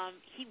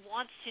he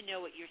wants to know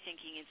what you're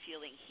thinking and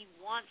feeling. He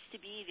wants to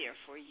be there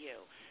for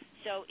you.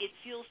 So it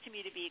feels to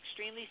me to be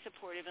extremely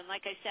supportive. And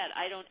like I said,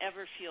 I don't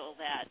ever feel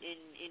that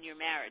in your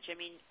marriage. I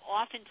mean,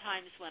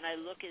 oftentimes when I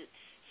look at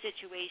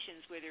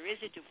situations where there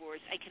is a divorce,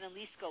 I can at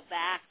least go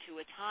back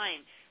to a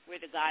time where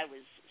the guy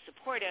was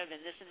supportive and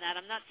this and that.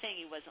 I'm not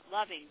saying he wasn't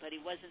loving, but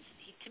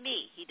to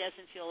me, he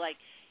doesn't feel like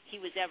he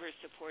was ever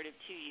supportive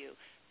to you.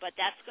 But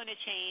that's going to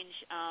change.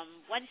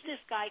 Once this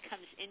guy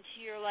comes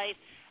into your life,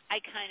 I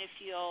kind of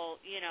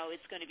feel,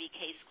 it's going to be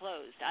case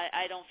closed.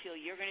 I don't feel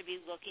you're going to be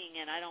looking,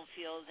 and I don't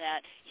feel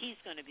that he's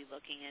going to be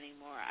looking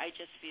anymore. I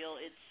just feel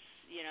it's,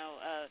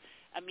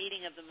 a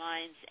meeting of the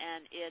minds,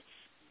 and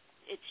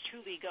it's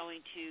truly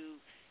going to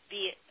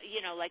be,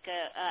 like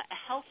a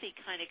healthy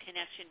kind of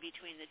connection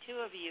between the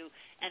two of you,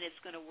 and it's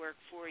going to work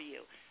for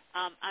you.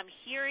 I'm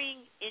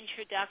hearing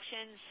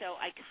introduction, so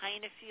I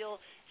kind of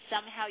feel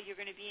somehow you're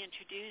going to be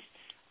introduced.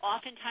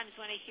 Oftentimes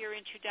when I hear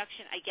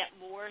introduction, I get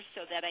more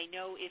so that I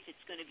know if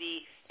it's going to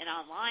be an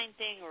online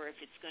thing or if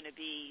it's going to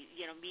be,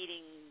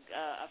 meeting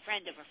a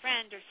friend of a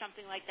friend or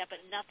something like that,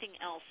 but nothing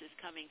else is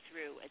coming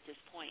through at this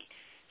point.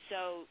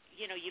 So,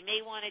 you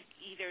may want to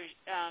either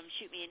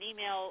shoot me an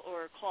email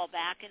or call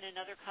back in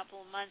another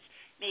couple of months.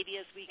 Maybe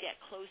as we get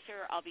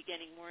closer, I'll be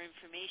getting more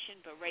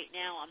information. But right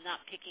now, I'm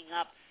not picking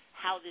up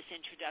how this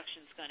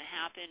introduction is going to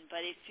happen.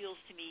 But it feels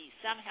to me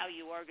somehow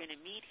you are going to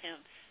meet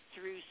him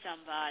through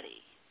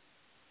somebody.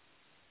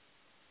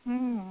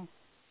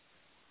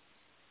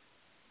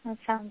 That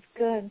sounds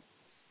good.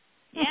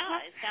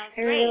 Yeah, it sounds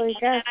it great. Really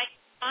does. And I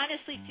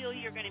honestly feel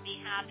you're going to be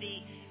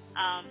happy.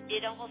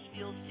 It almost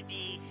feels to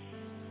me,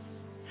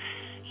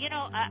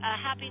 a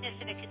happiness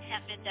and a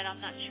contentment that I'm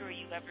not sure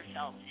you ever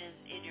felt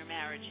in your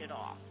marriage at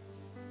all.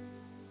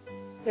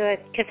 Good,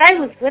 because I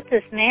was with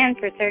this man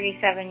for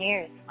 37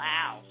 years.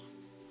 Wow.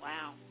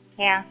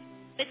 Yeah.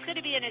 it's going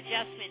to be an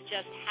adjustment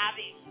just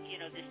having,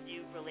 this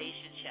new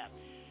relationship.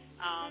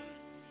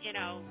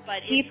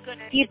 But it's going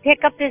to... Do you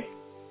pick up his...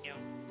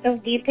 So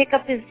do you pick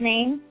up his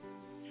name?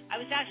 I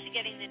was actually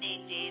getting the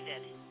name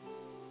David.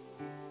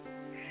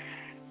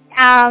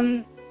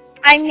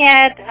 I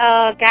met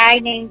a guy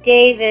named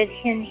David,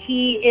 and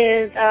he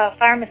is a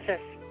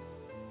pharmacist.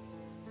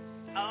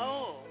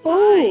 Oh.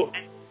 Ooh.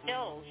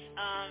 Pills.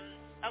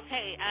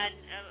 Okay, and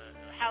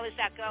how is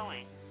that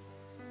going?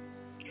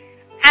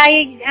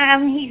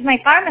 He's my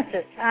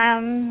pharmacist.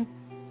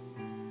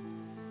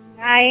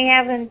 I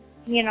haven't,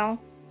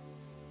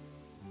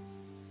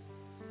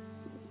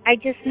 I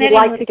just met him. You'd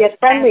like to get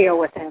friendlier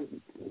with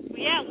him.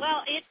 Yeah,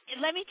 well,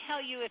 let me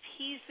tell you, if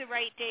he's the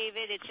right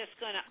David, it's just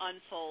going to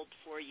unfold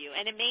for you.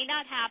 And it may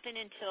not happen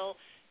until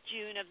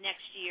June of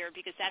next year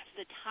because that's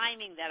the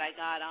timing that I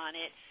got on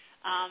it.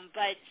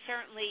 But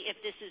certainly if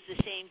this is the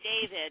same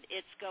David,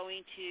 it's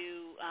going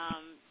to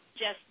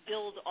just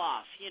build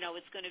off.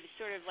 It's going to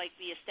sort of like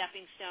be a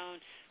stepping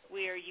stone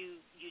where you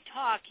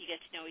talk, you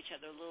get to know each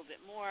other a little bit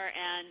more,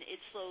 and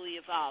it slowly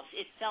evolves.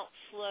 It felt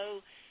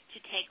slow to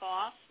take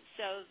off.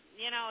 So,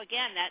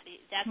 again, that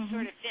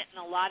sort of fit in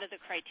a lot of the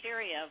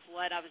criteria of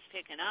what I was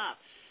picking up.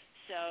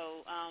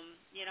 So,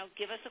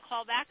 give us a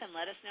call back and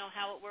let us know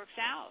how it works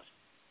out.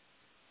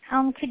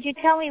 Could you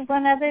tell me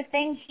one other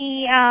thing?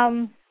 He,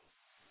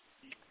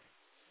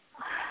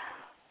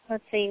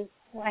 let's see,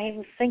 I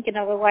was thinking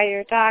of it while you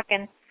were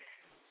talking.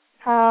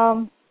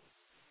 I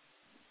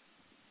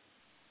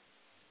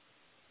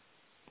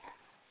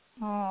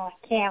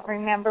can't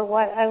remember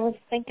what I was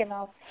thinking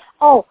of.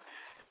 Oh,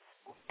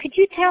 could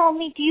you tell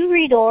me, do you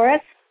read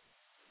auras?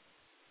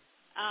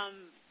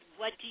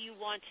 What do you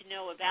want to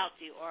know about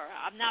the aura?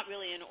 I'm not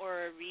really an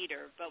aura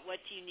reader, but what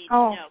do you need to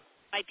know?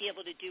 Might be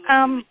able to do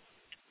it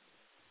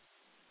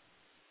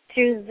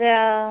through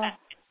the...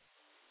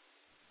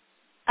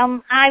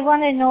 I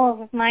want to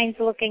know if mine's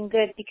looking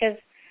good because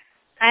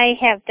I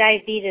have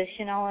diabetes,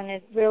 and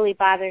it really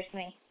bothers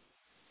me.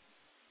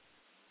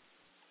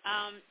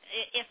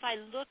 If I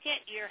look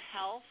at your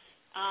health,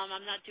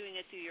 I'm not doing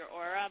it through your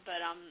aura,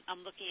 but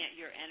I'm looking at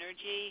your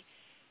energy,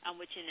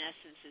 which in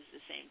essence is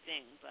the same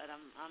thing, but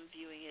I'm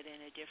viewing it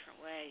in a different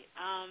way.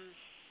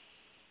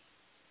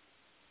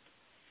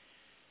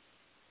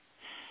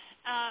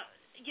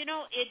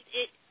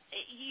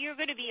 You're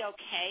going to be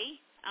okay.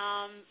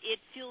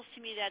 It feels to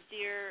me that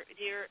there's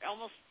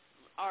almost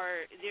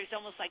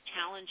like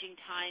challenging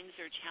times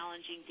or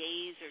challenging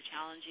days or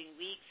challenging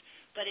weeks,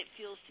 but it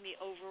feels to me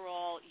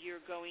overall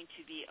you're going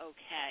to be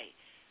okay.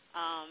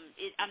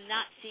 I'm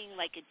not seeing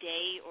like a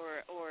day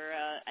or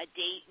a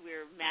date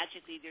where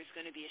magically there's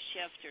going to be a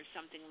shift or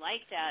something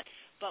like that.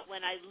 But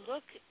when I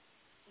look,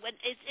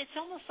 it's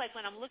almost like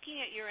when I'm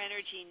looking at your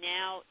energy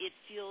now, it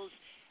feels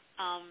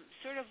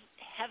sort of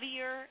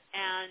heavier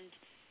and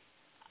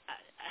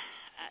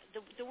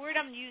the word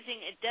I'm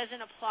using, it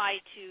doesn't apply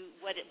to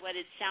what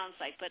it sounds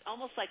like, but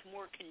almost like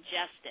more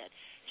congested,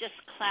 just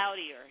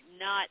cloudier,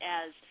 not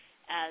as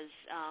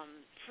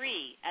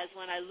free as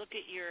when I look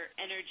at your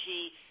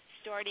energy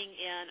starting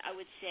in, I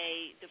would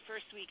say, the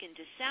first week in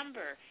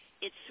December.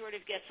 It sort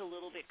of gets a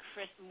little bit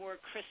more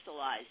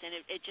crystallized, and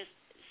it just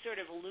sort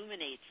of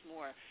illuminates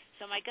more.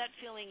 So my gut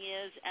feeling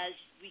is as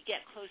we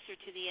get closer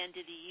to the end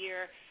of the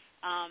year,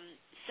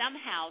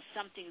 somehow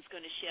something's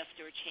going to shift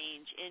or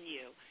change in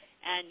you,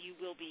 and you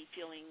will be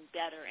feeling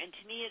better. And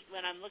to me,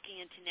 when I'm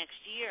looking into next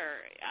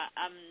year,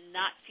 I'm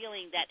not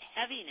feeling that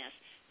heaviness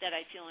that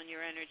I feel in your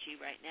energy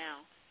right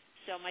now.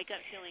 So my gut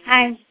feeling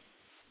is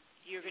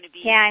you're going to be...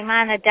 Yeah, I'm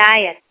on a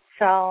diet,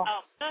 so...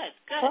 Oh, good.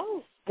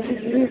 Oh.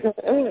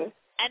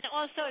 And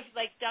also,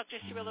 like Dr.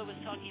 Cirillo was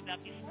talking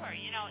about before,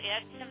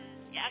 add some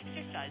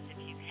exercise if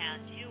you can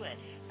do it.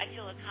 I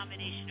feel a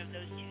combination of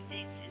those two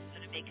things is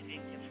going to make a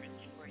big difference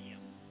for you.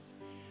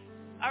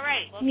 All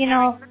right. Well,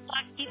 Karen,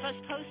 keep us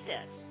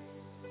posted.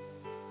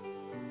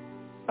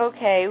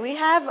 Okay, we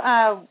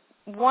have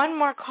one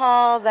more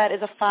call that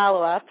is a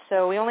follow-up,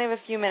 so we only have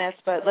a few minutes,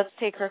 but let's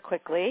take her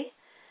quickly.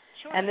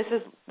 Sure. And this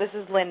is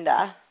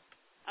Linda.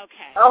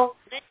 Okay. Oh.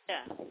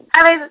 Linda.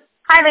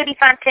 Hi, Lady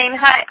Fontaine.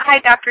 Hi,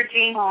 Dr.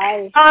 Jean.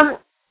 Hi.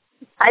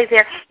 Hi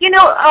there.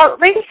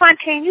 Lady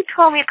Fontaine, you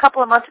told me a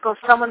couple of months ago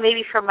someone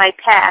maybe from my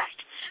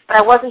past, but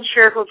I wasn't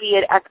sure if it would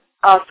be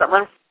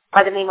someone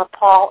by the name of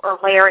Paul or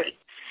Larry.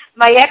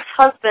 My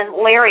ex-husband,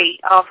 Larry,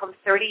 from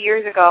 30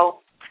 years ago,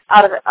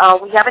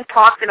 we haven't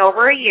talked in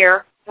over a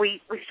year.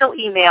 We still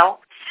email.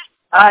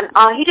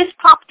 He just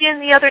popped in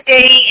the other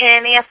day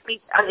and asked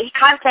me, he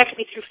contacted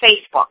me through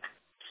Facebook.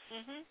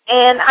 Mm-hmm.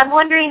 And I'm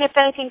wondering if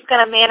anything's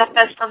going to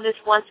manifest from this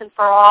once and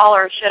for all,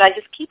 or should I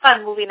just keep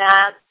on moving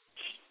on?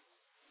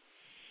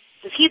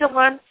 Is he the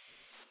one?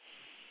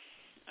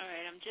 All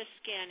right, I'm just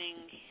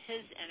scanning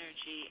his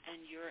energy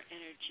and your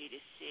energy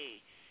to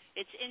see.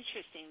 It's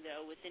interesting,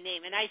 though, with the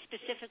name. And I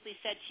specifically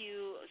said to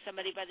you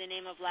somebody by the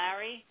name of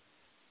Larry?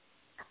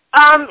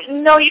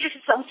 No, you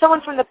just someone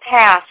from the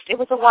past. It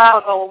was a while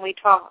ago when we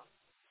talked.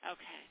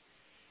 Okay.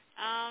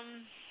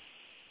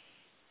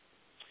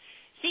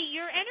 See,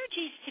 your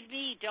energies to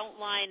me don't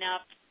line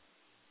up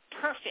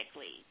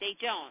perfectly. They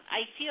don't.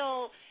 I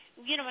feel,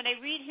 when I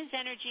read his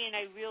energy and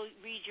I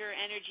read your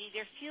energy,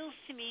 there feels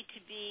to me to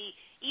be,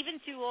 even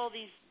through all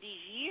these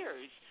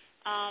years,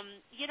 a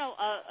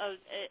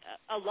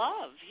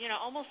love,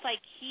 almost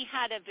like he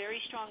had a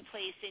very strong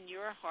place in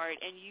your heart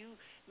and you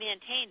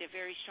maintained a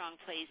very strong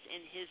place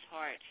in his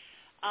heart.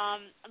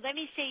 Let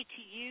me say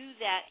to you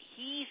that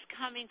he's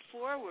coming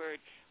forward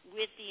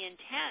with the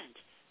intent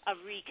of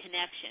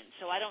reconnection.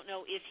 So I don't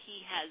know if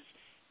he has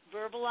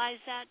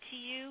verbalized that to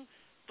you,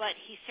 but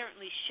he's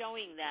certainly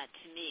showing that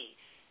to me.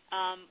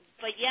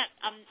 But yet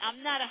I'm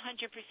not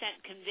 100%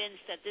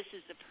 convinced that this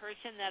is the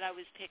person that I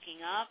was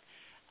picking up,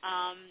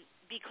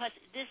 because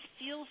this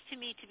feels to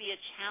me to be a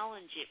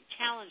challenge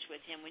with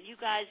him. When you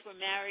guys were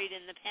married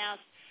in the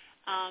past,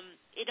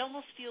 it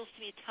almost feels to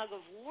me a tug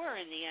of war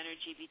in the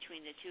energy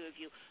between the two of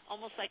you,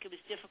 almost like it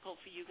was difficult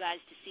for you guys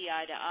to see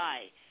eye to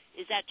eye.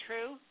 Is that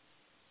true?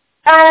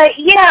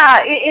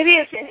 Yeah, it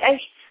is.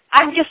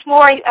 I'm just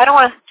more, I don't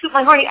want to toot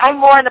my horn, I'm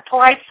more on the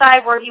polite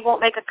side where he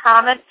won't make a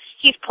comment.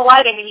 He's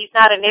polite, I mean, he's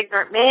not an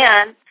ignorant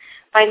man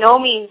by no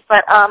means,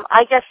 but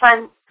I guess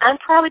I'm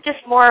probably just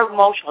more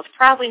emotional. It's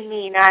probably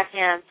me, not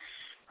him.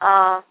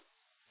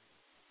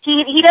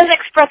 He doesn't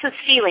express his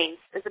feelings,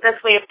 is the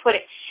best way to put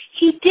it.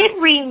 He did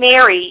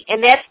remarry,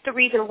 and that's the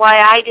reason why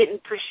I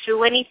didn't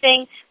pursue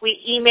anything.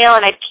 We email,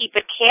 and I'd keep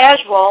it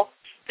casual,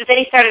 because then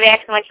he started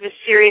acting like he was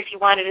serious. He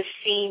wanted to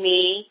see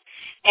me.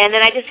 And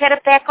then I just had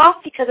to back off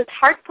because it's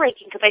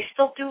heartbreaking, because I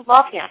still do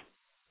love him.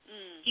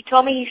 He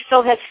told me he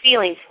still has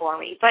feelings for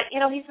me, but,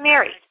 he's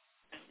married.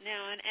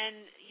 No,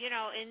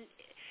 and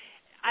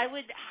I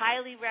would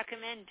highly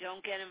recommend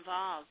don't get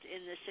involved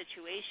in this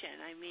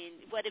situation. I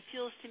mean, what it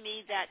feels to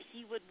me that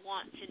he would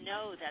want to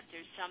know that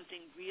there's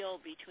something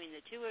real between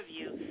the two of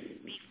you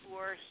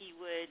before he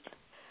would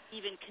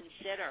even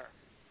consider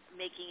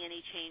making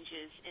any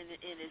changes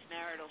in his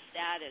marital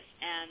status.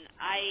 And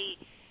I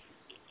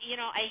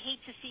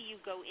hate to see you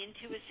go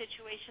into a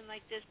situation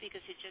like this,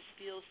 because it just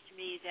feels to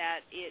me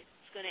that it's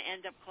going to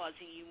end up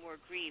causing you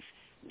more grief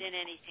than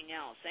anything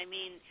else. I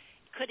mean,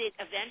 could it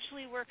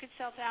eventually work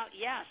itself out?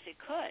 Yes, it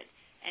could.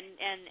 And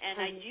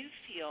I do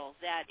feel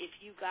that if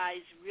you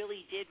guys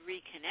really did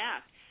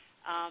reconnect,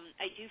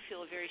 I do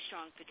feel a very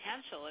strong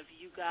potential of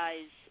you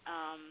guys,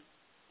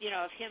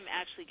 of him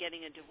actually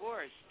getting a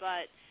divorce.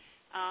 But,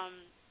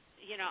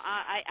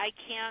 I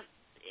can't.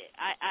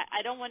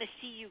 I don't want to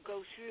see you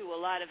go through a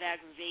lot of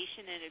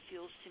aggravation, and it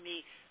feels to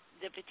me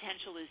the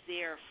potential is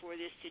there for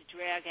this to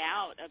drag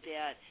out a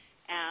bit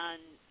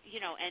and,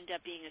 end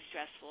up being a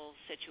stressful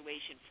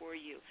situation for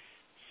you.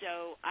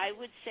 So I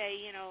would say,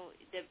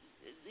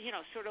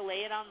 sort of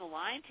lay it on the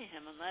line to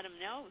him and let him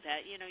know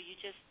that,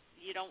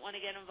 you don't want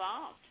to get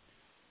involved.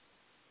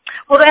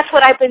 Well, that's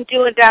what I've been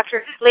doing,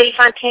 Lady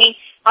Fontaine.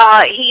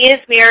 He is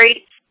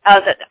married.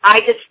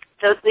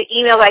 The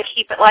email, I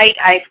keep it light.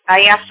 I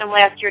asked him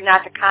last year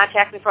not to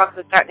contact me for it because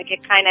it's starting to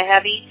get kind of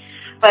heavy.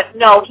 But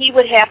no, he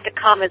would have to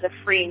come as a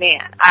free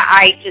man.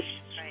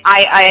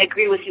 I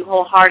agree with you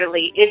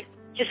wholeheartedly. It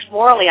just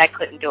morally I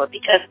couldn't do it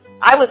because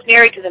I was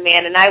married to the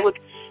man, and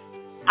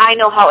I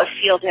know how it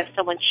feels to have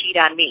someone cheat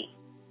on me.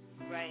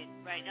 Right.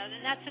 No,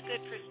 then that's a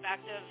good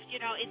perspective.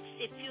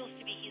 It feels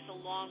to me he's a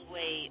long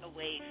way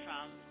away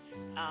from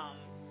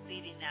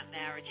leaving that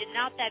marriage, and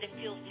not that it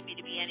feels to me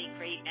to be any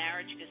great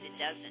marriage, because it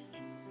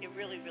doesn't. It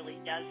really, really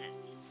doesn't.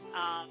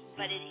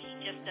 But he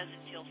just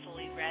doesn't feel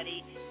fully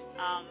ready.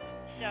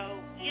 So,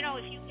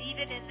 if you leave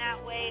it in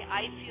that way,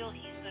 I feel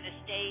he's going to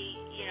stay,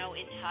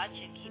 in touch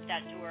and keep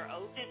that door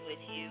open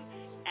with you.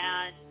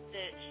 And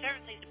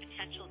certainly the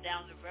potential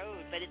down the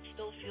road, but it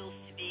still feels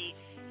to me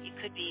it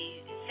could be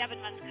 7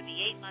 months, could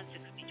be 8 months,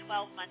 it could be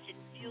 12 months. It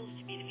feels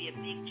to me to be a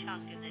big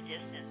chunk in the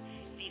distance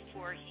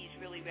before he's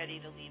really ready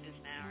to leave his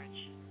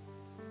marriage.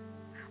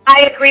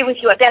 I agree with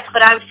you. That's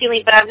what I'm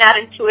feeling, but I'm not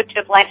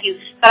intuitive like you.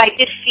 But I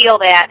did feel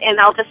that, and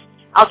I'll just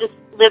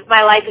live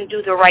my life and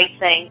do the right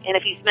thing. And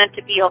if he's meant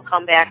to be, he'll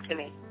come back to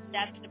me.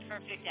 That's the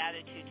perfect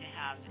attitude to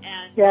have.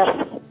 And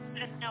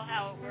let us know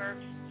how it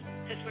works,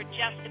 because we're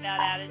just about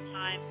out of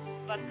time.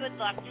 But good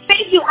luck to you.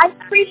 Thank you. I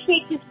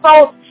appreciate you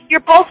both. You're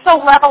both so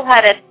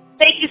level-headed.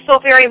 Thank you so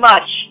very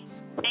much.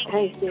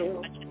 Thank you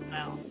so much as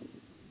well.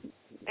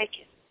 Thank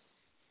you.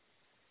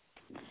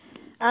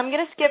 I'm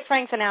going to skip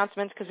Frank's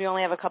announcements because we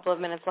only have a couple of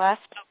minutes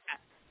left.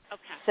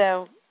 Okay.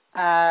 So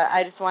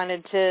I just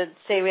wanted to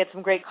say we had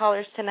some great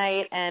callers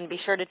tonight, and be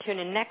sure to tune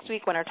in next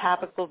week when our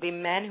topic will be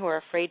men who are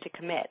afraid to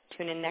commit.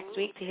 Tune in next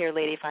week to hear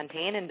Lady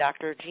Fontaine and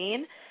Dr.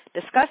 Jean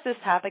discuss this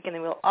topic, and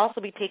then we'll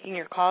also be taking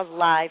your calls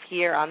live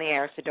here on the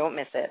air, so don't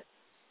miss it.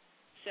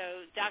 So,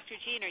 Dr.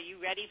 Jean, are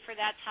you ready for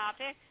that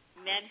topic?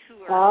 Men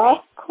who are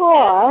Of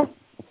course.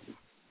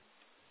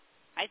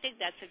 I think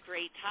that's a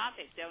great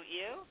topic, don't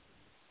you?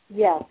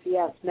 Yes,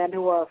 men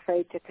who are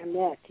afraid to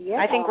commit. Yeah,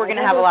 I think we're going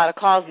to have a lot of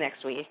calls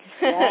next week.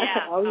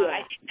 Yeah. Oh, yeah.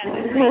 I think that's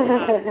a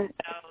great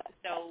topic.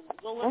 So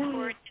we'll look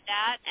forward to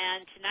that.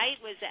 And tonight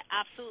was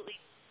absolutely,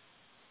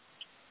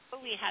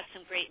 we had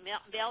some great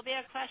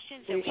mailbag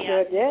questions. We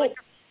sure did.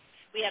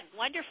 We had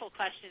wonderful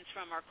questions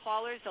from our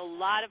callers, a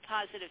lot of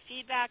positive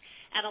feedback,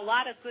 and a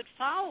lot of good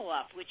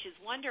follow-up, which is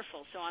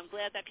wonderful. So I'm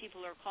glad that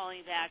people are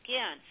calling back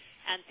in.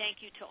 And thank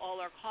you to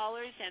all our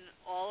callers and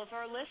all of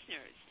our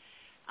listeners.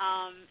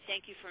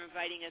 Thank you for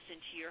inviting us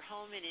into your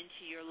home and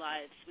into your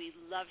lives. We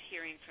love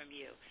hearing from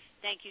you.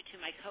 Thank you to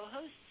my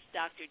co-hosts,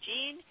 Dr.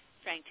 Jean,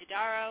 Frank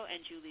Todaro,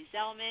 and Julie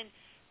Zellman.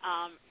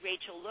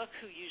 Rachel Look,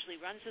 who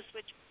usually runs the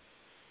switch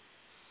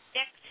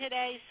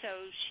today, so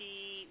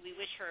we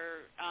wish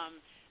her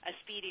a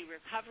speedy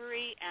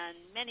recovery and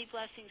many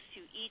blessings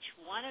to each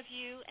one of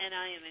you, and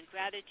I am in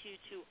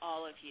gratitude to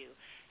all of you.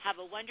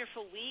 Have a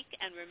wonderful week,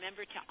 and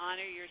remember to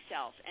honor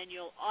yourself, and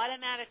you'll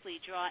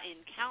automatically draw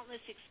in countless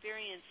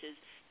experiences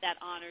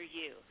that honor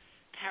you.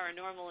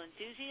 Paranormal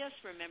enthusiasts,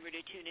 remember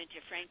to tune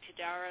into Frank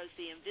Todaro's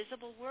The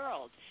Invisible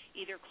World.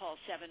 Either call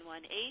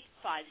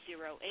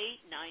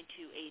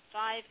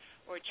 718-508-9285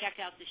 or check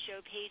out the show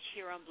page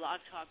here on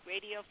Blog Talk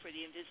Radio for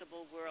The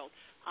Invisible World.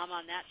 I'm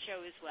on that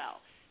show as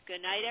well. Good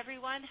night,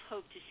 everyone.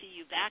 Hope to see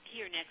you back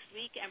here next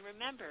week. And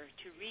remember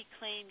to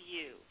reclaim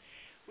you.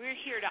 We're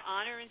here to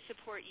honor and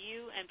support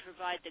you and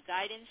provide the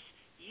guidance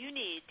you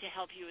need to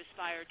help you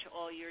aspire to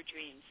all your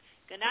dreams.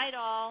 Good night,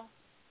 all.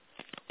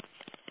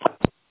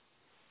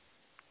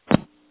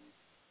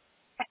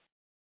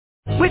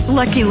 With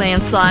Lucky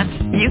Land Slots,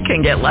 you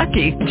can get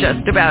lucky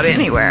just about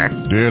anywhere.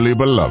 Dearly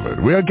beloved,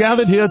 we are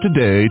gathered here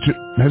today to...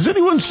 Has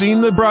anyone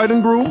seen the bride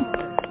and groom?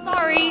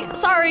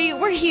 Sorry,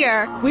 we're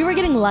here. We were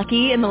getting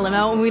lucky in the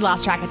limo and we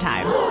lost track of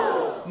time.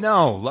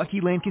 No,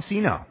 Lucky Land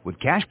Casino, with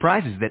cash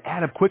prizes that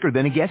add up quicker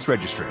than a guest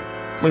registry.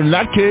 In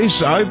that case,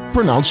 I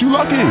pronounce you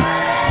lucky.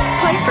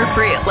 Play for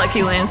free at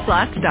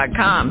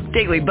LuckyLandSlots.com.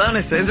 Daily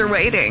bonuses are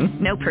waiting.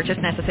 No purchase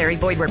necessary.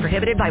 Void where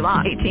prohibited by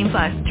law.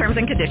 18+. Terms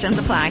and conditions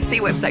apply. See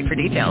website for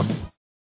details.